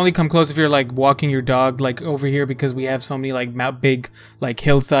they'll only come close if you're walking your dog over here, because we have so many big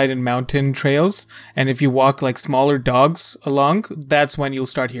hillside and mountain trails, and if you walk smaller dogs along, that's when you'll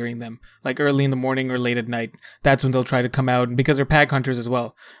start hearing them, early in the morning or late at night. That's when they'll try to come out, because they're pack hunters as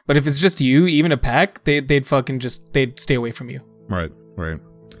well. But if it's just you, even a pack, they'd stay away from you. Right.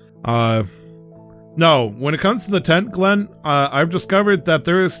 No, when it comes to the tent, Glenn, I've discovered that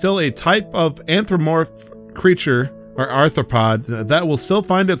there is still a type of anthropomorph creature, or arthropod, that will still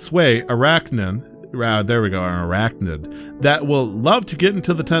find its way, arachnid, that will love to get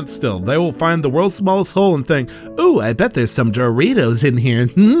into the tent still. They will find the world's smallest hole and think, ooh, I bet there's some Doritos in here.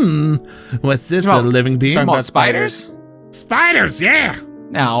 What's this, a living being? Talking about spiders? Spiders, yeah!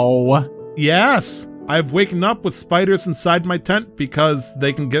 No. Yes. I've waken up with spiders inside my tent because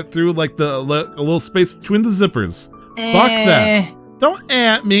they can get through a little space between the zippers. Fuck that. Don't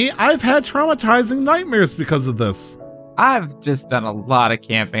at me. I've had traumatizing nightmares because of this. I've just done a lot of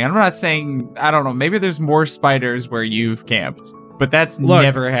camping. I'm not saying, I don't know, maybe there's more spiders where you've camped, but that's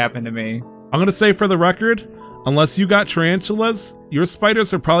never happened to me. I'm going to say for the record, unless you got tarantulas, your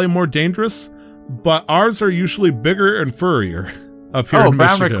spiders are probably more dangerous, but ours are usually bigger and furrier. Up here in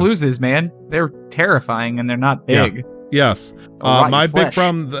brown Michigan. recluses, man. They're terrifying and they're not big. Yeah. Yes. My big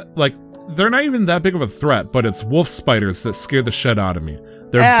problem, they're not even that big of a threat, but it's wolf spiders that scare the shit out of me.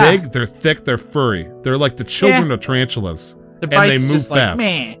 They're big, they're thick, they're furry. They're like the children of tarantulas. And they move fast.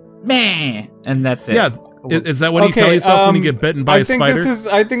 Meh, and that's it. Yeah. Is that what you tell yourself when you get bitten by a spider?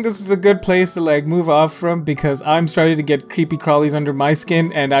 I think this is a good place to move off from, because I'm starting to get creepy crawlies under my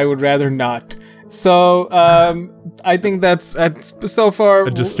skin, and I would rather not. So, I think that's so far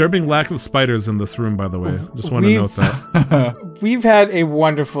a disturbing lack of spiders in this room, by the way. Just want to note that. We've had a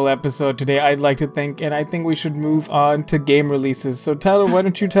wonderful episode today, I'd like to think, and I think we should move on to game releases. So Tyler, why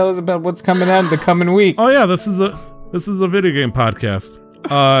don't you tell us about what's coming out in the coming week? Oh yeah, this is a video game podcast.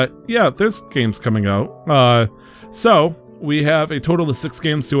 There's games coming out. So we have a total of 6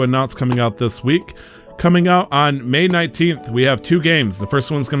 games to announce coming out this week. Coming out on May 19th, we have 2 games. The first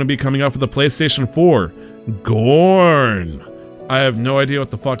one's going to be coming out for the PlayStation 4. Gorn. I have no idea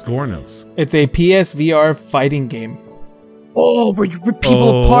what the fuck Gorn is. It's a PSVR fighting game. Oh, where you rip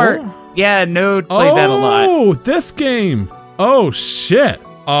people apart. Yeah, Node played that a lot. Oh, this game. Oh, shit.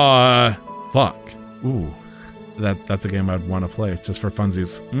 Fuck. Ooh. That's a game I'd want to play just for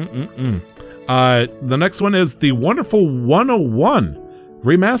funsies. The next one is The Wonderful 101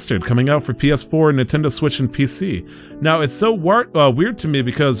 Remastered, coming out for PS4, Nintendo Switch, and PC. Now, it's so weird to me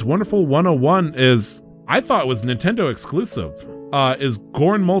because Wonderful 101 I thought it was Nintendo exclusive. Is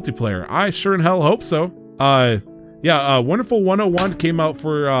Gorn multiplayer? I sure in hell hope so. Wonderful 101 came out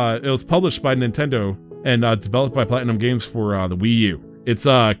it was published by Nintendo and developed by Platinum Games for the Wii U. It's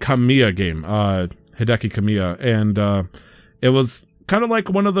a Kamiya game, Hideki Kamiya, and it was kind of like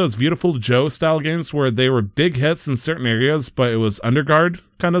one of those Beautiful Joe style games where they were big hits in certain areas, but it was underguard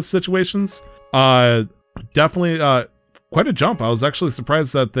kind of situations. Definitely quite a jump. I was actually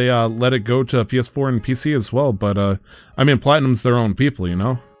surprised that they let it go to PS4 and PC as well, but I mean, Platinum's their own people, you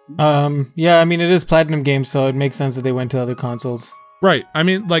know? Yeah, I mean, it is Platinum Games, so it makes sense that they went to other consoles. Right. I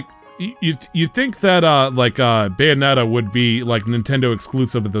mean, like, you think that, Bayonetta would be, like, Nintendo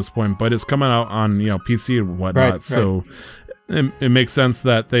exclusive at this point, but it's coming out on, PC and whatnot, right, so it makes sense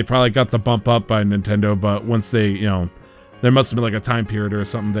that they probably got the bump up by Nintendo, but once they, there must have been, like, a time period or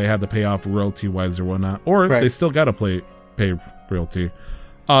something they had to pay off royalty-wise or whatnot, or they still gotta pay royalty.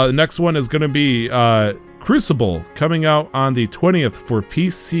 The next one is gonna be, Crucible, coming out on the 20th for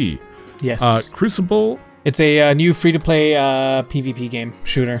PC. Yes. Crucible... It's a new free-to-play PvP game,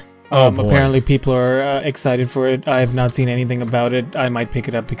 shooter. Apparently people are excited for it. I have not seen anything about it. I might pick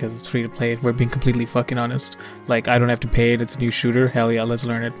it up because it's free-to-play. We're being completely fucking honest. Like, I don't have to pay it. It's a new shooter. Hell yeah, let's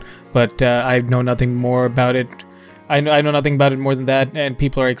learn it. But I know nothing more about it. I know nothing about it more than that, and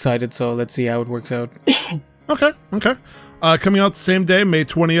people are excited, so let's see how it works out. Okay. Coming out the same day, May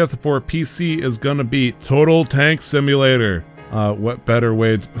 20th for PC is gonna be Total Tank Simulator. What better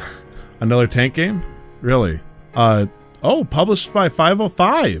way another tank game? Really? Published by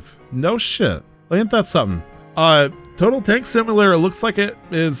 505. No shit. Ain't that something? Total Tank Simulator looks like it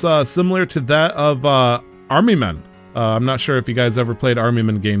is similar to that of Army Men. I'm not sure if you guys ever played Army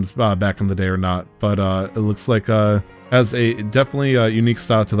Men games back in the day or not, but it looks like has a definitely unique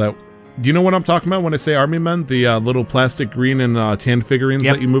style to that. Do you know what I'm talking about when I say Army Men? The little plastic green and tan figurines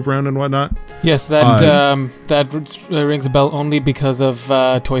that you move around and whatnot? Yes, that rings a bell only because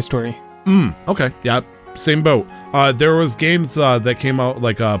of Toy Story. Okay, yeah, same boat. There was games that came out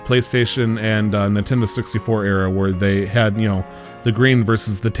like PlayStation and Nintendo 64 era where they had, the green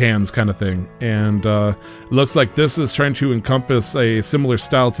versus the tans kind of thing. And it looks like this is trying to encompass a similar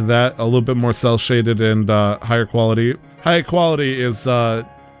style to that, a little bit more cel-shaded and higher quality. High quality is a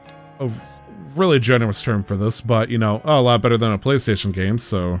really generous term for this, but, a lot better than a PlayStation game,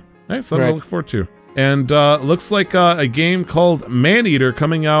 so nice, something to look forward to. And looks like a game called Maneater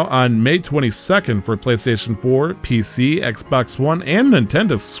coming out on May 22nd for PlayStation 4, PC, Xbox One, and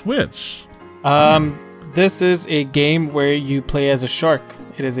Nintendo Switch. This is a game where you play as a shark.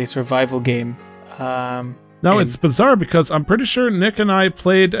 It is a survival game. It's bizarre because I'm pretty sure Nick and I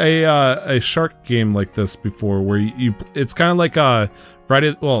played a shark game like this before, where it's kind of like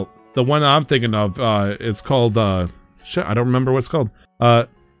Friday. Well, the one I'm thinking of is called I don't remember what it's called.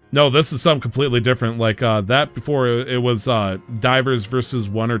 No, this is something completely different. Like that before it was divers versus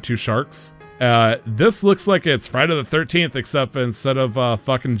 1 or 2 sharks. This looks like it's Friday the 13th, except instead of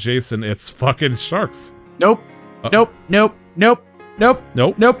fucking Jason, it's fucking sharks. Nope. Nope.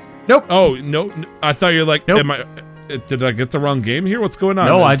 Oh, no. I thought you're like, did I get the wrong game here? What's going on?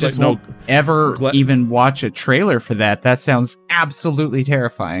 No, I just won't ever even watch a trailer for that. That sounds absolutely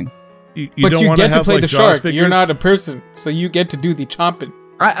terrifying. But you get to play the shark. Figures? You're not a person, so you get to do the chomping.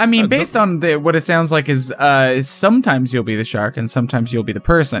 I mean, based on what it sounds like is sometimes you'll be the shark and sometimes you'll be the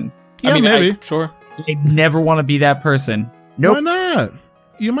person. Yeah, maybe. Sure. I never want to be that person. Nope. Why not?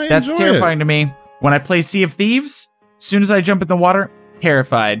 You might That's enjoy terrifying to me. When I play Sea of Thieves, as soon as I jump in the water,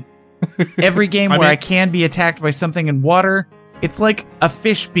 terrified. Every game where I can be attacked by something in water, it's like a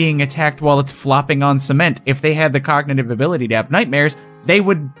fish being attacked while it's flopping on cement. If they had the cognitive ability to have nightmares, they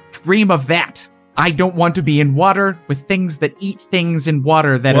would dream of that. I don't want to be in water with things that eat things in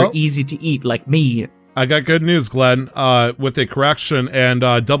water that are easy to eat, like me. I got good news, Glenn. With a correction and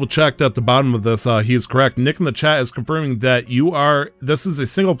double checked at the bottom of this, he is correct. Nick in the chat is confirming that this is a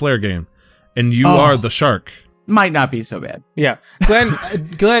single player game, and you are the shark. Might not be so bad. Yeah.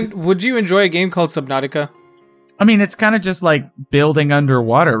 Glenn, would you enjoy a game called Subnautica? I mean, it's kind of just like building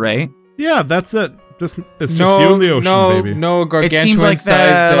underwater, right? Yeah, that's it. It's just you in the ocean, baby. No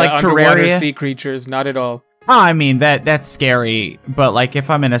gargantuan-sized underwater sea creatures, not at all. I mean, that's scary, but like if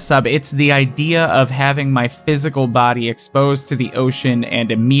I'm in a sub, it's the idea of having my physical body exposed to the ocean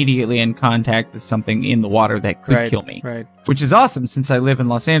and immediately in contact with something in the water that could kill me. Right. Which is awesome since I live in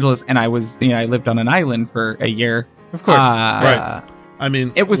Los Angeles and I lived on an island for a year. Of course. Right. I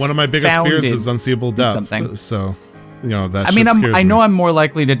mean, it was one of my biggest fears is unseeable death. So, I know I'm more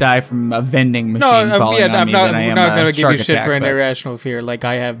likely to die from a vending machine falling on me than I am I'm not going to give you shit attack, for an irrational fear. Like,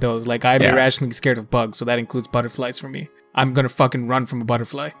 I have those. Like, I'm irrationally scared of bugs, so that includes butterflies for me. I'm going to fucking run from a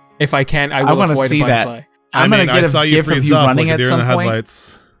butterfly. If I can, I will avoid a butterfly. That. I'm going to get a gif of you running at some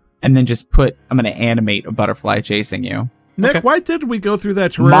point, and then I'm going to animate a butterfly chasing you. Nick, why did we go through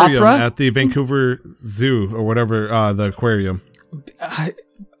that terrarium at the Vancouver Zoo or whatever, the aquarium?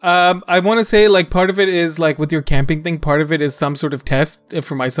 I want to say, like, part of it is, like, with your camping thing, part of it is some sort of test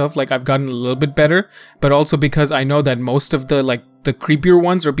for myself. Like, I've gotten a little bit better, but also because I know that most of the creepier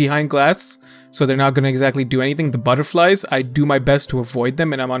ones are behind glass, so they're not going to exactly do anything. The butterflies, I do my best to avoid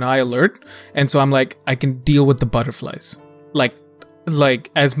them, and I'm on high alert. And so I'm like, I can deal with the butterflies. Like, like,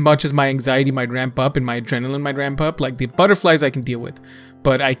 as much as my anxiety might ramp up and my adrenaline might ramp up, like, the butterflies I can deal with,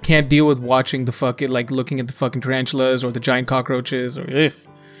 but I can't deal with watching the fucking, like, looking at the fucking tarantulas or the giant cockroaches or,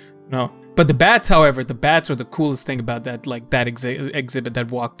 no. But the bats, however, the bats are the coolest thing about that, like, that exhibit,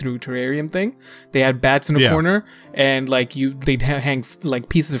 that walk-through terrarium thing. They had bats in a corner, and, like, they'd hang, like,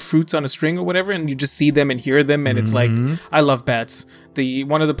 pieces of fruits on a string or whatever, and you just see them and hear them, and it's like, I love bats.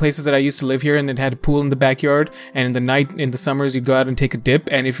 One of the places that I used to live here, and it had a pool in the backyard, and in the night, in the summers, you go out and take a dip,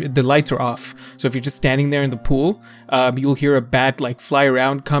 and if the lights are off, so if you're just standing there in the pool, you'll hear a bat, like, fly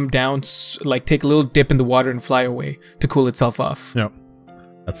around, come down, like, take a little dip in the water and fly away to cool itself off. Yep.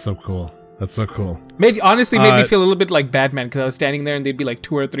 That's so cool. That's so cool. Honestly, made me feel a little bit like Batman, because I was standing there and there'd be like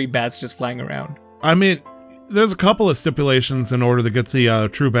 2 or 3 bats just flying around. I mean, there's a couple of stipulations in order to get the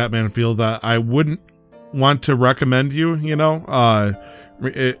true Batman feel that I wouldn't want to recommend you, you know?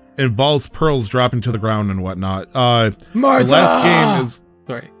 It involves pearls dropping to the ground and whatnot. Martha! The last game is...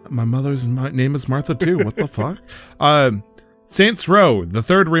 Sorry. My mother's name is Martha too. What the fuck? Saints Row, the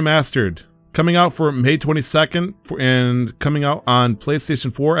 3rd remastered. Coming out for May 22nd and coming out on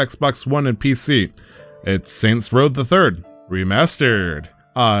PlayStation 4, Xbox One, and PC. It's Saints Row the 3rd remastered.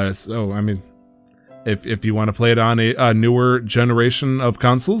 So I mean, if you want to play it on a newer generation of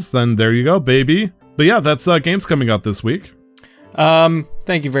consoles, then there you go, baby. But yeah, that's games coming out this week.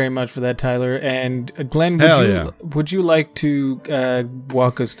 Thank you very much for that, Tyler. And Glenn, would you like to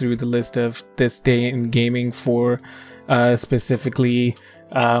walk us through the list of this day in gaming for specifically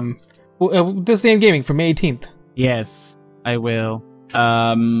this day in gaming for May 18th? Yes, I will.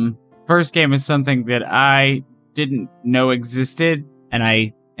 First game is something that I didn't know existed, and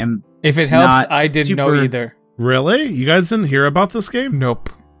I am. If it helps, I didn't know either. Really? You guys didn't hear about this game? Nope.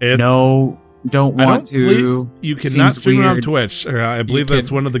 Don't want to. You cannot stream it on Twitch. I believe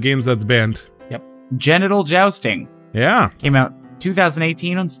that's one of the games that's banned. Yep. Genital Jousting. Yeah. Came out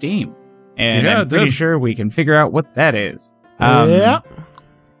 2018 on Steam. And I'm pretty sure we can figure out what that is.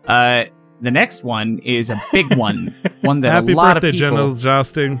 The next one is a big one. One that Happy a lot birthday, of people... Genital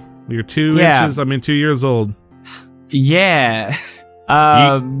Jousting. You're 2 years old. Yeah.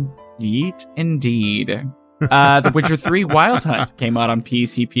 Yeet indeed. The Witcher 3 Wild Hunt came out on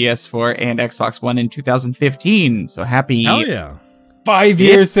PC, PS4, and Xbox One in 2015. So happy... Hell yeah. 5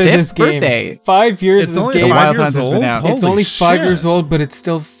 years to this game. Birthday. 5 years to this game. Wild Hunt has been out. It's only 5 years old, but it's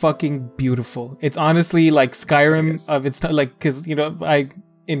still fucking beautiful. It's honestly like Skyrim of its time. Like, because, you know,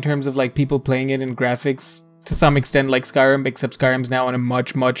 in terms of like people playing it in graphics, to some extent like Skyrim, except Skyrim's now on a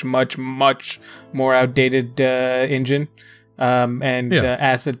much more outdated engine and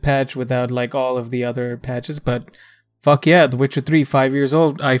asset patch without like all of the other patches. But fuck yeah, The Witcher 3, 5 years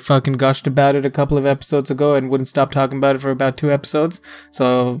old. I fucking gushed about it a couple of episodes ago and wouldn't stop talking about it for about 2 episodes.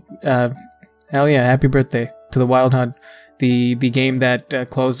 So hell yeah, happy birthday to the Wild Hunt. The game that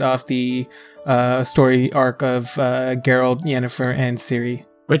closed off the story arc of Geralt, Yennefer, and Ciri.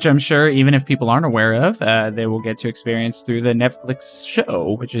 Which I'm sure, even if people aren't aware of, they will get to experience through the Netflix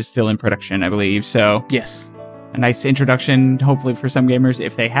show, which is still in production, I believe. So yes, a nice introduction, hopefully for some gamers,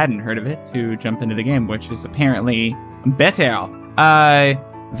 if they hadn't heard of it, to jump into the game, which is apparently better.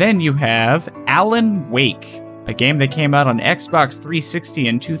 Then you have Alan Wake, a game that came out on Xbox 360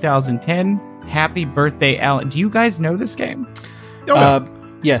 in 2010. Happy birthday, Alan. Do you guys know this game?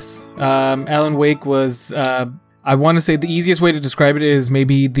 Yes. Alan Wake was... I want to say the easiest way to describe it is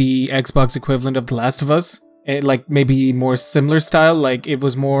maybe the Xbox equivalent of The Last of Us. Like maybe more similar style. Like it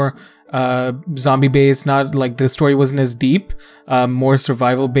was more zombie based, not like the story wasn't as deep, more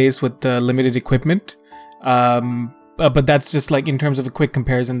survival based with limited equipment. But that's just like in terms of a quick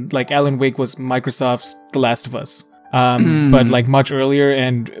comparison, like Alan Wake was Microsoft's The Last of Us. But like much earlier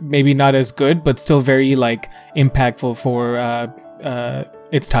and maybe not as good, but still very like impactful for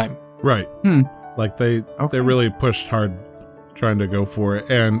its time. Right. Like they really pushed hard trying to go for it,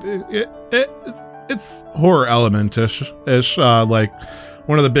 and it's horror element-ish. Like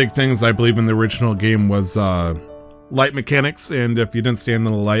one of the big things I believe in the original game was light mechanics, and if you didn't stand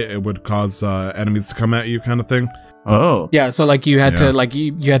in the light, it would cause enemies to come at you, kind of thing. Oh. Yeah, so like you had to like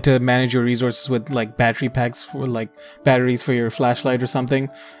you had to manage your resources with like battery packs for like batteries for your flashlight or something.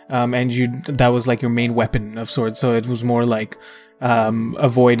 And that was like your main weapon of sorts. So it was more like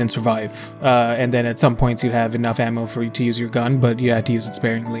avoid and survive. And then at some points you'd have enough ammo for you to use your gun, but you had to use it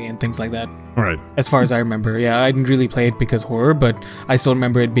sparingly and things like that. Right. As far as I remember. Yeah, I didn't really play it because horror, but I still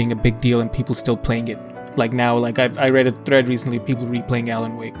remember it being a big deal and people still playing it. Like now, like I read a thread recently, people replaying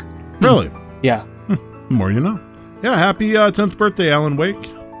Alan Wake. Really? Yeah. More you know. Yeah, happy 10th birthday, Alan Wake.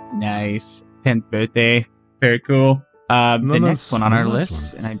 Nice. 10th birthday. Very cool. The next one on our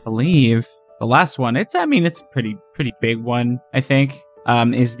list, and I believe the last one, it's a pretty big one, I think,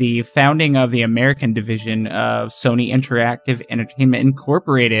 is the founding of the American division of Sony Interactive Entertainment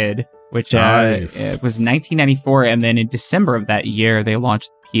Incorporated, which it was 1994, and then in December of that year, they launched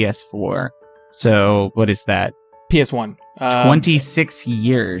PS4. So what is that? PS1. 26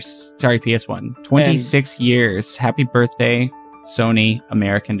 years. Sorry, PS1. 26 years. Happy birthday, Sony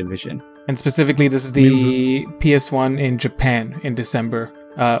American division. And specifically, this is the PS1 in Japan in December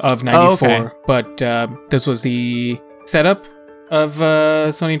of 94. Oh, okay. But this was the setup of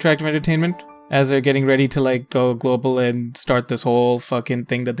Sony Interactive Entertainment as they're getting ready to like go global and start this whole fucking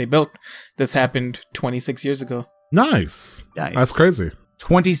thing that they built. This happened 26 years ago. Nice. That's crazy.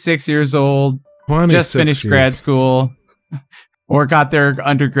 26 years old. Just finished grad school. Or got their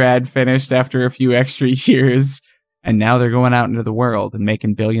undergrad finished after a few extra years. And now they're going out into the world and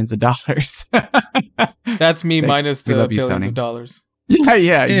making billions of dollars. That's me minus the billions of dollars.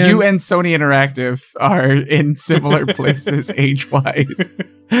 Yeah. You and Sony Interactive are in similar places age-wise.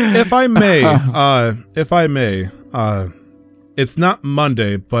 If I may, it's not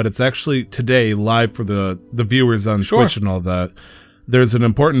Monday, but it's actually today live for the viewers on Twitch and all that. There's an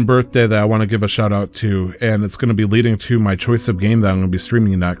important birthday that I want to give a shout out to, and it's going to be leading to my choice of game that I'm going to be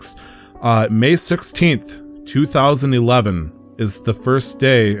streaming next. May 16th, 2011 is the first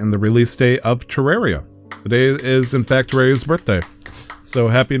day and the release day of Terraria. Today is, in fact, Terraria's birthday. So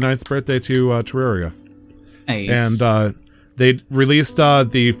happy 9th birthday to Terraria. Nice. And they released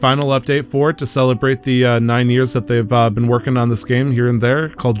the final update for it to celebrate the 9 years that they've been working on this game here and there,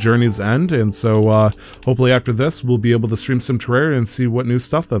 called Journey's End. And so hopefully after this, we'll be able to stream some Terraria and see what new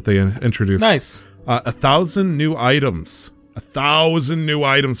stuff that they introduced. Nice. 1,000 new items. 1,000 new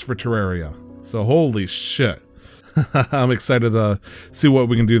items for Terraria. So holy shit. I'm excited to see what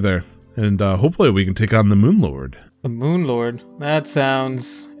we can do there. And hopefully we can take on the Moon Lord. The Moon Lord? That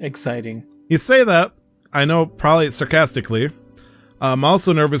sounds exciting. You say that. I know, probably sarcastically. I'm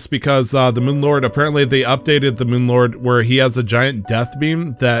also nervous because the Moon Lord, apparently they updated the Moon Lord where he has a giant death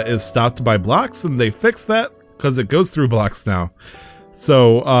beam that is stopped by blocks, and they fixed that because it goes through blocks now.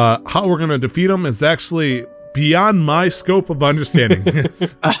 So how we're going to defeat him is actually beyond my scope of understanding.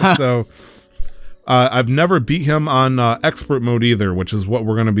 So I've never beat him on expert mode either, which is what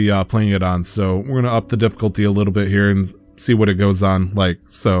we're going to be playing it on. So we're going to up the difficulty a little bit here and see what it goes on like.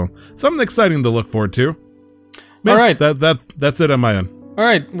 So something exciting to look forward to. Man, all right, that's it on my end. All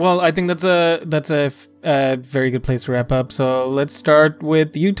right, well, I think that's a very good place to wrap up. So let's start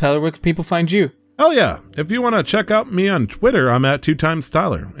with you, Tyler. Where can people find you? Oh yeah, if you want to check out me on Twitter, I'm at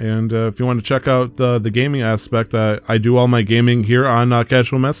 2timestyler. And if you want to check out the gaming aspect, I do all my gaming here on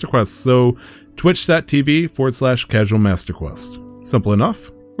Casual Master Quest. So twitch.tv/Casual Master Quest. Simple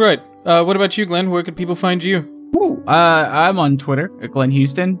enough. Right. What about you, Glenn? Where can people find you? I'm on Twitter at Glenn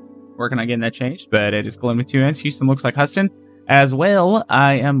Houston. Working on getting that changed, but it is Glenn with 2 N's. Houston looks like Huston. As well,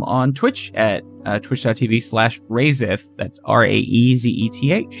 I am on Twitch at twitch.tv/Razeth. That's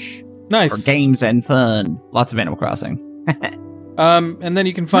RAEZETH. Nice. For games and fun. Lots of Animal Crossing. And then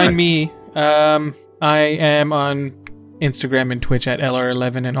you can find me. I am on Instagram and Twitch at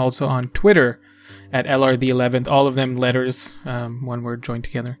LR11 and also on Twitter at LR the 11th. All of them letters, one word joined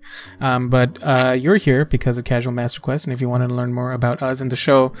together. But you're here because of Casual Master Quest, and if you want to learn more about us and the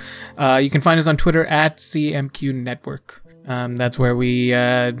show, you can find us on Twitter at CMQ Network. That's where we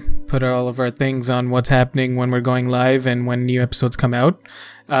put all of our things on what's happening when we're going live and when new episodes come out.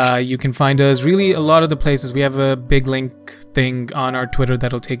 You can find us really a lot of the places. We have a big link thing on our Twitter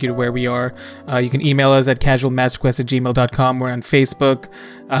that'll take you to where we are. You can email us at casualmasterquest@gmail.com. We're on Facebook.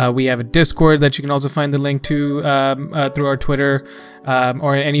 We have a Discord that you can also find the link to through our Twitter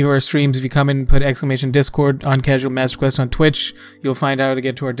or any of our streams. If you come in and put !Discord on Casual Master Quest on Twitch, you'll find out how to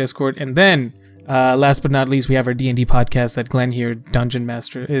get to our Discord. And then last but not least, we have our D&D podcast that Glenn here, Dungeon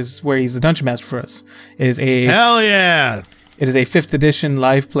Master, is where he's the Dungeon Master for us. Hell yeah! It is a 5th edition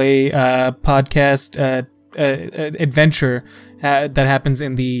live play podcast adventure that happens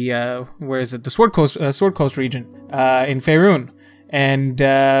in the the Sword Coast region in Faerun, and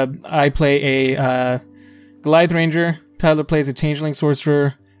I play a Goliath Ranger. Tyler plays a Changeling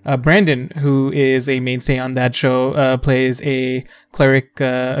Sorcerer. Brandon, who is a mainstay on that show, plays a cleric,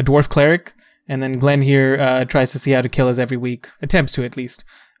 a dwarf cleric, and then Glenn here tries to see how to kill us every week, attempts to at least.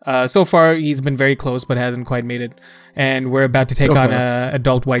 So far, he's been very close, but hasn't quite made it. And we're about to take on an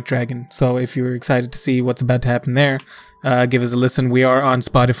adult white dragon. So if you're excited to see what's about to happen there, give us a listen. We are on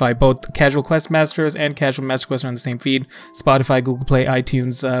Spotify. Both Casual Quest Masters and Casual Master Quest are on the same feed. Spotify, Google Play,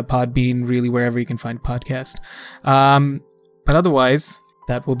 iTunes, Podbean, really wherever you can find a podcast. But otherwise,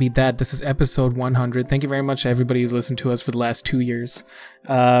 that will be that. This is episode 100. Thank you very much to everybody who's listened to us for the last 2 years.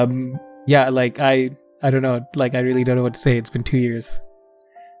 yeah, like I don't know, like I really don't know what to say. It's been 2 years.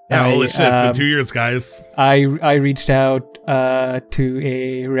 Yeah, holy shit, it's been 2 years, guys. I reached out to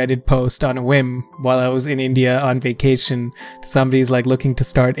a Reddit post on a whim while I was in India on vacation. Somebody's like looking to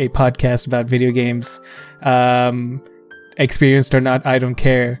start a podcast about video games. Experienced or not, I don't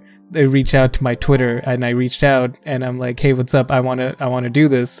care. They reach out to my Twitter, and I reached out and I'm like, hey, what's up? I want to do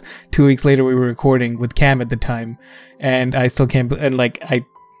this. 2 weeks later, we were recording with Cam at the time, and I still can't, and like,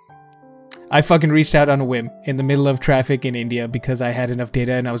 I fucking reached out on a whim in the middle of traffic in India because I had enough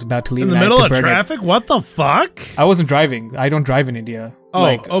data and I was about to leave. In the middle of traffic? What the fuck? I wasn't driving. I don't drive in India. Oh,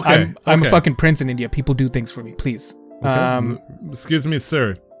 like, okay. I'm a fucking prince in India. People do things for me, please. Okay. Excuse me,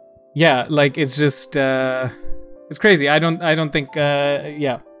 sir. Yeah, like it's just it's crazy. I don't think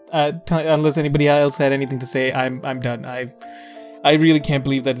unless anybody else had anything to say, I'm done. I really can't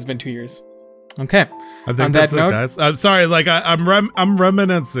believe that it's been 2 years. Okay. I think that's it, guys. I'm sorry, like I'm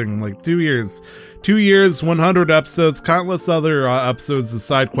reminiscing, like 2 years. 2 years, 100 episodes, countless other episodes of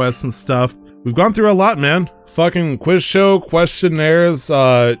side quests and stuff. We've gone through a lot, man. Fucking quiz show, questionnaires,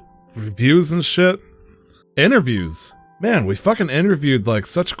 reviews and shit. Interviews. Man, we fucking interviewed like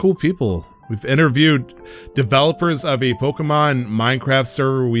such cool people. We've interviewed developers of a Pokemon Minecraft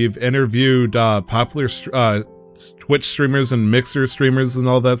server. We've interviewed popular Twitch streamers and Mixer streamers and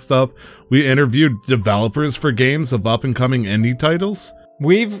all that stuff. We interviewed developers for games of up and coming indie titles.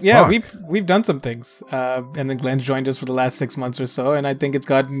 We've done some things, and then Glenn's joined us for the last 6 months or so, and I think it's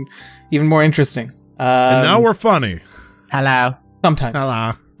gotten even more interesting. And now we're funny. Hello. Sometimes.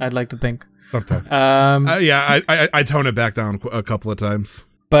 Hello. I'd like to think. Sometimes. I tone it back down a couple of times.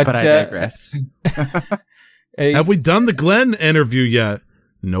 But I digress. Have we done the Glenn interview yet?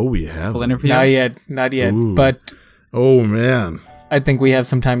 No, we haven't. Not yet. Ooh. But oh man, I think we have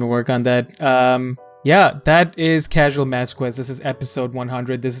some time to work on that. Yeah, that is Casual Master Quest. This is episode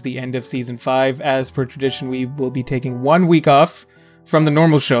 100. This is the end of season 5. As per tradition, we will be taking 1 week off from the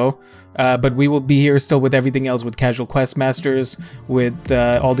normal show, but we will be here still with everything else, with Casual Quest Masters, with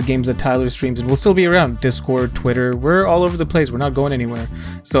all the games that Tyler streams, and we'll still be around Discord, Twitter. We're all over the place. We're not going anywhere.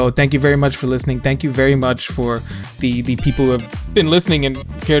 So thank you very much for listening. Thank you very much for the people who have been listening and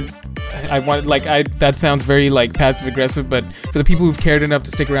cared. That sounds very like passive aggressive, but for the people who've cared enough to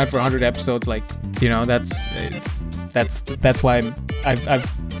stick around for 100 episodes, like, you know, that's why I've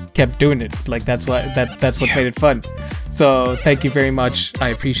kept doing it. Like, that's what's made it fun. So thank you very much. I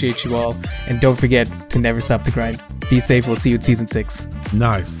appreciate you all, and don't forget to never stop the grind. Be safe. We'll see you at season 6.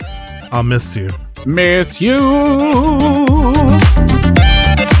 Nice. I'll miss you. Miss you.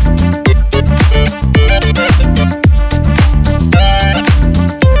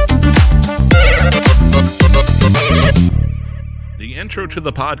 The intro to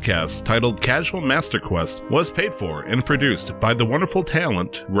the podcast, titled Casual Master Quest, was paid for and produced by the wonderful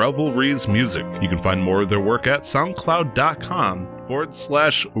talent Revelries Music. You can find more of their work at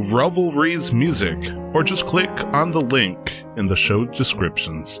soundcloud.com/Revelries Music, or just click on the link in the show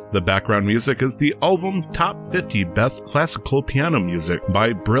descriptions. The background music is the album Top 50 Best Classical Piano Music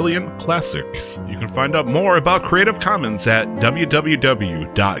by Brilliant Classics. You can find out more about Creative Commons at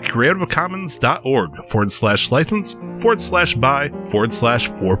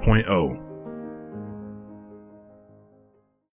www.creativecommons.org/license/by/4.0.